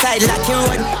 I east side Lucky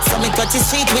Road. So me touch the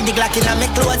street with the Glock in my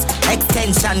clothes.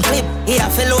 Extension clip, here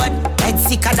for load. Head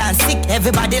sicker than sick,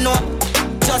 everybody know.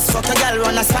 Just fuck a girl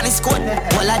run a Spanish code.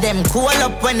 All of them cool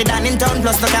up when they done in town.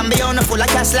 Plus no can be on full of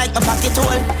cash like my pocket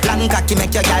hole. Long cocky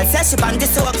make your girl say she panty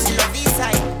soap. She love east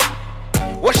side.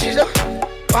 What she do?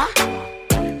 Huh?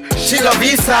 She love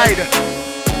east side.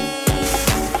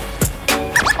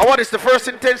 I want this the first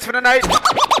intense for the night.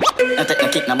 I take no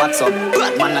kick no box up.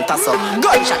 Bad man no toss up.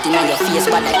 Gunshot in on your face,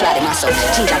 but I clad him ass up.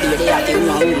 Ginger beer they have to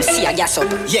room, see a gas up.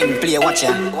 Young play, watch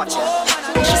ya.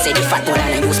 She said the fat one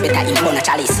and I use better in bone a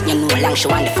chalice. You know long show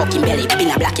on the fucking belly,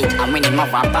 been a black it. I'm winning my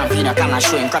van, Pamphina can I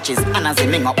show him crutches. And as they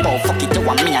make up, oh fuck it, you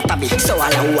want me a tab it. So all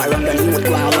I who are run down the road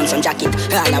go and run some jacket.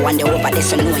 All I want the over this,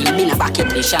 so know he been a back it.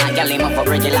 They shine girl him up for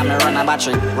regular, me run a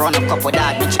battery. Run up couple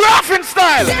dog, bitch. Graffin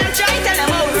style! Them try tell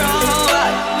them how wrong.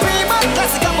 Pre-man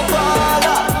classic, I'm a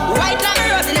baller. White line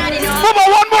rose in the know. Mama,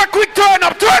 one more quick turn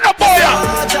up, boy!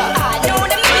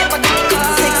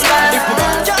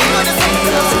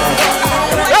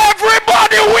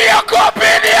 Everybody wake up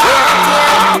in here!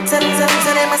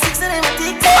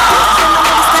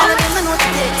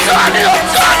 Turn you!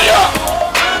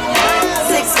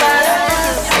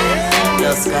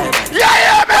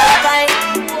 Yeah, man!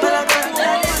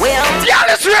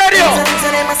 Gallis Radio!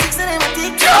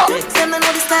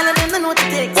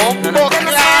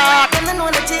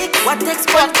 What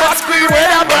export, what screen, where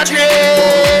I'm watching?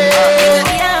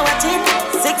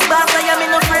 Six bars, I am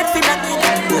in a fret for nothing.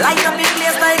 Light up in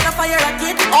place like a fire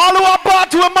rocket. All who are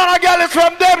part to a man of Gallis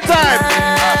from them time.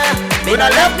 When I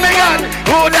left me gun,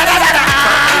 oh da da da da.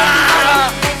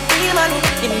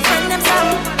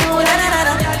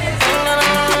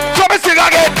 So me sing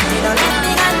again.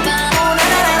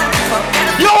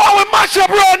 You want we mash up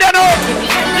round you know.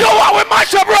 You want we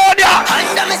mash up round you.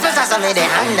 Under me special me the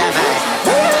under.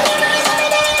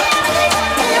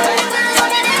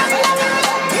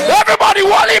 Everybody,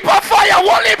 one leap of fire,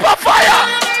 one leap of fire.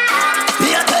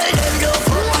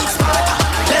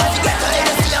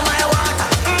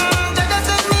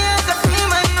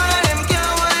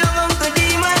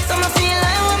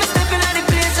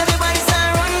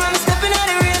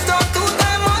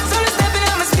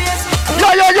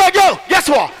 Yo, guess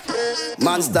what?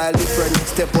 Man style different,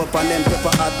 step up and then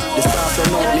pepper hot. The stars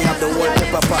don't know me have the whole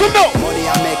pepper pot. Money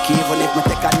I make even if me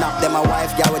take a nap. Then my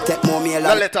wife girl will take more meal.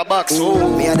 The letterbox.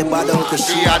 Me and the bad uncle,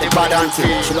 she had the bad auntie.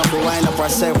 She love to wind up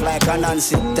herself like a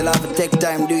Nancy. Tell her to take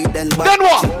time, do it then. Then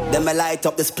what? Then me light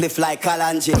up the spliff like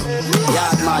Kalanji.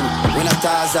 Yard man, when I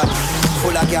Tarzan.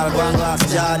 Full of girl, Van Glass,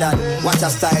 Jordan. Watch a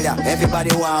style, yeah.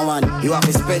 Everybody want one. You have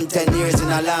to spend 10 years in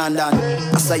a London.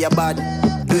 I say you bad,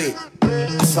 do it.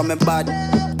 I saw me bad,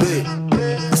 do it.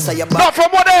 I say you bad. Not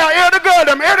from what they are, hear the girl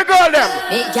them, hear the girl them.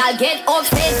 Hey, y'all get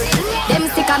upset. Them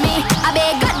sick of me. I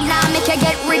beg God now make you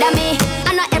get rid of me.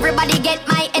 I know everybody get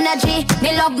my energy.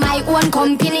 Me love my own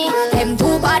company. Them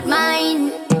too bad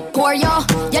mind. Poor yo,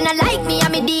 you not like me, I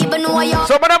me deep know you.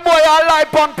 Some of them boy are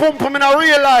like pump pum in a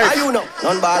real life. Are you know?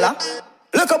 Non-baller.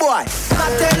 Look a boy, I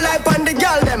tell life on the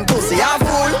girl them pussy, you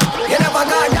fool. You never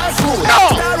got your school. No.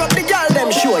 Star up the girl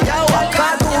them show, you a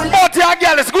cartoon. But your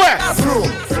girl is good. Classroom,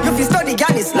 you fi study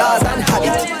Gallis laws and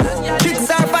habit.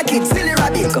 Tricks are for kids, silly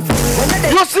rabbit.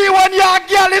 You see when your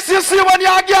girl is, you see when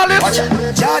your girl is. Watch it,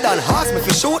 Jordan ask me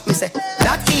fi shoot me say,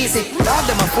 not easy. Dog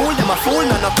them a fool,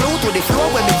 none a clue to the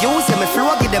flow. When me use, yeah me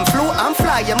flow, give them flow. I'm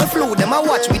fly, yeah me flew. Them a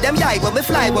watch with them eye when me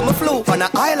fly, when me flew. On an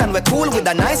island we cool with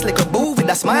a nice little boo. With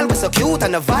a smile we so cute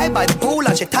and a vibe by the pool.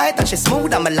 And she tight and she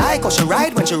smooth and me like how she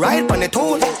ride when she ride on the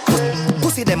tool.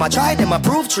 Pussy them a try, them a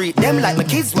prove, treat them like my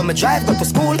kids when me drive go to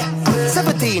school.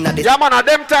 17 at the yeah man at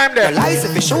them time there. Lies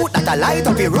if you shoot that a light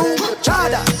up your room.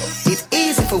 Chada, it's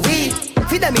easy for we.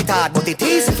 Feed them it hard but it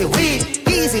easy for we.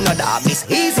 Easy no dog, it's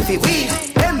easy for we.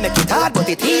 Them make it hard but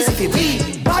it easy for we.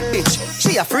 Bad bitch,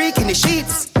 she a freak in the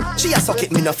sheets. She a suck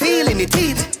it, me no feel in the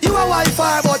teeth. You a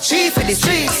wildfire but she for the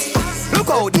streets. Look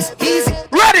how this easy.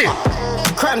 Ready?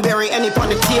 Cranberry any on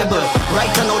the table.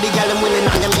 Right now the gal I'm willing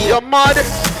and them here. You're mad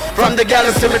from the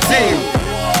Gallis to the team.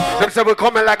 Them say we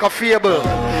coming like a fable.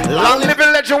 Long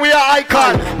living legend, we are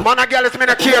icon. Man a Gallis, me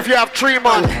no care if you have 3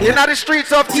 man. In the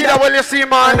streets of Tida, well you see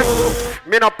man.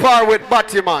 Me no par with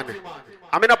Batman.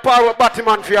 I'm in a par with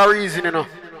Batman for a reason, you know.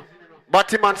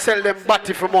 Batman sell them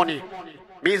batty for money.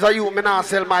 Means are you, me not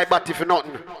sell my body for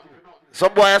nothing.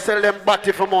 Some boy I sell them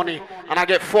body for money and I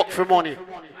get fucked for money.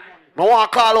 I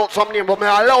want to call out some name, but me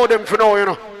allow them for now, you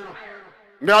know.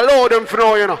 Me allow them for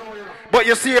now, you know. But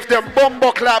you see if them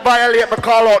bumbuckler violate, me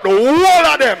call out the whole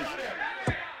of them.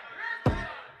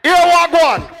 Here what go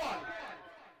on?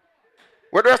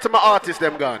 Where the rest of my artists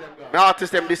them gone? My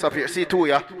artists them disappear. See two,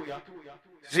 yeah?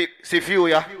 See few,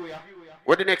 yeah?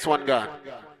 Where the next one gone?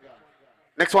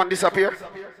 Next one disappear?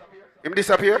 Him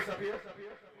disappear?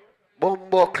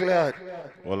 Bumbuckler.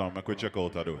 Hold on, make we check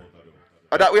out that way.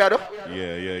 That we are though?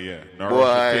 Yeah.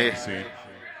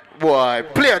 Boy,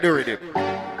 play the rhythm.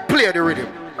 Play the rhythm.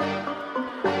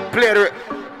 Play the rhythm.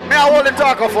 Me I hold the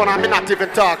talk of fun and me not even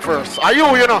talk first. Are you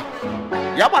know?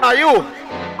 Yeah man, are you?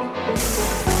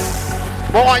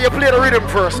 I want you play the rhythm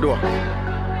first though.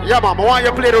 Yeah man, I want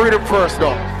you play the rhythm first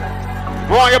though. I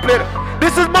want you play the...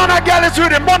 This is man and Gallis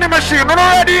rhythm, money machine. You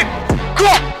ready?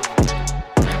 Go!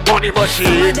 Money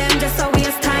machine.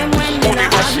 Money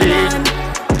machine.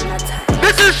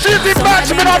 This is Shizzy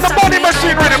Batchman on the money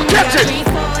machine rhythm. Catch it.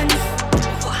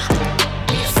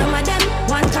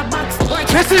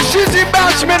 This is Shizzy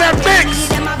Batchman and Mix.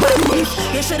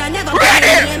 You should have never put your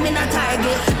name in a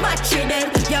target. But you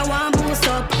then, you want boost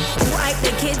up. Wipe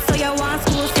the kids so you want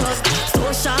school stuff.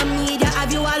 Social media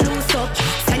have you a loose up.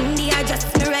 Send the address,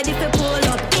 me ready for pull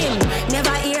up. Him,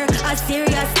 never hear a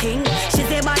serious thing. She's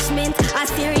a bashment, a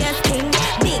serious thing.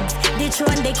 Biggs, the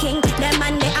throne, the king. Them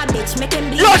man, they a bitch, make him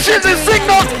bleed. Yo, she's a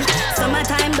signal.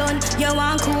 Summertime done, you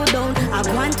want cool down. I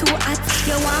want too hot,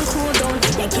 you want cool down.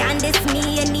 You can't diss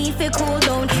me, you need to cool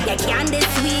down. You can't diss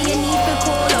me, you need to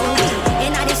cool down.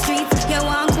 In the streets, you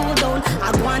want cool down.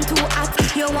 I want too hot,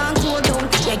 you want cool down.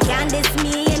 You can't diss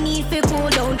me, you need to cool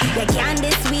down. You can't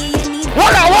diss me, you need.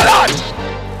 Hold on.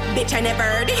 Bitch, I never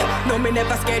heard you. No, me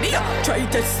never scared you. Try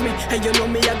test me, and you know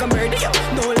me, I go murder you.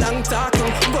 No long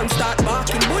talking, gun start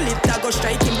barking. Bullet, I go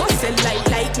striking. Bustle like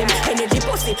lightning. Energy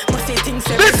pussy, must say things.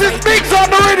 This is Biggs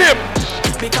on the rhythm.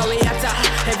 Because we have to,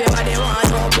 everybody want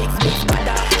no big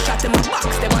badder. Shot in my box,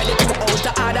 they want to go out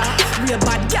the order. Real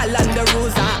bad gal and the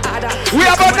rules are harder. We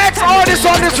have a next artist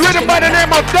on this rhythm by the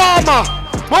name of Dharma.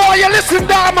 Oh, you listen,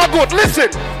 Dharma, good,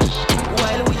 listen.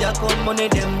 While we are con money,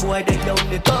 them boy, they down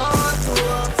the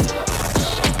contours.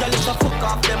 Girl, if I fuck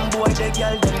off them boy, they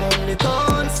girl, them on the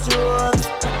constructs.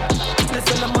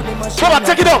 Listen, the money machine. Come on,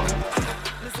 take it up.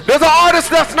 There's an artist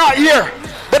that's not here,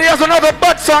 but he has another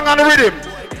butt song on the rhythm.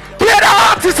 Play the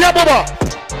artist here, Bubba.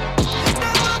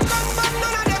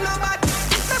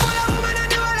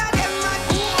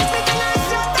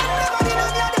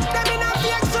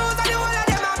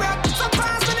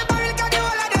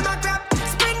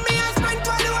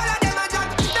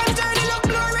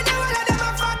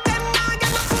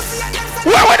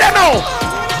 Where would they know?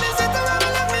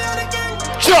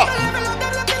 Sure.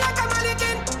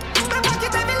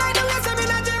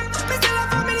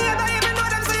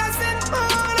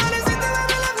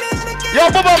 Yo,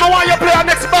 Bubba, I want you to play our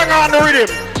next banger on the rhythm.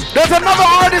 There's another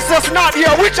artist that's not here.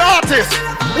 Which artist?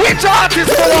 Which artist,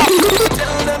 Bubba?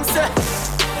 Tell them, say,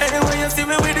 anyway, you see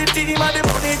me with the team and the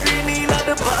money green in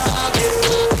the party.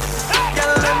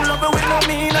 Tell them love it, we no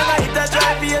mean, and I hit a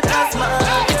drive here, just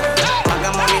man.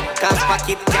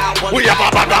 We have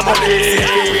a bag of money.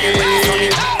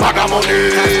 Bag of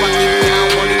money.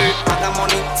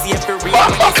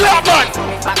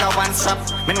 Bag of one strap,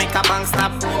 me make a bang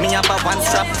stop. Me have a one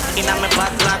strap, in a me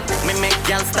back lock. Me make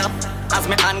girl stop, as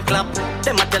me hand clap.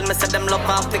 Them a tell me say them love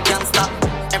off the can't stop.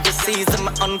 Every season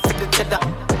me unfit the cheddar.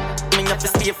 Me have to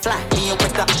stay fly, me a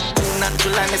weather. June and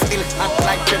July me still hot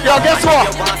like the. Yo, guess what?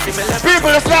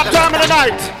 People, it's that time of the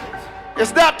night.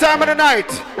 It's that time of the night.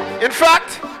 In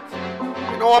fact,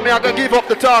 you know what, I'm gonna give up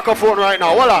the talker phone right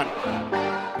now. Hold on.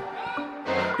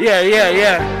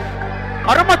 Yeah.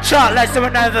 I don't want chat like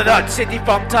someone out of that city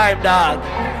from time, dog.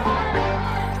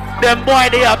 Them boy,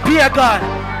 they are beer gun.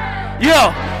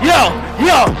 Yo.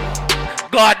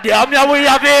 God damn, yeah, we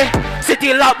have it.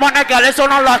 City lock, man, I got it, so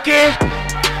not lucky.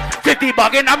 50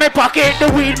 bag in my pocket. The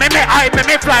wheel make me high, make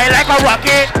me fly like a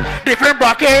rocket. Different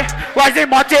bracket, rising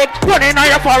matic, running on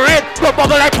your forehead, go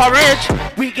bubble like porridge.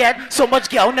 We get so much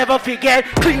girl, never forget.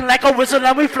 Clean like a whistle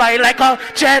and we fly like a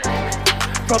jet.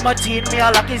 From a teen, me a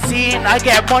lucky scene. I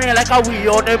get money like a we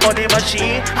own a money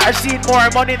machine. I've seen more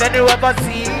money than you ever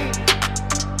see.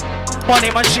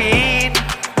 Money machine.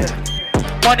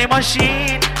 Money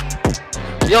machine.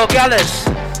 Yo, Gallis.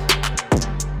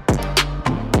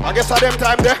 I guess I them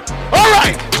time there.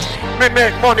 Alright. Me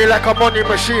make money like a money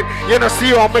machine. You know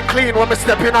see how me clean when me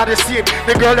stepping on the scene.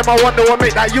 The girl them I wonder what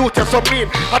make that youth so mean.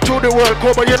 I through the world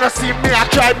go, but you know see me. I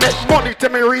try make money till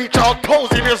me reach out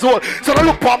 1,000 years old. So I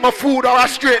look for my food or I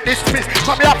straight dismiss.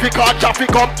 For me happy car traffic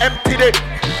come empty day.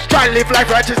 Try live life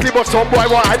righteously, but some boy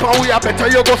want hype and we are better.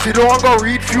 You go sit down and go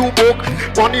read few book.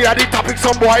 Money are the topic,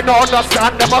 some boy no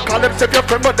understand. Them I call themself your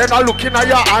friend, but then I looking at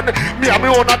your hand. Me and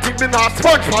me own a thing, me not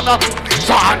sponge for that.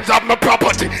 So hands up my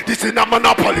property, this is a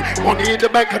monopoly. Money in the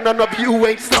bank and none of you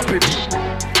ain't stopping me.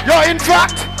 Yo, in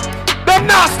fact, them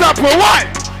not stop me, why?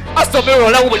 I saw me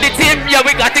roll out with the team, yeah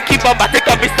we got to keep on back,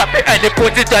 and we stop it and they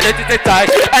put it on it to the time.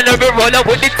 And then we roll out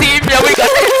with the team, yeah we got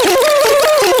to.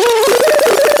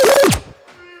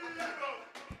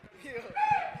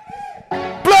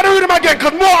 Play the rhythm again,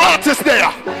 cause more artists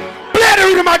there. Play the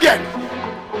rhythm again.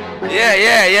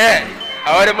 Yeah.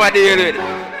 I want to deal with it.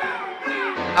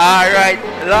 Alright,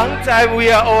 long time we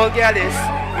are all Gallis.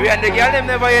 We and the girl them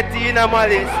never yet in a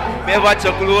malice. Me ever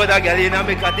chuck load a girl in a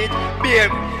me cottage.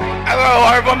 Babe, I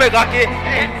go over me cocky.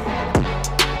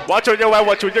 Watch on your wife,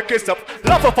 watch on your kiss up.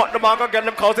 Laugh up on the manga, get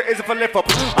them cause it easy for lift up.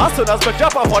 As soon as we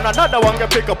jump up on another one,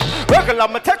 get pick up. Regular,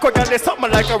 my tech one, there's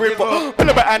something like a ripper. Pull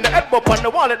up and the head bump on the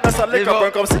wallet, that's a liquor.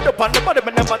 Burn come sit up on the body,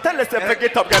 but never tell us if I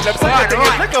get up. Get them say anything,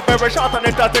 it's like a very short and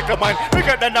it take a mind.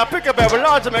 Bigger than I pick a very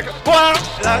large and make a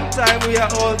long time we are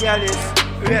all Gallis.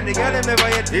 We and the girl them never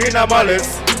yet in a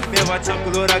malice. Me ever chuck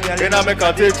load a girl in a me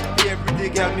cottage. Be a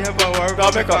pretty girl, me ever work.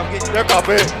 Come make up, your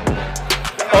copy.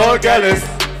 All Gallis.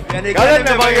 Girl, you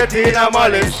never get in a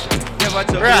malice.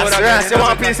 Ras, you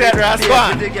want piece head, Ras, go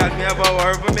on.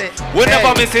 We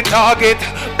never miss a target.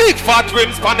 Big fat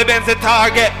rims on the Benz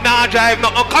target. Nah drive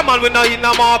nothing, come on, we know in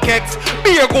the markets.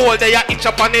 Be a goal there, you itch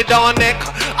up on the down neck.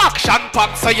 Action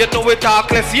pack, so you know we talk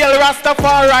less. Yell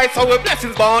Rastafari, so we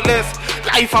blessings boundless.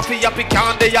 Life of a happy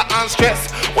can't they and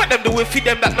stress. What them do we feed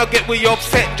them that not get we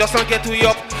upset, just don't get we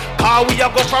up. Car we a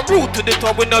go from root to the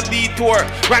top with no detour.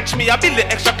 Ranch me a build the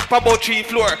extra cup about 3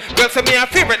 floor. Girl say me a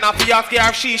favorite now for you ask her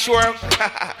if she sure.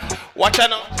 Watch her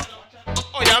now.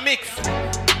 Oh you mix.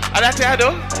 And that's what I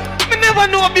do. Me never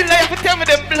know a builder if you tell me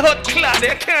them blood clot.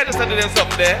 They can't just do them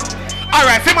something there.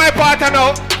 Alright, see my partner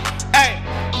now. Hey.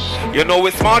 You know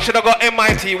we smart should have got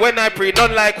MIT when I pray,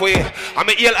 done like we. I'm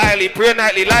a ill highly, pray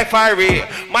nightly, life fiery.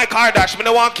 My car dash, me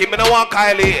no want Kim, me no want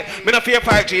Kylie. Me no fear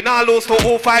 5G, nah lose to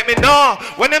who fight me, no.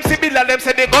 When them see Builda, them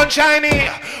say they gun shiny.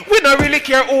 We don't really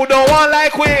care who don't want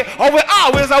like we. Or we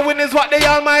always a win is what they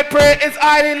all might pray. It's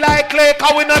highly likely,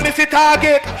 cause we no miss the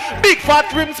target. Big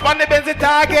fat rims span the Benz the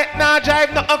target. Nah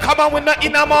drive nothing, come on, we not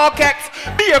in a markets.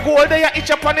 Be a goal there,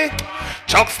 itch up on it.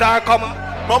 Chux star come on.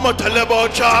 Mama tell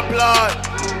about chop line.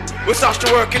 We start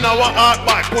to work in our heart,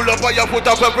 man. Pull up and you put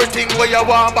up everything where you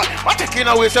want, man. I'm taking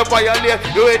away some violate.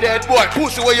 You a dead boy,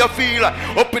 pussy where you feel like.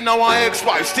 Up in our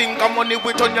X5, stink of money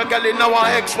with on your girl in our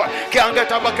X5. Can't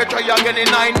get a bucket, try again in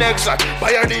 9 next like.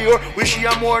 Buy her the year, we see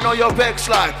her more now your vex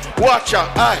like. Watch her,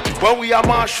 aye, when we are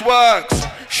mash works.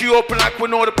 She open like we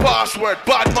know the password.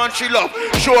 Bad man she love.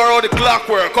 Show her how the clock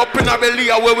work. Up in her belly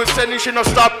where we sending she no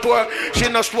stop work. She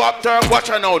no swap turn. Watch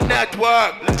her now.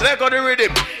 Network. Let go the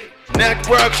rhythm.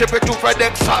 Network, ship it to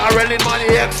FedEx, RL in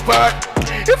money expert.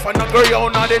 If I not go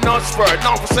on the nuts for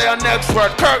now for say an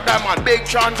expert. Kirk Diamond, big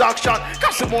transaction.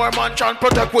 Cause more mansion,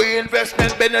 protect we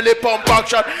investment, Benelli pump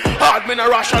action. Hard me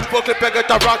no ration, buckle peg it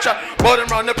a fraction. Bottom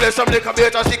round the place, some liquor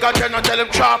beta, stick and turn and tell him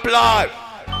chop live.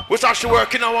 We start to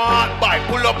work in our heart by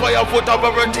pull up by your foot of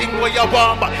everything where you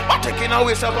want by. But taking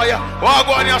away some by you. What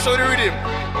go on here so the rhythm?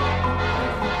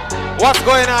 What's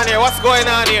going on here? What's going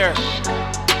on here?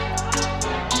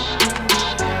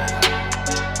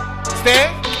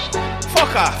 Stay?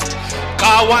 Fuck off.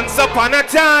 Cause once upon a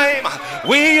time,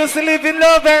 we used to live in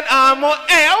love and harmony.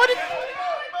 Hey, how did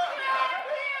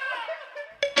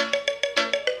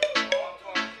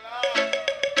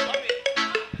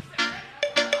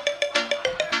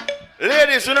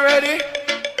ladies, you ready?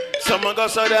 Someone go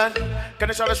so then. Can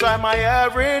you satisfy my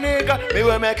every nigga? Me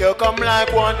will make you come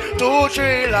like 1, 2,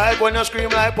 3. Like when you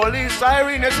scream like police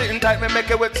siren. You sitting tight, me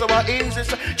make it wet so easy.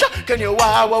 Can you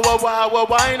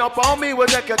wind up on me? We'll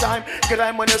take your time. Cause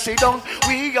I'm when you sit down,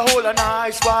 we hold a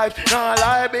nice vibe. Nah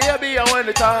lie, baby, and when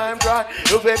the time dry,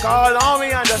 you pick call on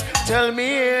me and just tell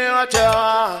me what you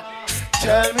want.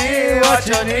 Tell me what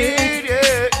you need,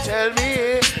 yeah. Tell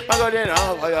me, I got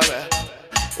enough for you, man.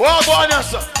 What go on,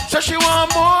 yes, sir? So she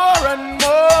want more and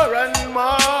more and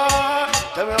more.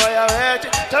 Tell me what you're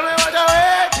waiting. Tell me what you're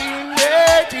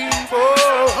waiting for.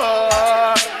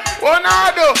 What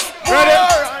I do?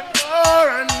 More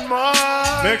and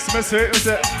more. Mix me sweet, me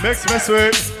say. Mix me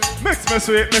sweet. Mix me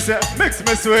sweet, me say. Mix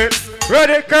me sweet.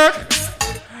 Ready, Kirk?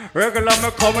 Regular me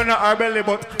coming at her belly,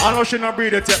 but I know she not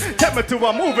breathe it yet. Take me to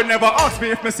a movie, never ask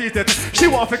me if me see it. She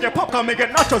want to get popcorn, me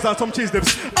get nachos and some cheese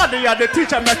dips. And the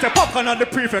teacher met the popcorn and the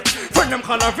prefect. Friend them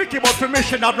call her Vicky, but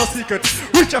permission have no secret.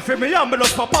 Reach out for me, I'm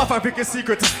lost for half of Vicky's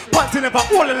secret. Panty never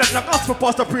only let them ask for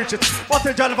pastor preach it. But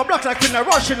the John of a black like in a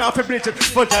rushing off to bleach it.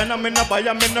 Vagina me no buy,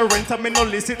 I'm in no rent, I'm in no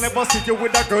lease it. Never see you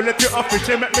with a girl, let you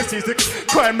officially make me seasick.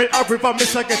 Cry me a river,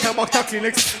 miss I get a box of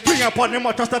clinics. Bring upon the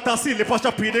mattress that I see the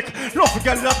posturepedic. Love to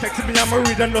get that text me, I'm a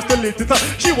reader, just delete it.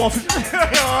 She wants it.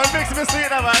 It makes me sweet,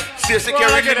 man. Stay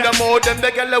security in the mode, them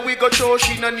the girl we go show.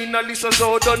 She no need no listen,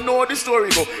 so don't know the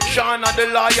story go. Shana the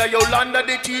lawyer, Yolanda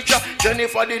the teacher,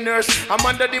 Jennifer the nurse,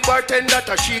 Amanda the bartender,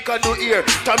 Tashika do ear,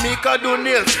 Tamika do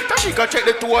nails, Tashika check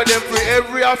the two of them for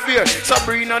every affair.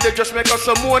 Sabrina they just make us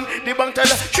some moan. The bank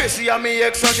teller, Tracy and me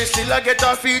ex and she still a get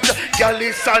a feature.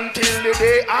 Gallis until the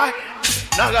day I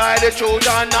Naga the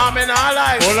children, now me not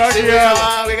like. Full of girl.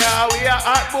 We are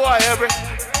hot boy every.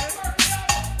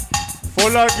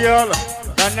 Full of girl.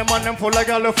 And them on them full of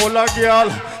girl, full of girl.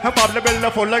 And Bob the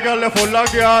Builda full of girl, full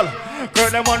of girl.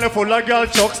 Kirk them on the full of girl,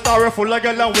 Chux Star full of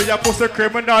girl, and we a pussy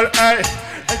criminal, ay.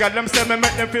 I got them say me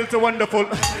make them feel so wonderful.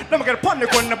 Them get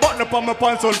panic when the button up on my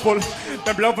pants all pull.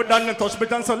 Them love it and touch me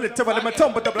down so little, but them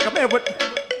tumble up like a man with.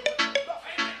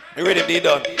 You ready to be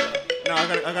done? No,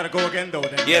 I gotta go again though.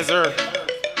 Then. Yes, sir.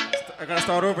 I gotta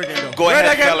start over again though. Go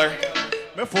ahead, feller.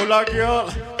 Me full of girl.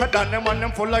 I done them on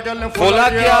them full of girl and full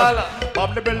of girl.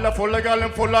 Bob the Builda full of girl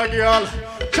and full of girl.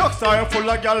 Chux Star full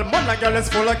of girl. Man a girl is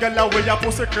full of girl. And we a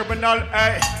pussy criminal.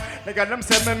 Ay. They got them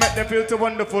say me make them feel too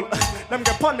wonderful. Them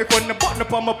get panic when the button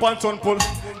up on my pants on pull.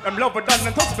 Them love it done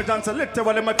and touch me dance a little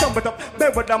while them a tumble up.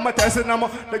 Baby down my test and I'm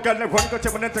the girl them run go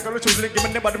check and then take a little choose. Give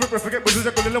me the body we forget but just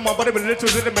a little more body with a little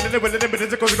choose. The minute with a little bit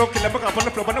because go kill them up on the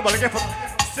floor and the ball get for.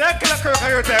 Circle Kirk how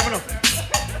you time now.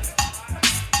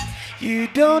 You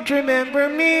don't remember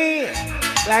me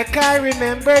like I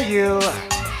remember you.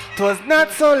 'Twas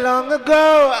not so long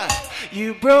ago.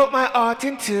 You broke my heart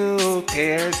in two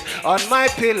tears on my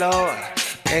pillow.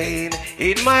 Pain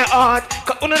in my heart.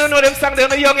 You don't know them songs, they're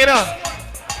not young enough.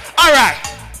 Alright.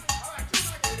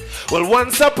 Well,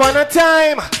 once upon a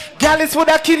time, Gallis would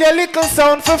have killed your little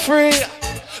sound for free.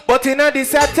 But in a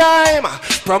this time,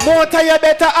 promoter you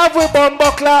better have we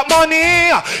bumbo clock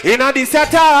money. In a this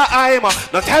time,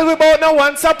 not tell we about no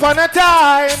once upon a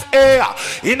time.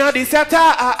 In a this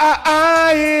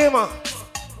time.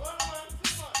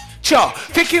 Sure,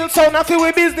 fi kill sound and fi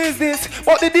we business this.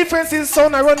 But the difference is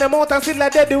sound I run them out and feel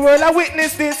like dead the world I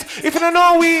witness this. If you don't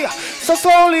know we, so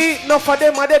slowly, enough of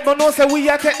them are dead but no say we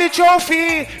a take the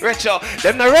trophy. Retro,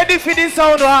 them not ready for the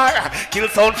sound war. Kill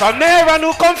sound from near and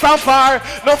who come from far.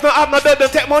 Enough no have no dead,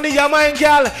 don't take money your mind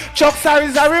girl. Chux Star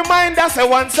is a reminder say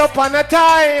once upon a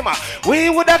time we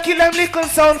woulda kill them little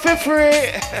sound for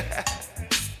free.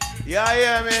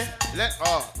 Yeah, me.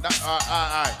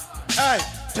 Alright. Hey,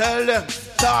 tell them.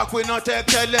 Talk we not take,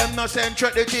 tell them no send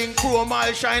check the thing, chrome,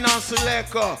 all shine and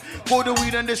select. Go the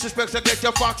weed and disrespect, so get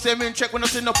your fox them in check. When I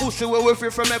see no pussy, where we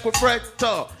free from make we fret.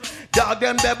 Dog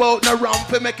them there about no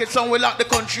ramp, make it sound we like the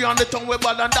country on the tongue we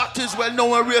bad and that is well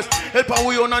known race. Help our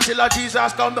we on until our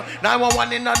Jesus come down.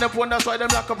 911 in on the phone, that's why them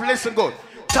like a listen good.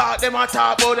 Talk them and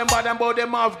talk about them, but them about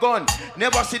them have gun.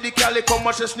 Never see the Cali come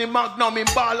much as the magnum in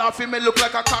ball off him, look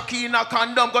like a cocky in a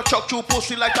condom. Go chuck you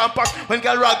pussy like tampax when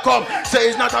girl rag come. Say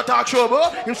it's not a talk show, bro.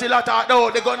 Him still a talk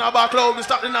though. They gonna back low, we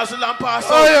start the nozzle and pass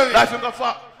out. Life him go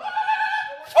fuck.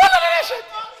 Full of that shit.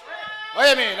 What do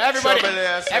you mean?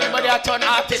 Everybody are turn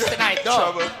artists tonight,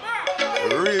 though.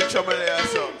 Trouble. Real trouble there,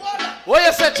 so. What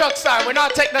you say, Chux Star? We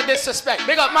not take no disrespect.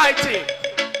 Big up my team.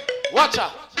 Watch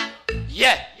out.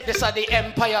 Yeah, this are the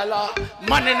Empire law.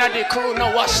 Man in the crew,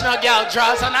 no wash no girl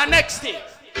draws. And the next thing,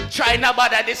 try not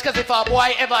bother this, cause if a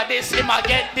boy ever this, him a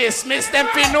get dismissed. Them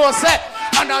fi no set,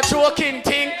 and a joking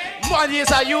thing. Man is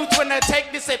a youth when they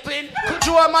take discipline. Could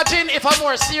you imagine if a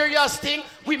more serious thing?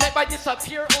 We make by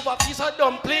disappear over piece of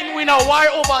dumpling. We no war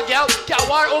over girl, can't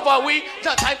war over we.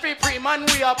 The time for pre man,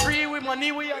 we are pre, we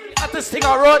money, we are at this thing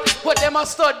I wrote. But them a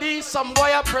study, some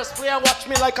boy a press play and watch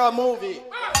me like a movie.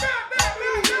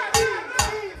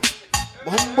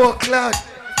 Bumbo clad.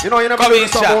 You know you never do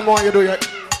something more you do yet.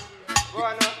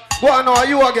 Go on now,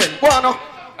 you again. Go on now.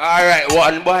 Alright,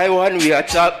 one by one we a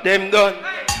chop them done.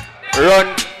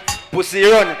 Run, pussy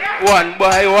run. One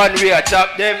by one we a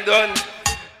chop them done.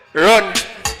 Run,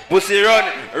 pussy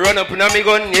run. Run up in a me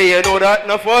gun, yeah you know that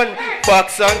no fun.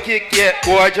 Box and kick, yeah,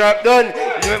 war drop done.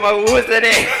 You remember who's the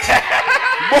name?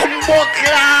 Bumbo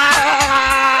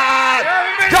clad.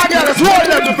 Gallis, roll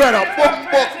them together.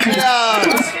 Bumbo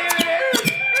clad.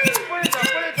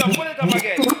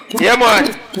 Yeah,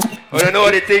 man. I don't know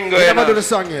what the thing going on. Never do the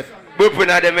song yet. Booping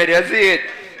at them, you see it.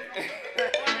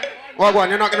 What one?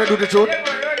 You're not gonna do the tune?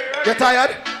 You're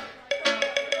tired?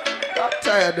 I'm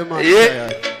tired, man.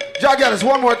 Yeah. Gallis,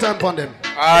 one more time on them.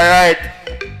 Alright.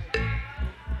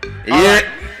 Yeah. Right.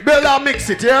 Builda, mix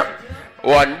it, yeah?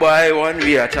 One by one,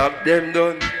 we a chop them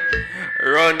done.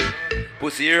 Run,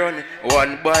 pussy run.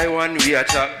 One by one, we a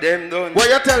chop them done. What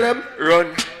you tell them?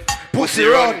 Run, pussy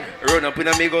run. Run up in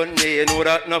a me gun, yeah, you know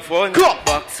that no fun.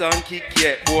 Box and kick,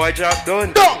 yeah, boy drop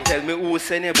done. Tell me who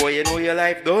send you, boy, you know your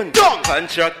life done.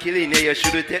 Contract killing, yeah, you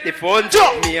should take the fun.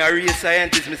 Me a real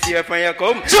scientist, me see her from you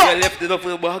come. You left the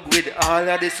duffel bag with all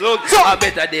of the slugs. I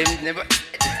better them never.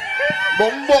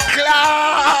 Bumbo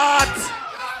clat!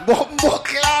 Bumbo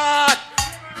clat!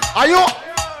 Are you?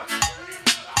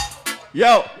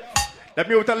 Yo, the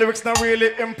mutant lyrics not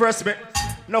really impress me.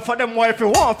 Enough of them wife you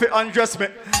want to undress me.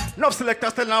 Enough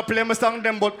selectors still not play my song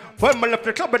them, but when I left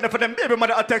the club, enough of them baby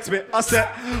mother text me. I said,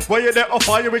 why you there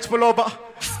offer you rich pull over?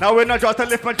 Now when I just to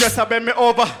lift my dress, I bend me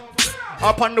over.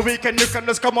 Up on the weekend, you can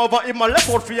just come over in my left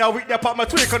out for your week, they pop my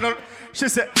tweak on. She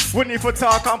said, we need to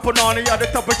talk and put on the other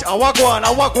topic. I walk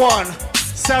one.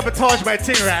 Sabotage my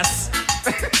thing, Ras.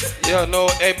 Yo, no,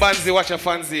 hey, Banzi, watch your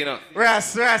fancy, you know.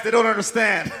 Ras, they don't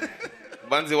understand.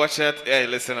 Banzi, watch it. Hey,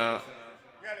 listen,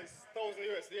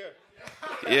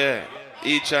 yeah,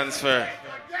 e-transfer.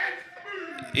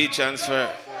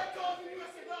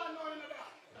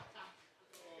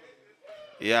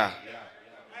 Yeah.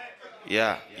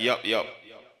 Yup.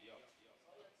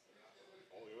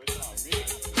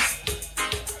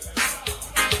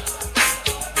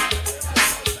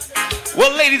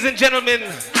 Well, ladies and gentlemen.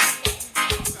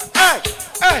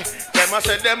 Hey. Them I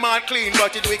said them all clean,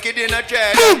 but it wicked in a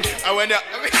dread. And when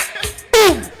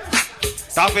boom.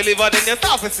 Stop to live out in your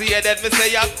stuff and see it that me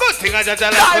say you're good thing I just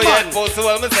like for you. Post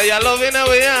well me say you love in a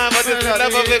way, but it's never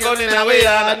be gone in a way.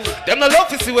 Them no love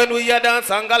to see when we are dance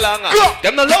and galang.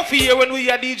 Them no love to hear when we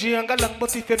are DJ and galang.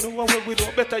 But if you know what we do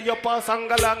better, you pass and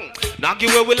galang. Now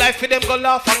give away we life for them go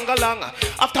laugh and galang.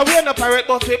 After we in a pirate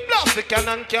but we blast the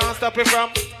cannon can't stop it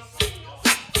from.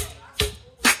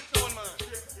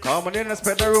 Come on in and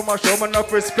spend the room and show me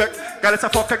enough respect. Girl, it's a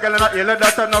fucking girl and I hear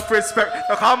that enough respect.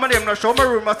 Now come on in and show me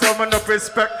room and show me enough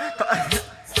respect.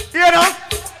 You know?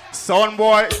 Son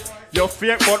boy, you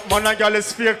fake but man and girl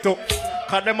is fake too.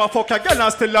 Cause them a fuck a girl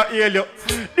and still a hear you.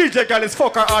 DJ girl is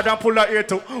fuck her hard and pull her ear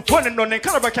too. When you done in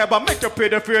Caliber Cab make you pay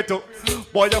the fare too.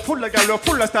 Boy, you full of girl, you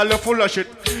full of style, you full of shit.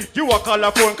 You a call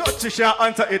her phone, cause she can't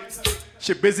answer it.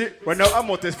 She busy, when now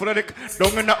I'm out, it's full of dick.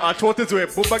 Don't in her throat is way,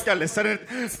 booba girl is sudden.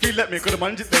 Feel like me, could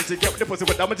manage it, then she get the pussy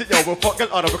with damage. Yo, we'll fuck girl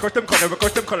out of record them color.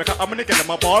 I'm gonna get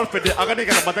my ball for the, I'm gonna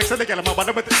get my next, I'm gonna get my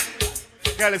bottom.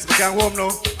 Girl, it's become home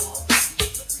now.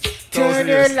 Turn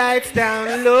your lights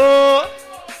down low.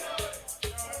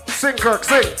 Sing, Kirk,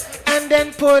 sing. And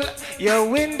then pull your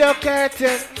window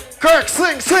curtain. Kirk,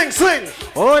 sing.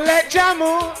 Oh, let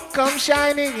Jamu come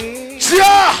shining in.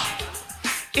 Yeah!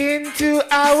 Into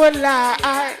our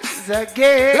lives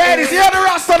again. Ladies, hear the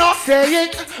Rasta now?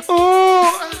 Saying, ooh,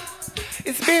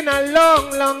 it's been a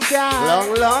long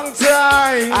time. Long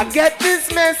time. I get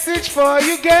this message for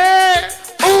you, girl.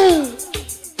 Ooh.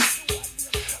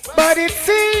 But it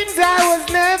seems I was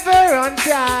never on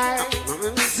time.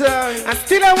 And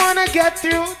still I wanna get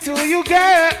through to you,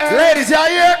 girl. Ladies, y'all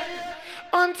here?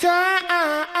 On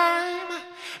time.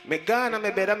 Me gone and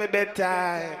me bed and me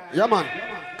bedtime. Yeah, man.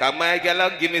 Cause my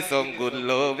girl give me some good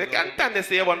love. You can't stand to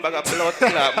say one bag of blood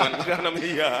clap, man.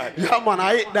 Yeah, man,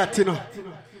 I hate that, you know.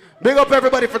 Big up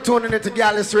everybody for tuning into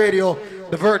Gallis Radio,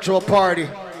 the virtual party.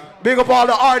 Big up all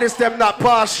the artists them that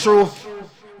pass through.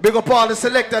 Big up all the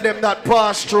selector them that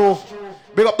pass through.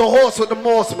 Big up the host with the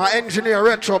most, my engineer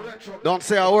Retro. Don't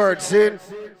say a word, see?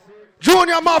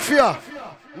 Junior Mafia.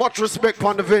 Much respect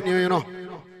on the venue, you know.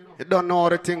 You don't know how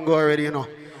the thing go already, you know.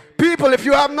 People, if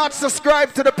you have not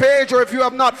subscribed to the page or if you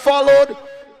have not followed,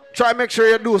 try make sure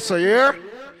you do so, yeah?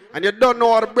 And you don't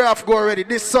know how the breath go already.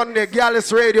 This Sunday,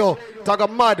 Gallis Radio, Tag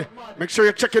of Mud. Make sure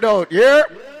you check it out, yeah?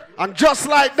 And just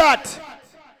like that,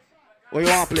 what you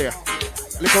want to play?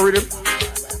 Little rhythm?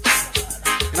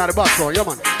 Not the background, yeah,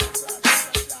 man.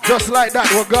 Just like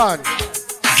that, we're gone.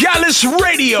 Gallis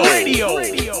Radio.